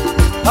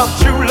of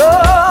true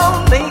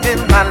love made in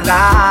my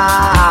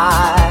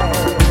life.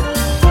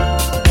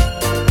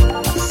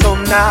 So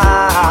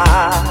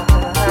nice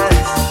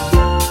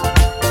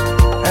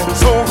and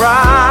so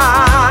right.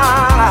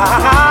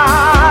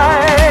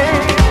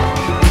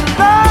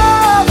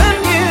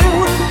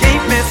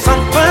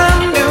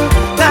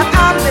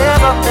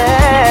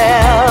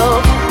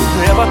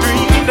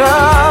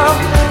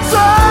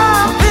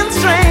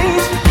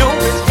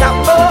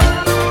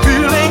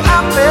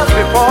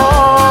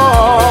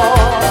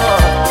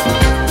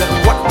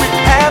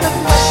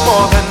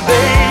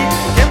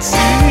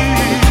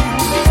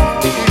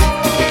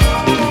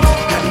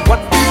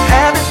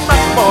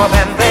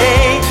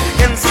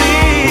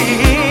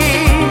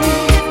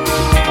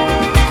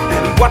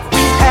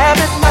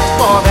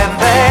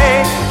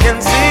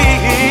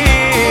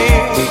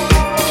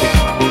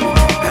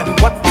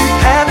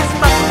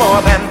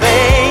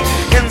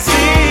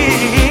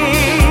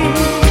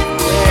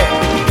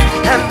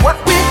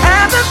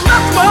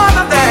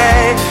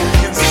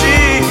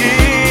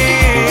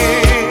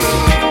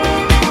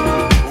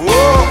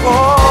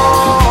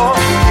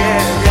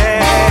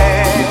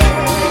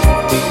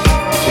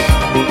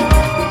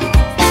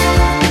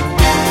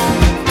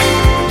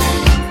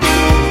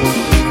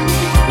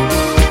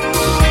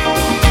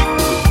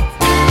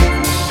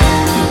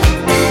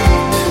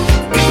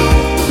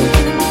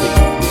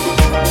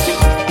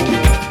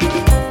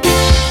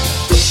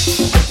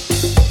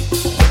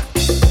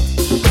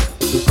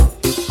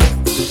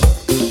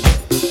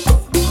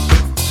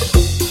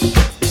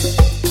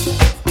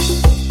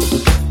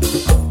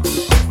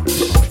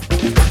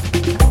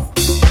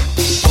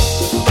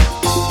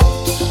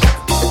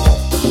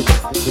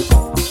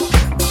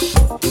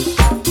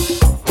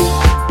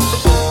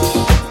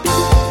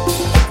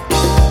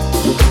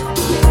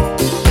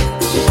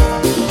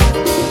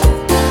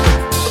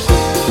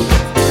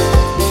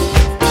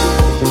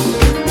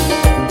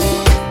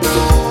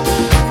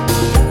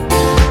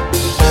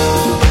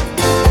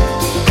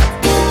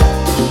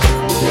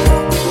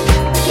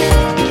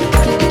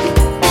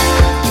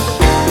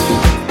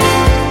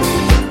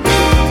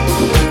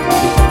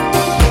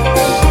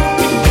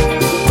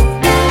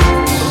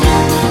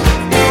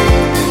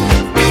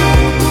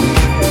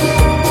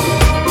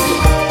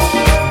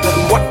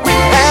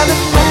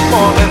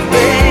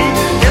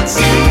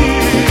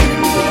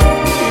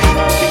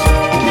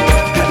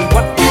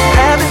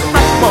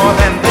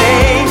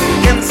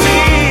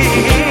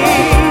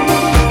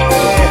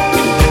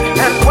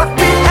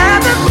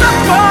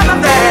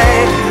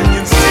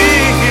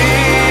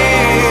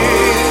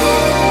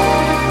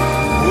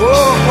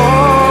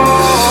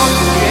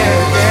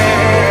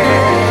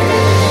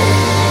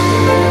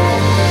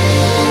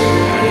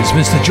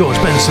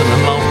 Benson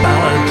and Love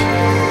Ballad.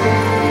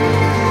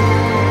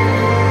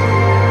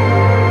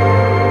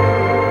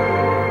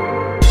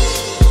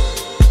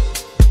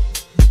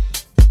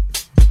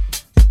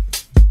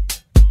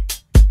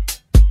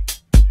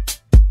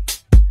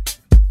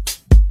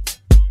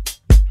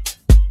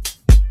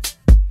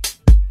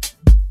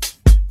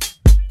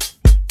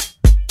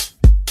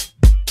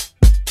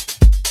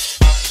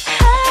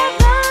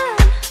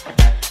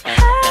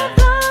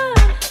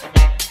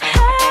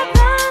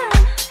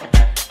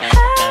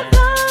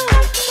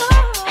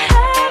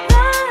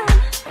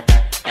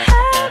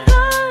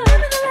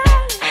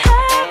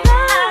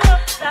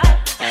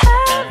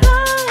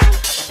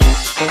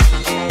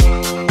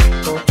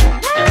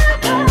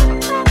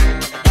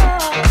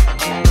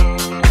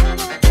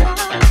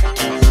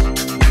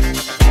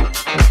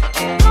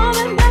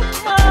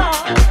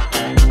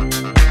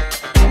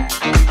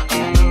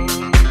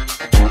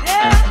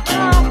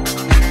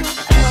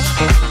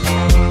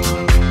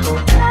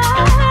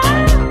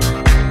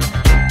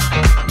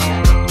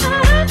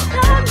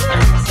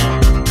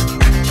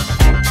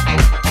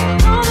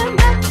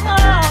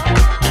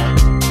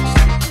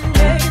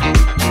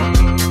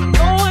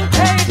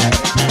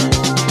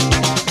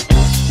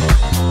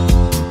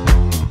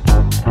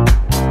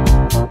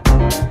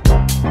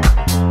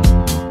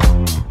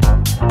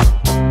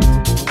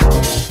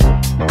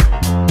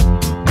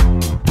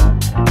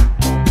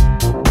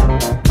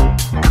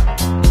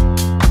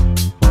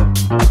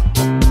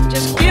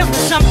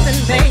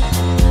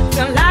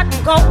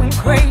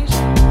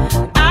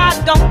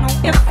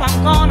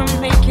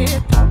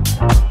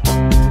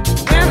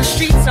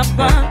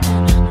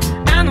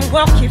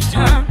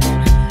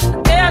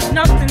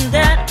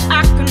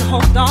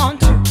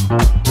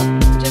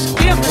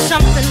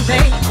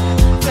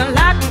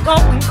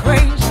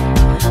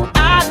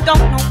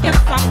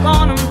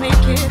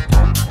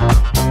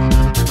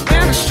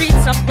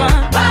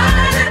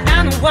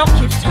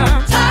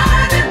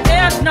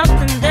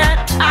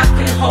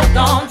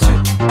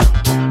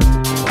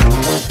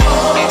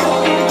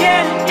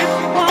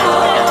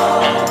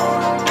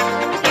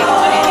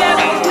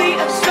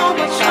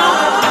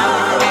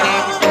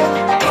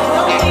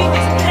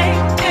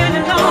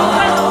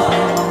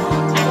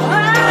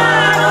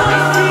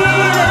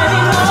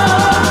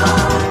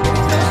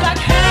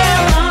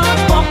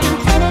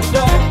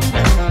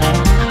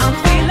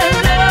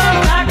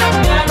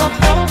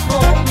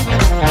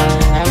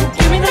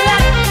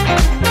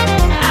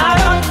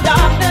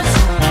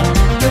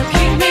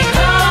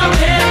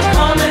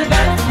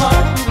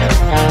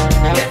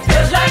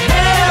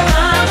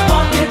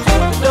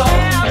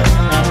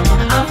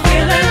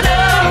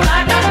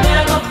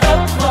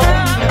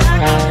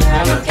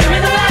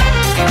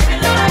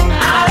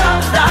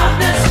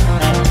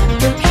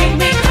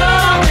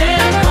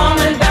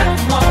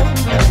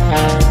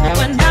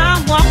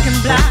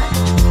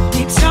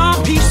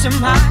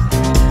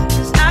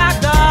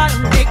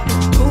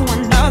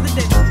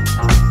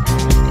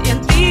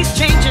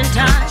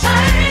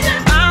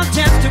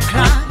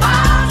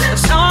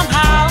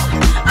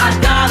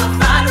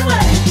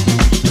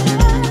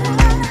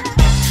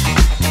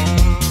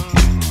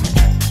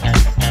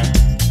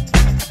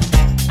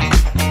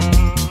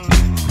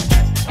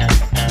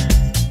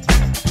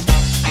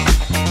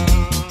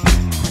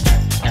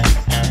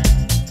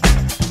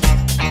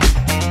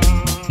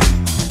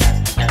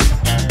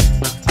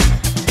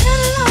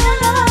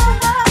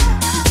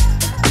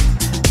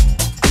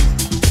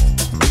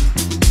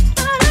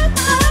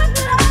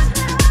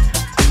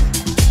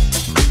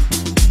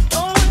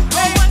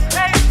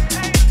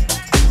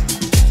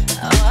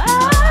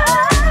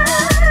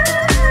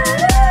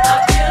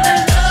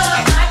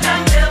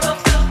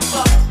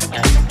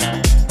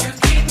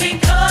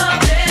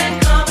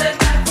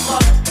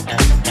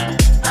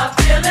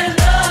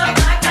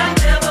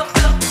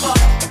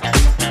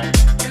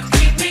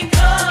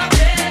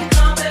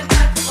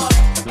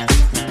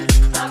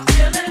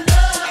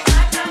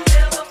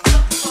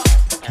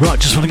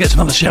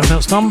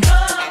 Shout-outs done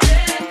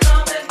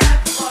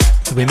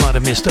that we might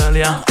have missed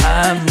earlier.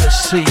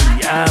 Let's see.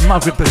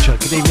 Margaret Butcher,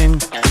 good evening.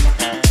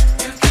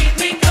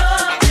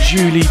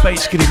 Julie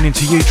Bates, good evening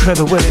to you.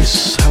 Trevor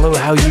Willis, hello,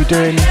 how are you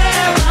doing?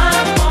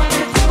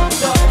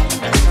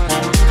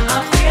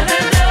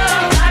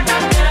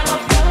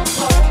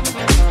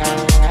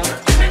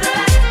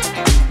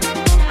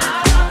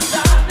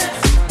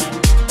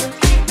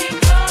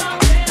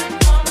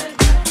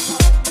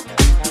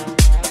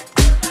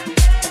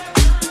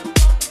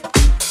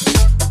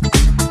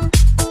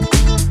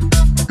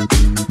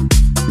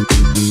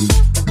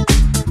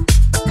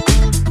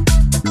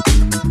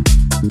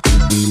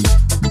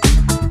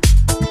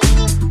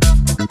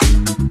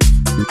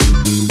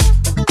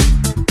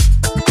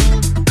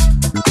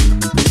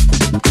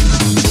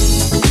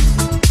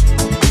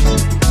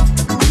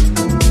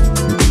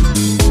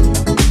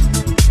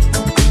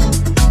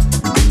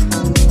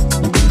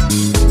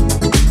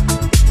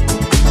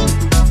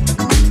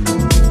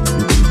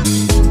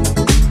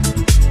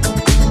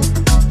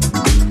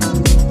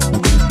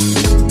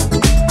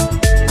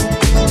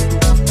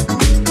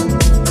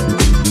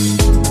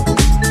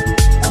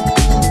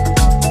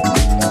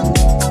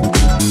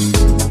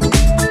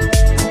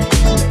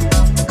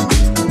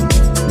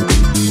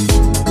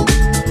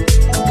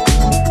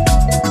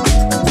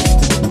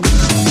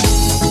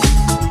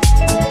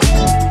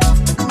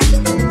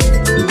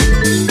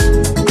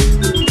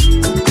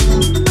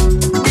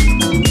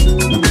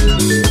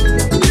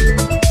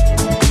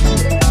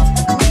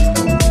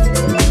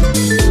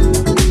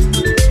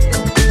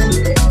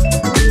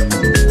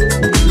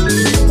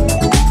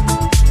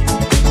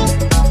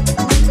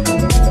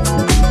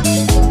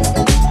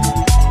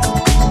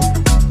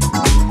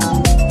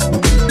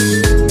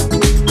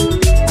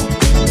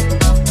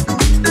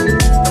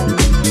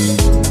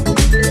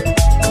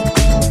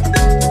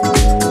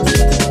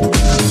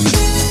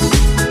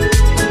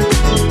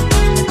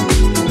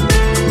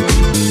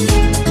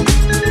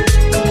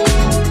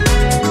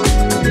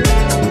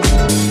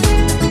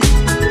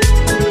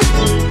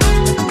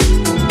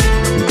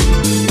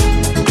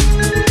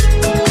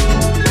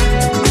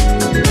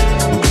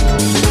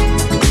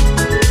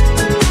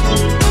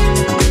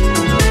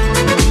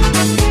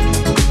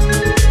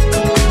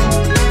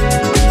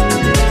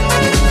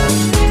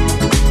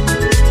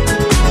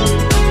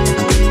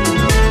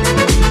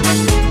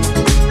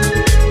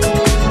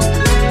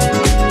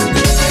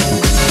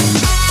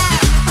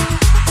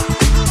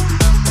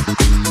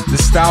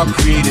 sound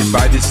created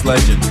by this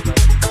legend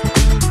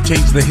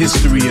changed the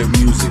history of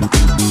music.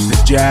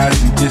 The jazz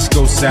and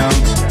disco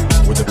sounds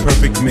were the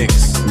perfect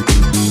mix.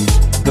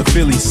 The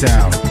Philly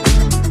sound,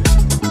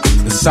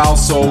 the South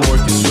Soul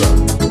Orchestra,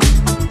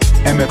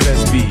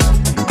 MFSB,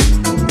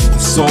 the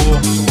soul,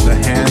 the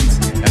hands,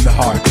 and the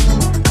heart.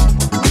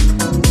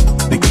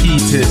 The key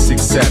to his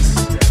success.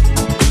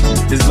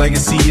 His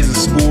legacy is a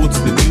school to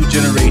the new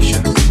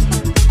generations.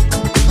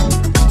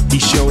 He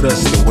showed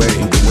us the way,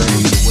 the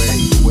way, the way,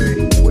 the way,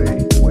 the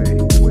way, the way,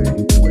 the way,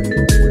 the way,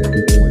 the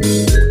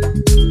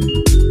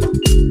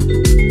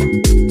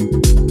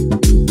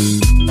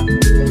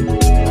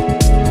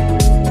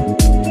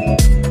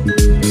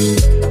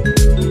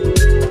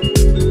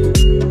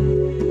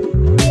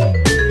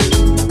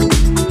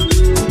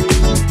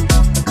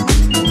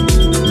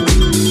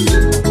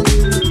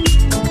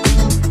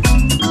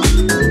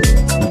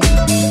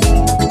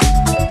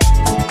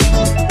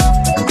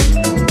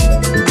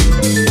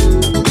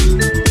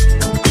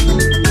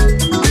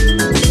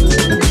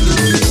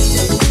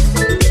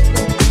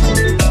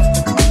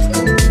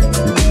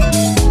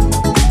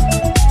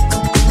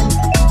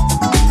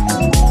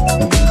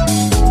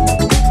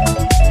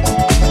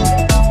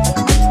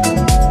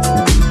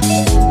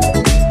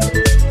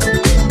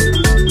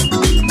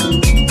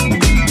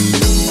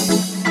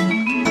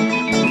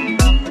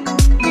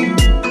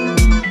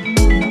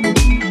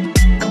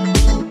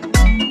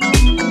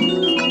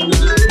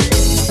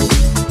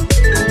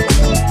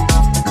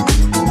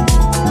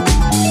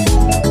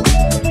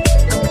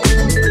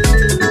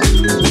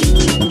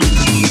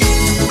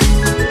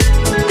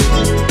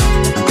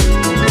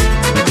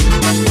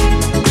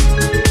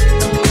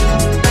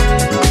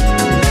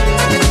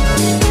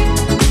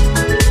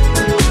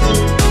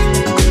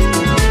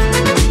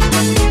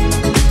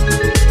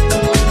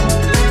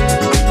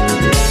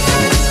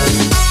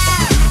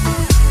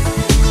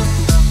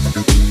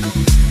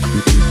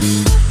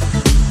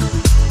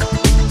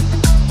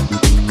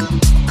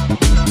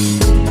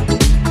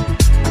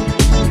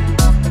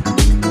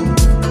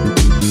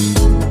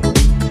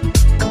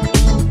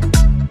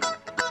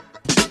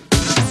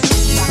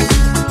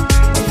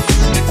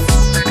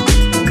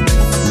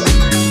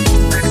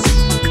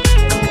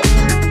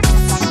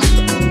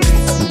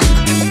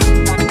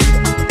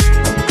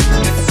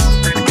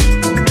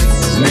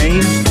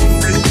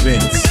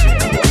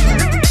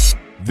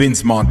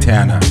Vince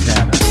Montana.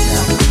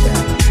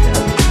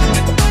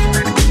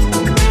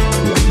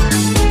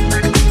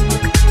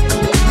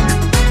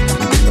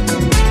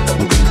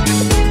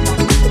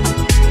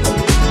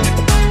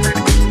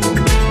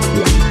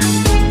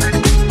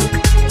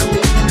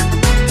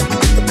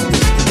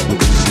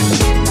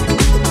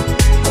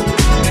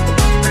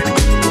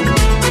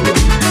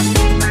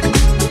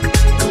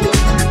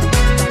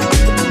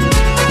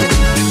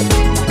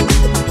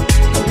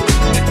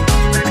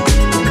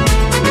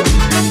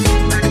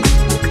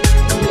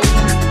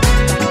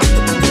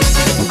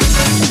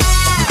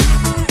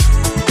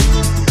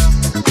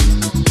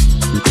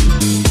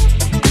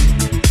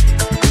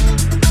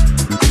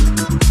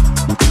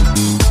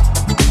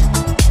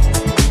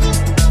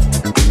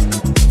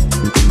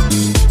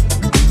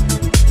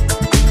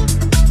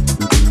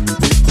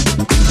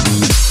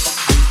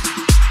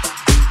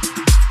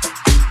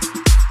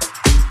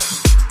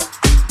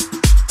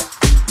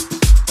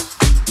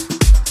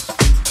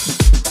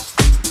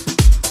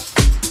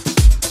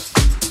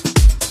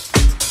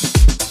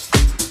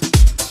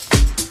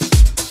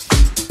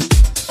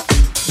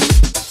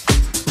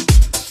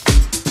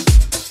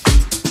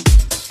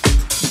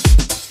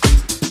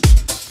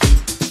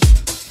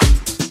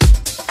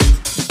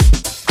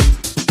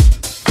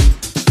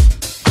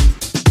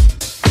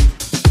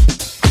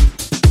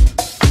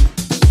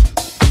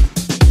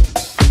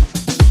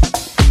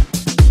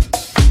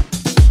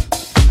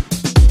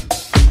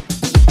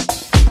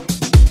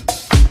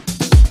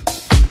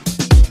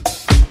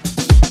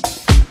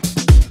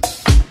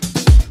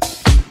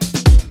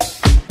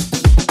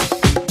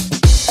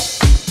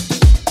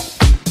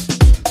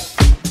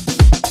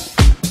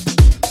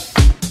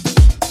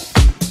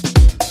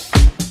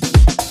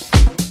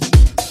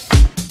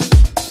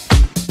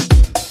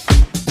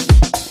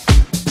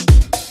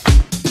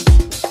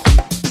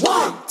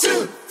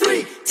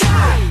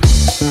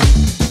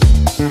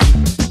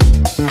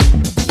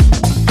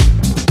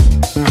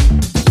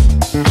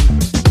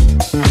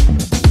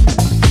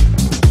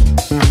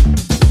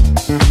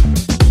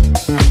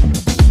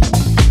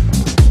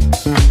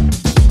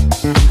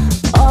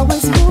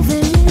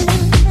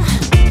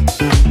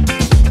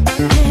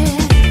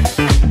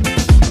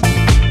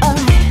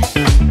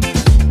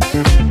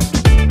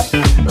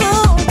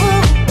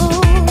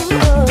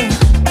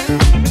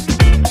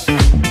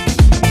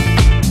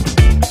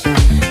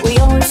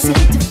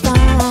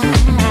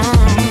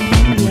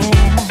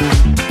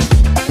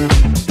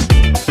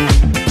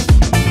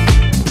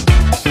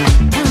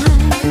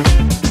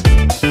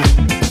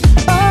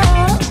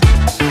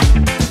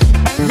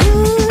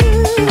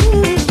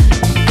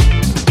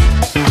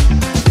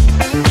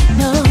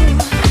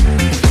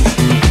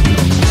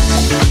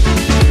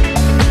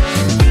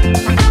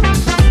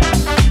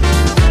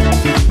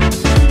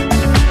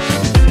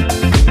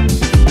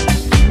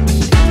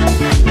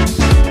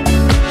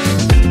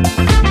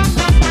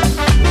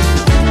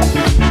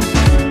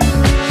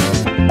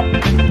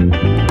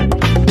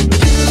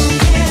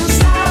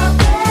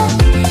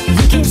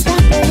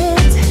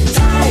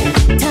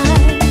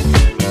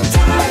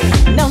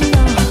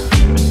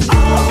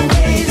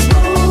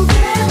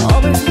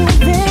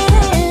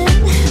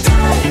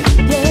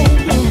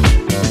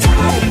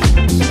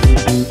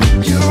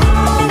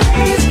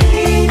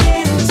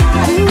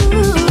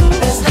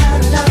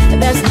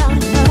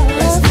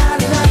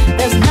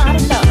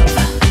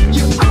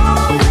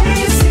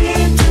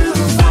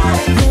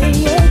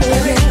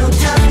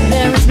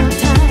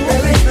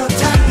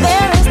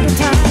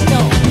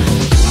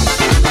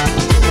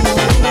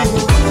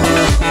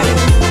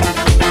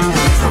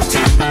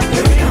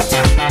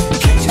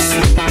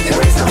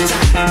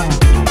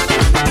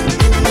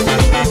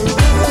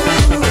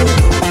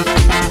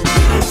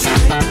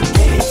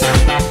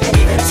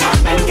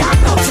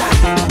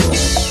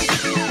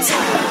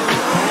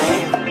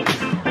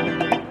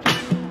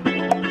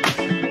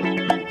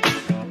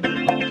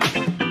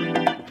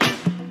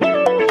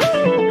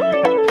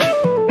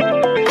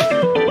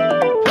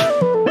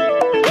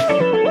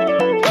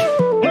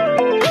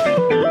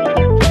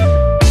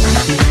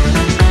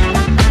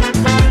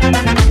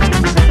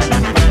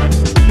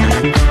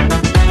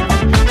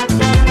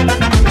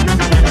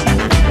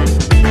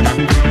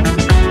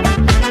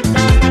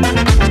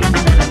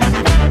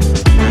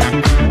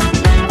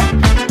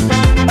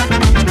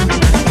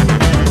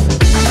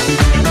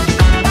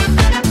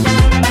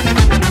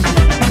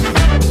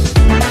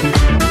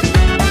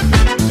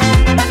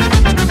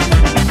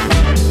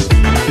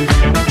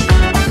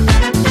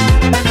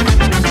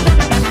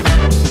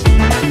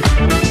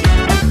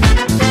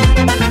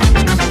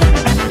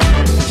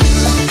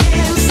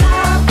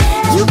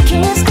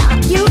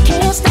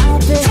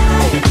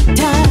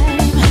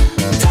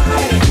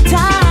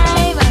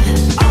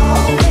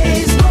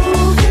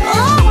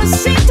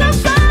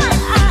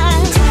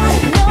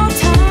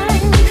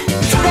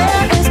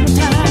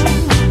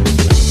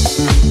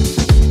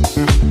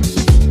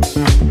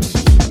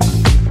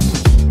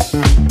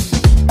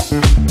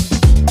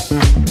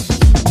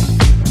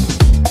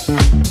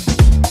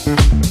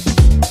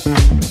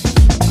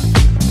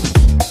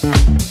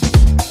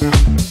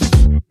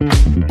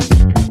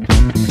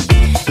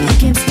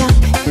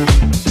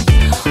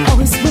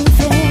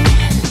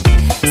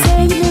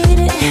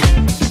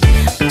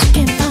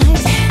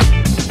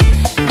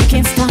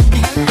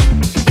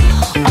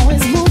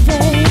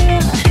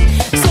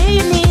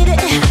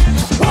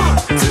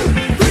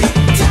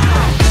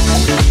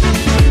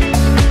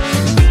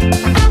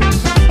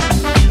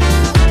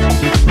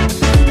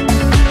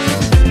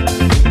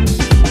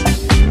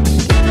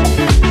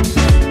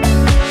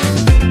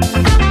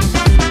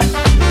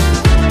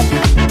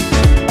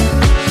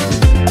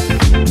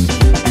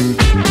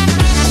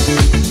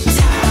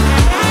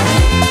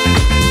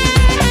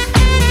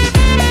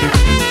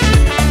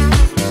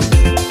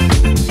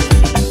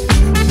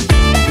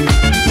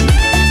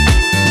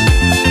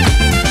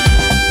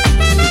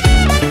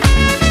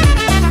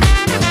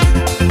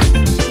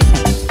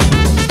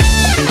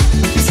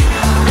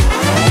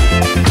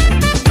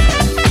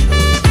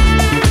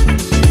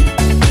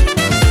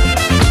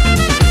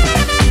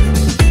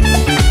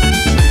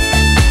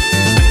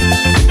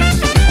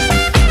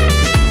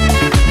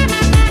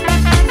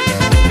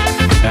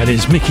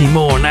 is Micky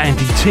Moore and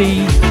Andy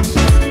T.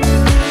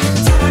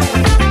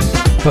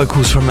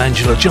 Vocals from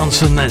Angela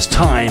Johnson, There's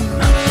Time.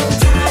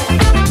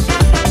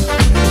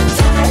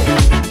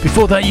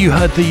 Before that you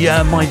heard the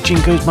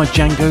Mijangos,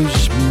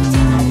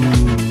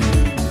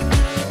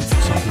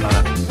 something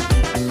like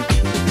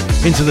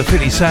that. Into the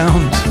Philly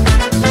sound.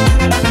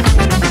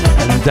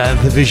 And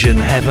The Vision,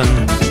 Heaven.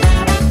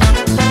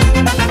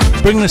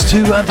 Bringing us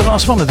to the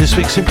last one of this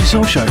week's Simply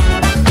Soul Show.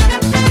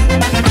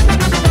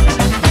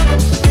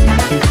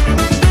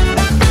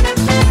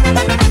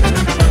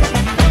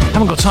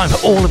 Haven't got time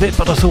for all of it,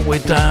 but I thought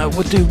we'd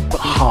do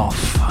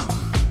half.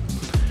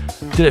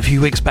 Did it a few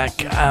weeks back.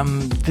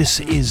 This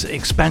is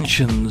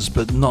Expansions,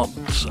 but not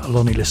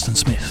Lonnie Liston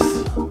Smith.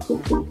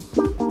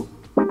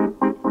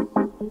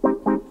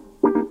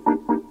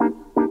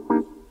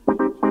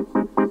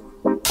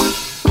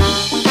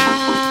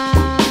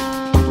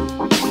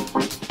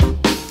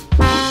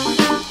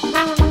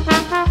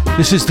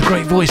 This is the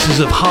great voices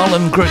of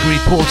Harlem, Gregory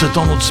Porter,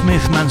 Donald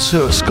Smith,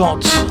 Mansour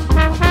Scott.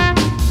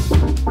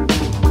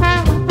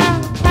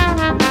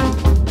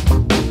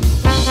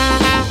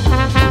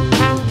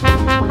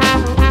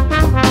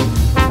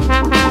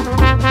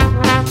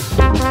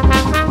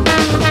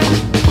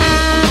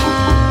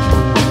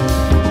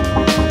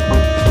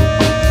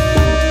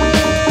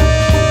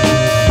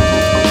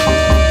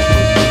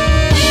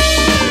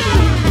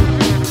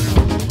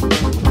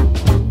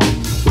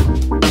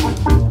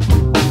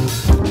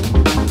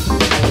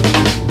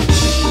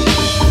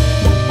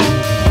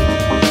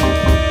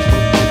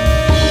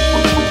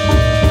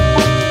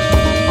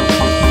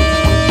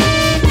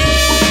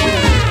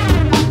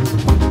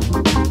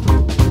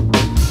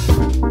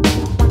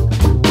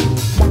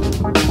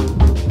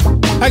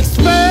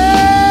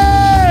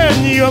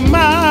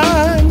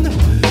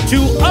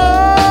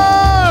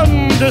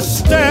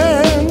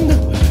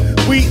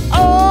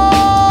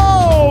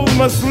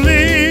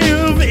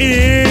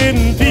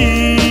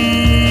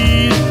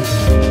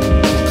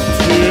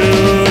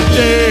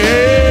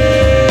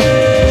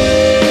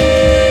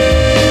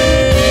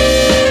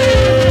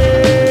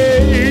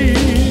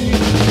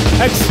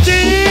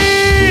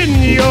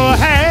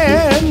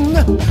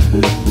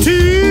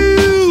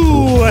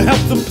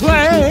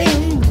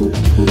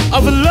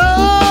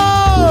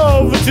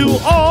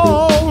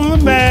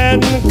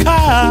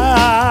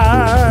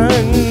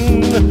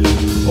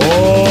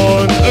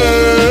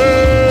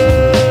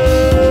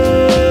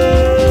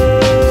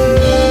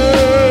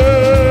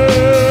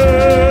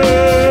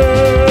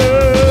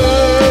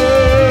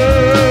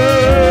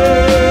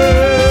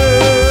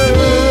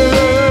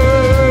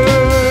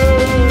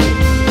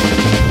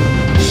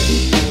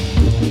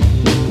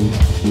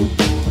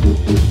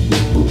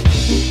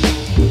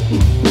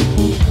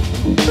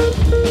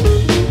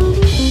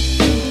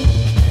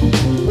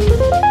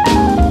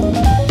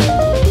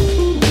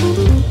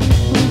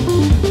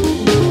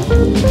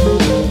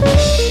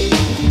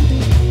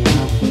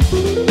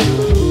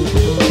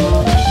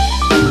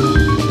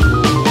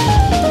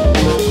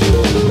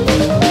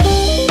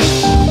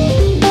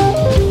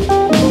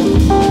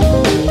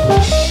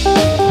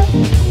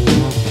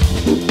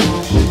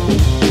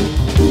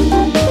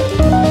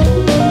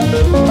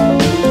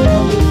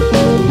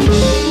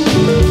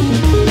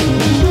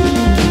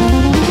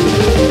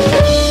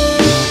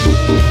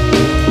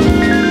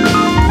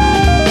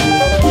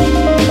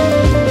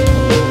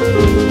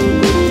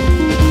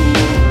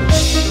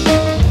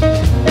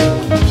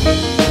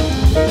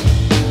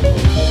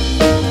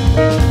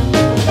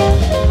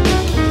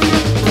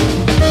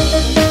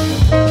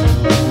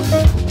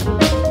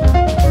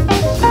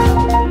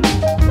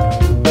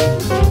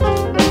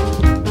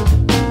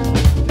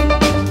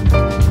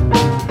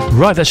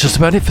 Right, that's just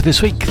about it for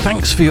this week.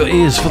 Thanks for your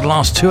ears for the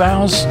last 2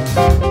 hours.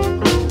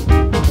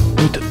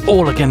 We'll do it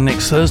all again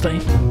next Thursday.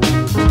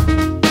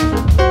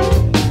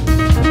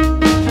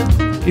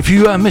 If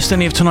you missed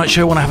any of tonight's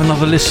show, want to have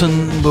another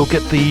listen, we'll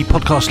get the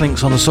podcast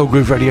links on the Soul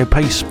Groove Radio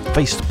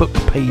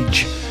Facebook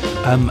page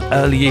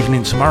early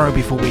evening tomorrow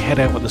before we head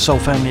out with the Soul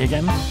family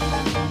again.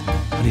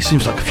 And it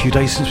seems like a few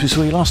days since we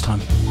saw you last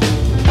time.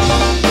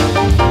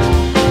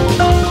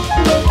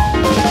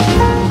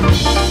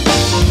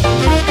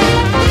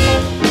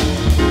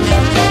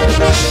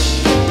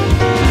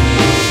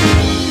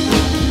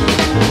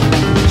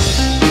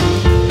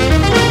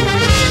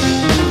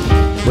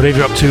 Whatever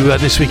you're up to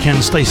this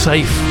weekend, stay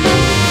safe,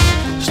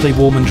 stay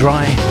warm and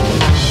dry,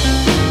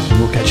 and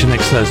we'll catch you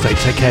next Thursday.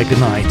 Take care,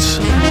 good night.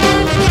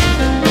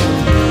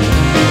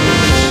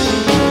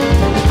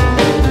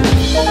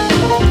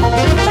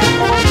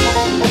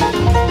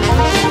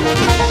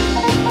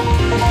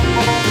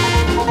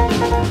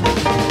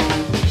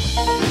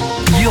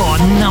 Your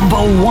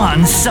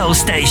 #1 soul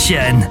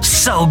station,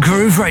 Soul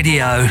Groove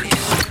Radio.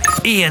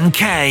 Ian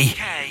K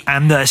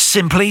and the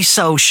Simply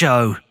Soul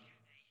Show.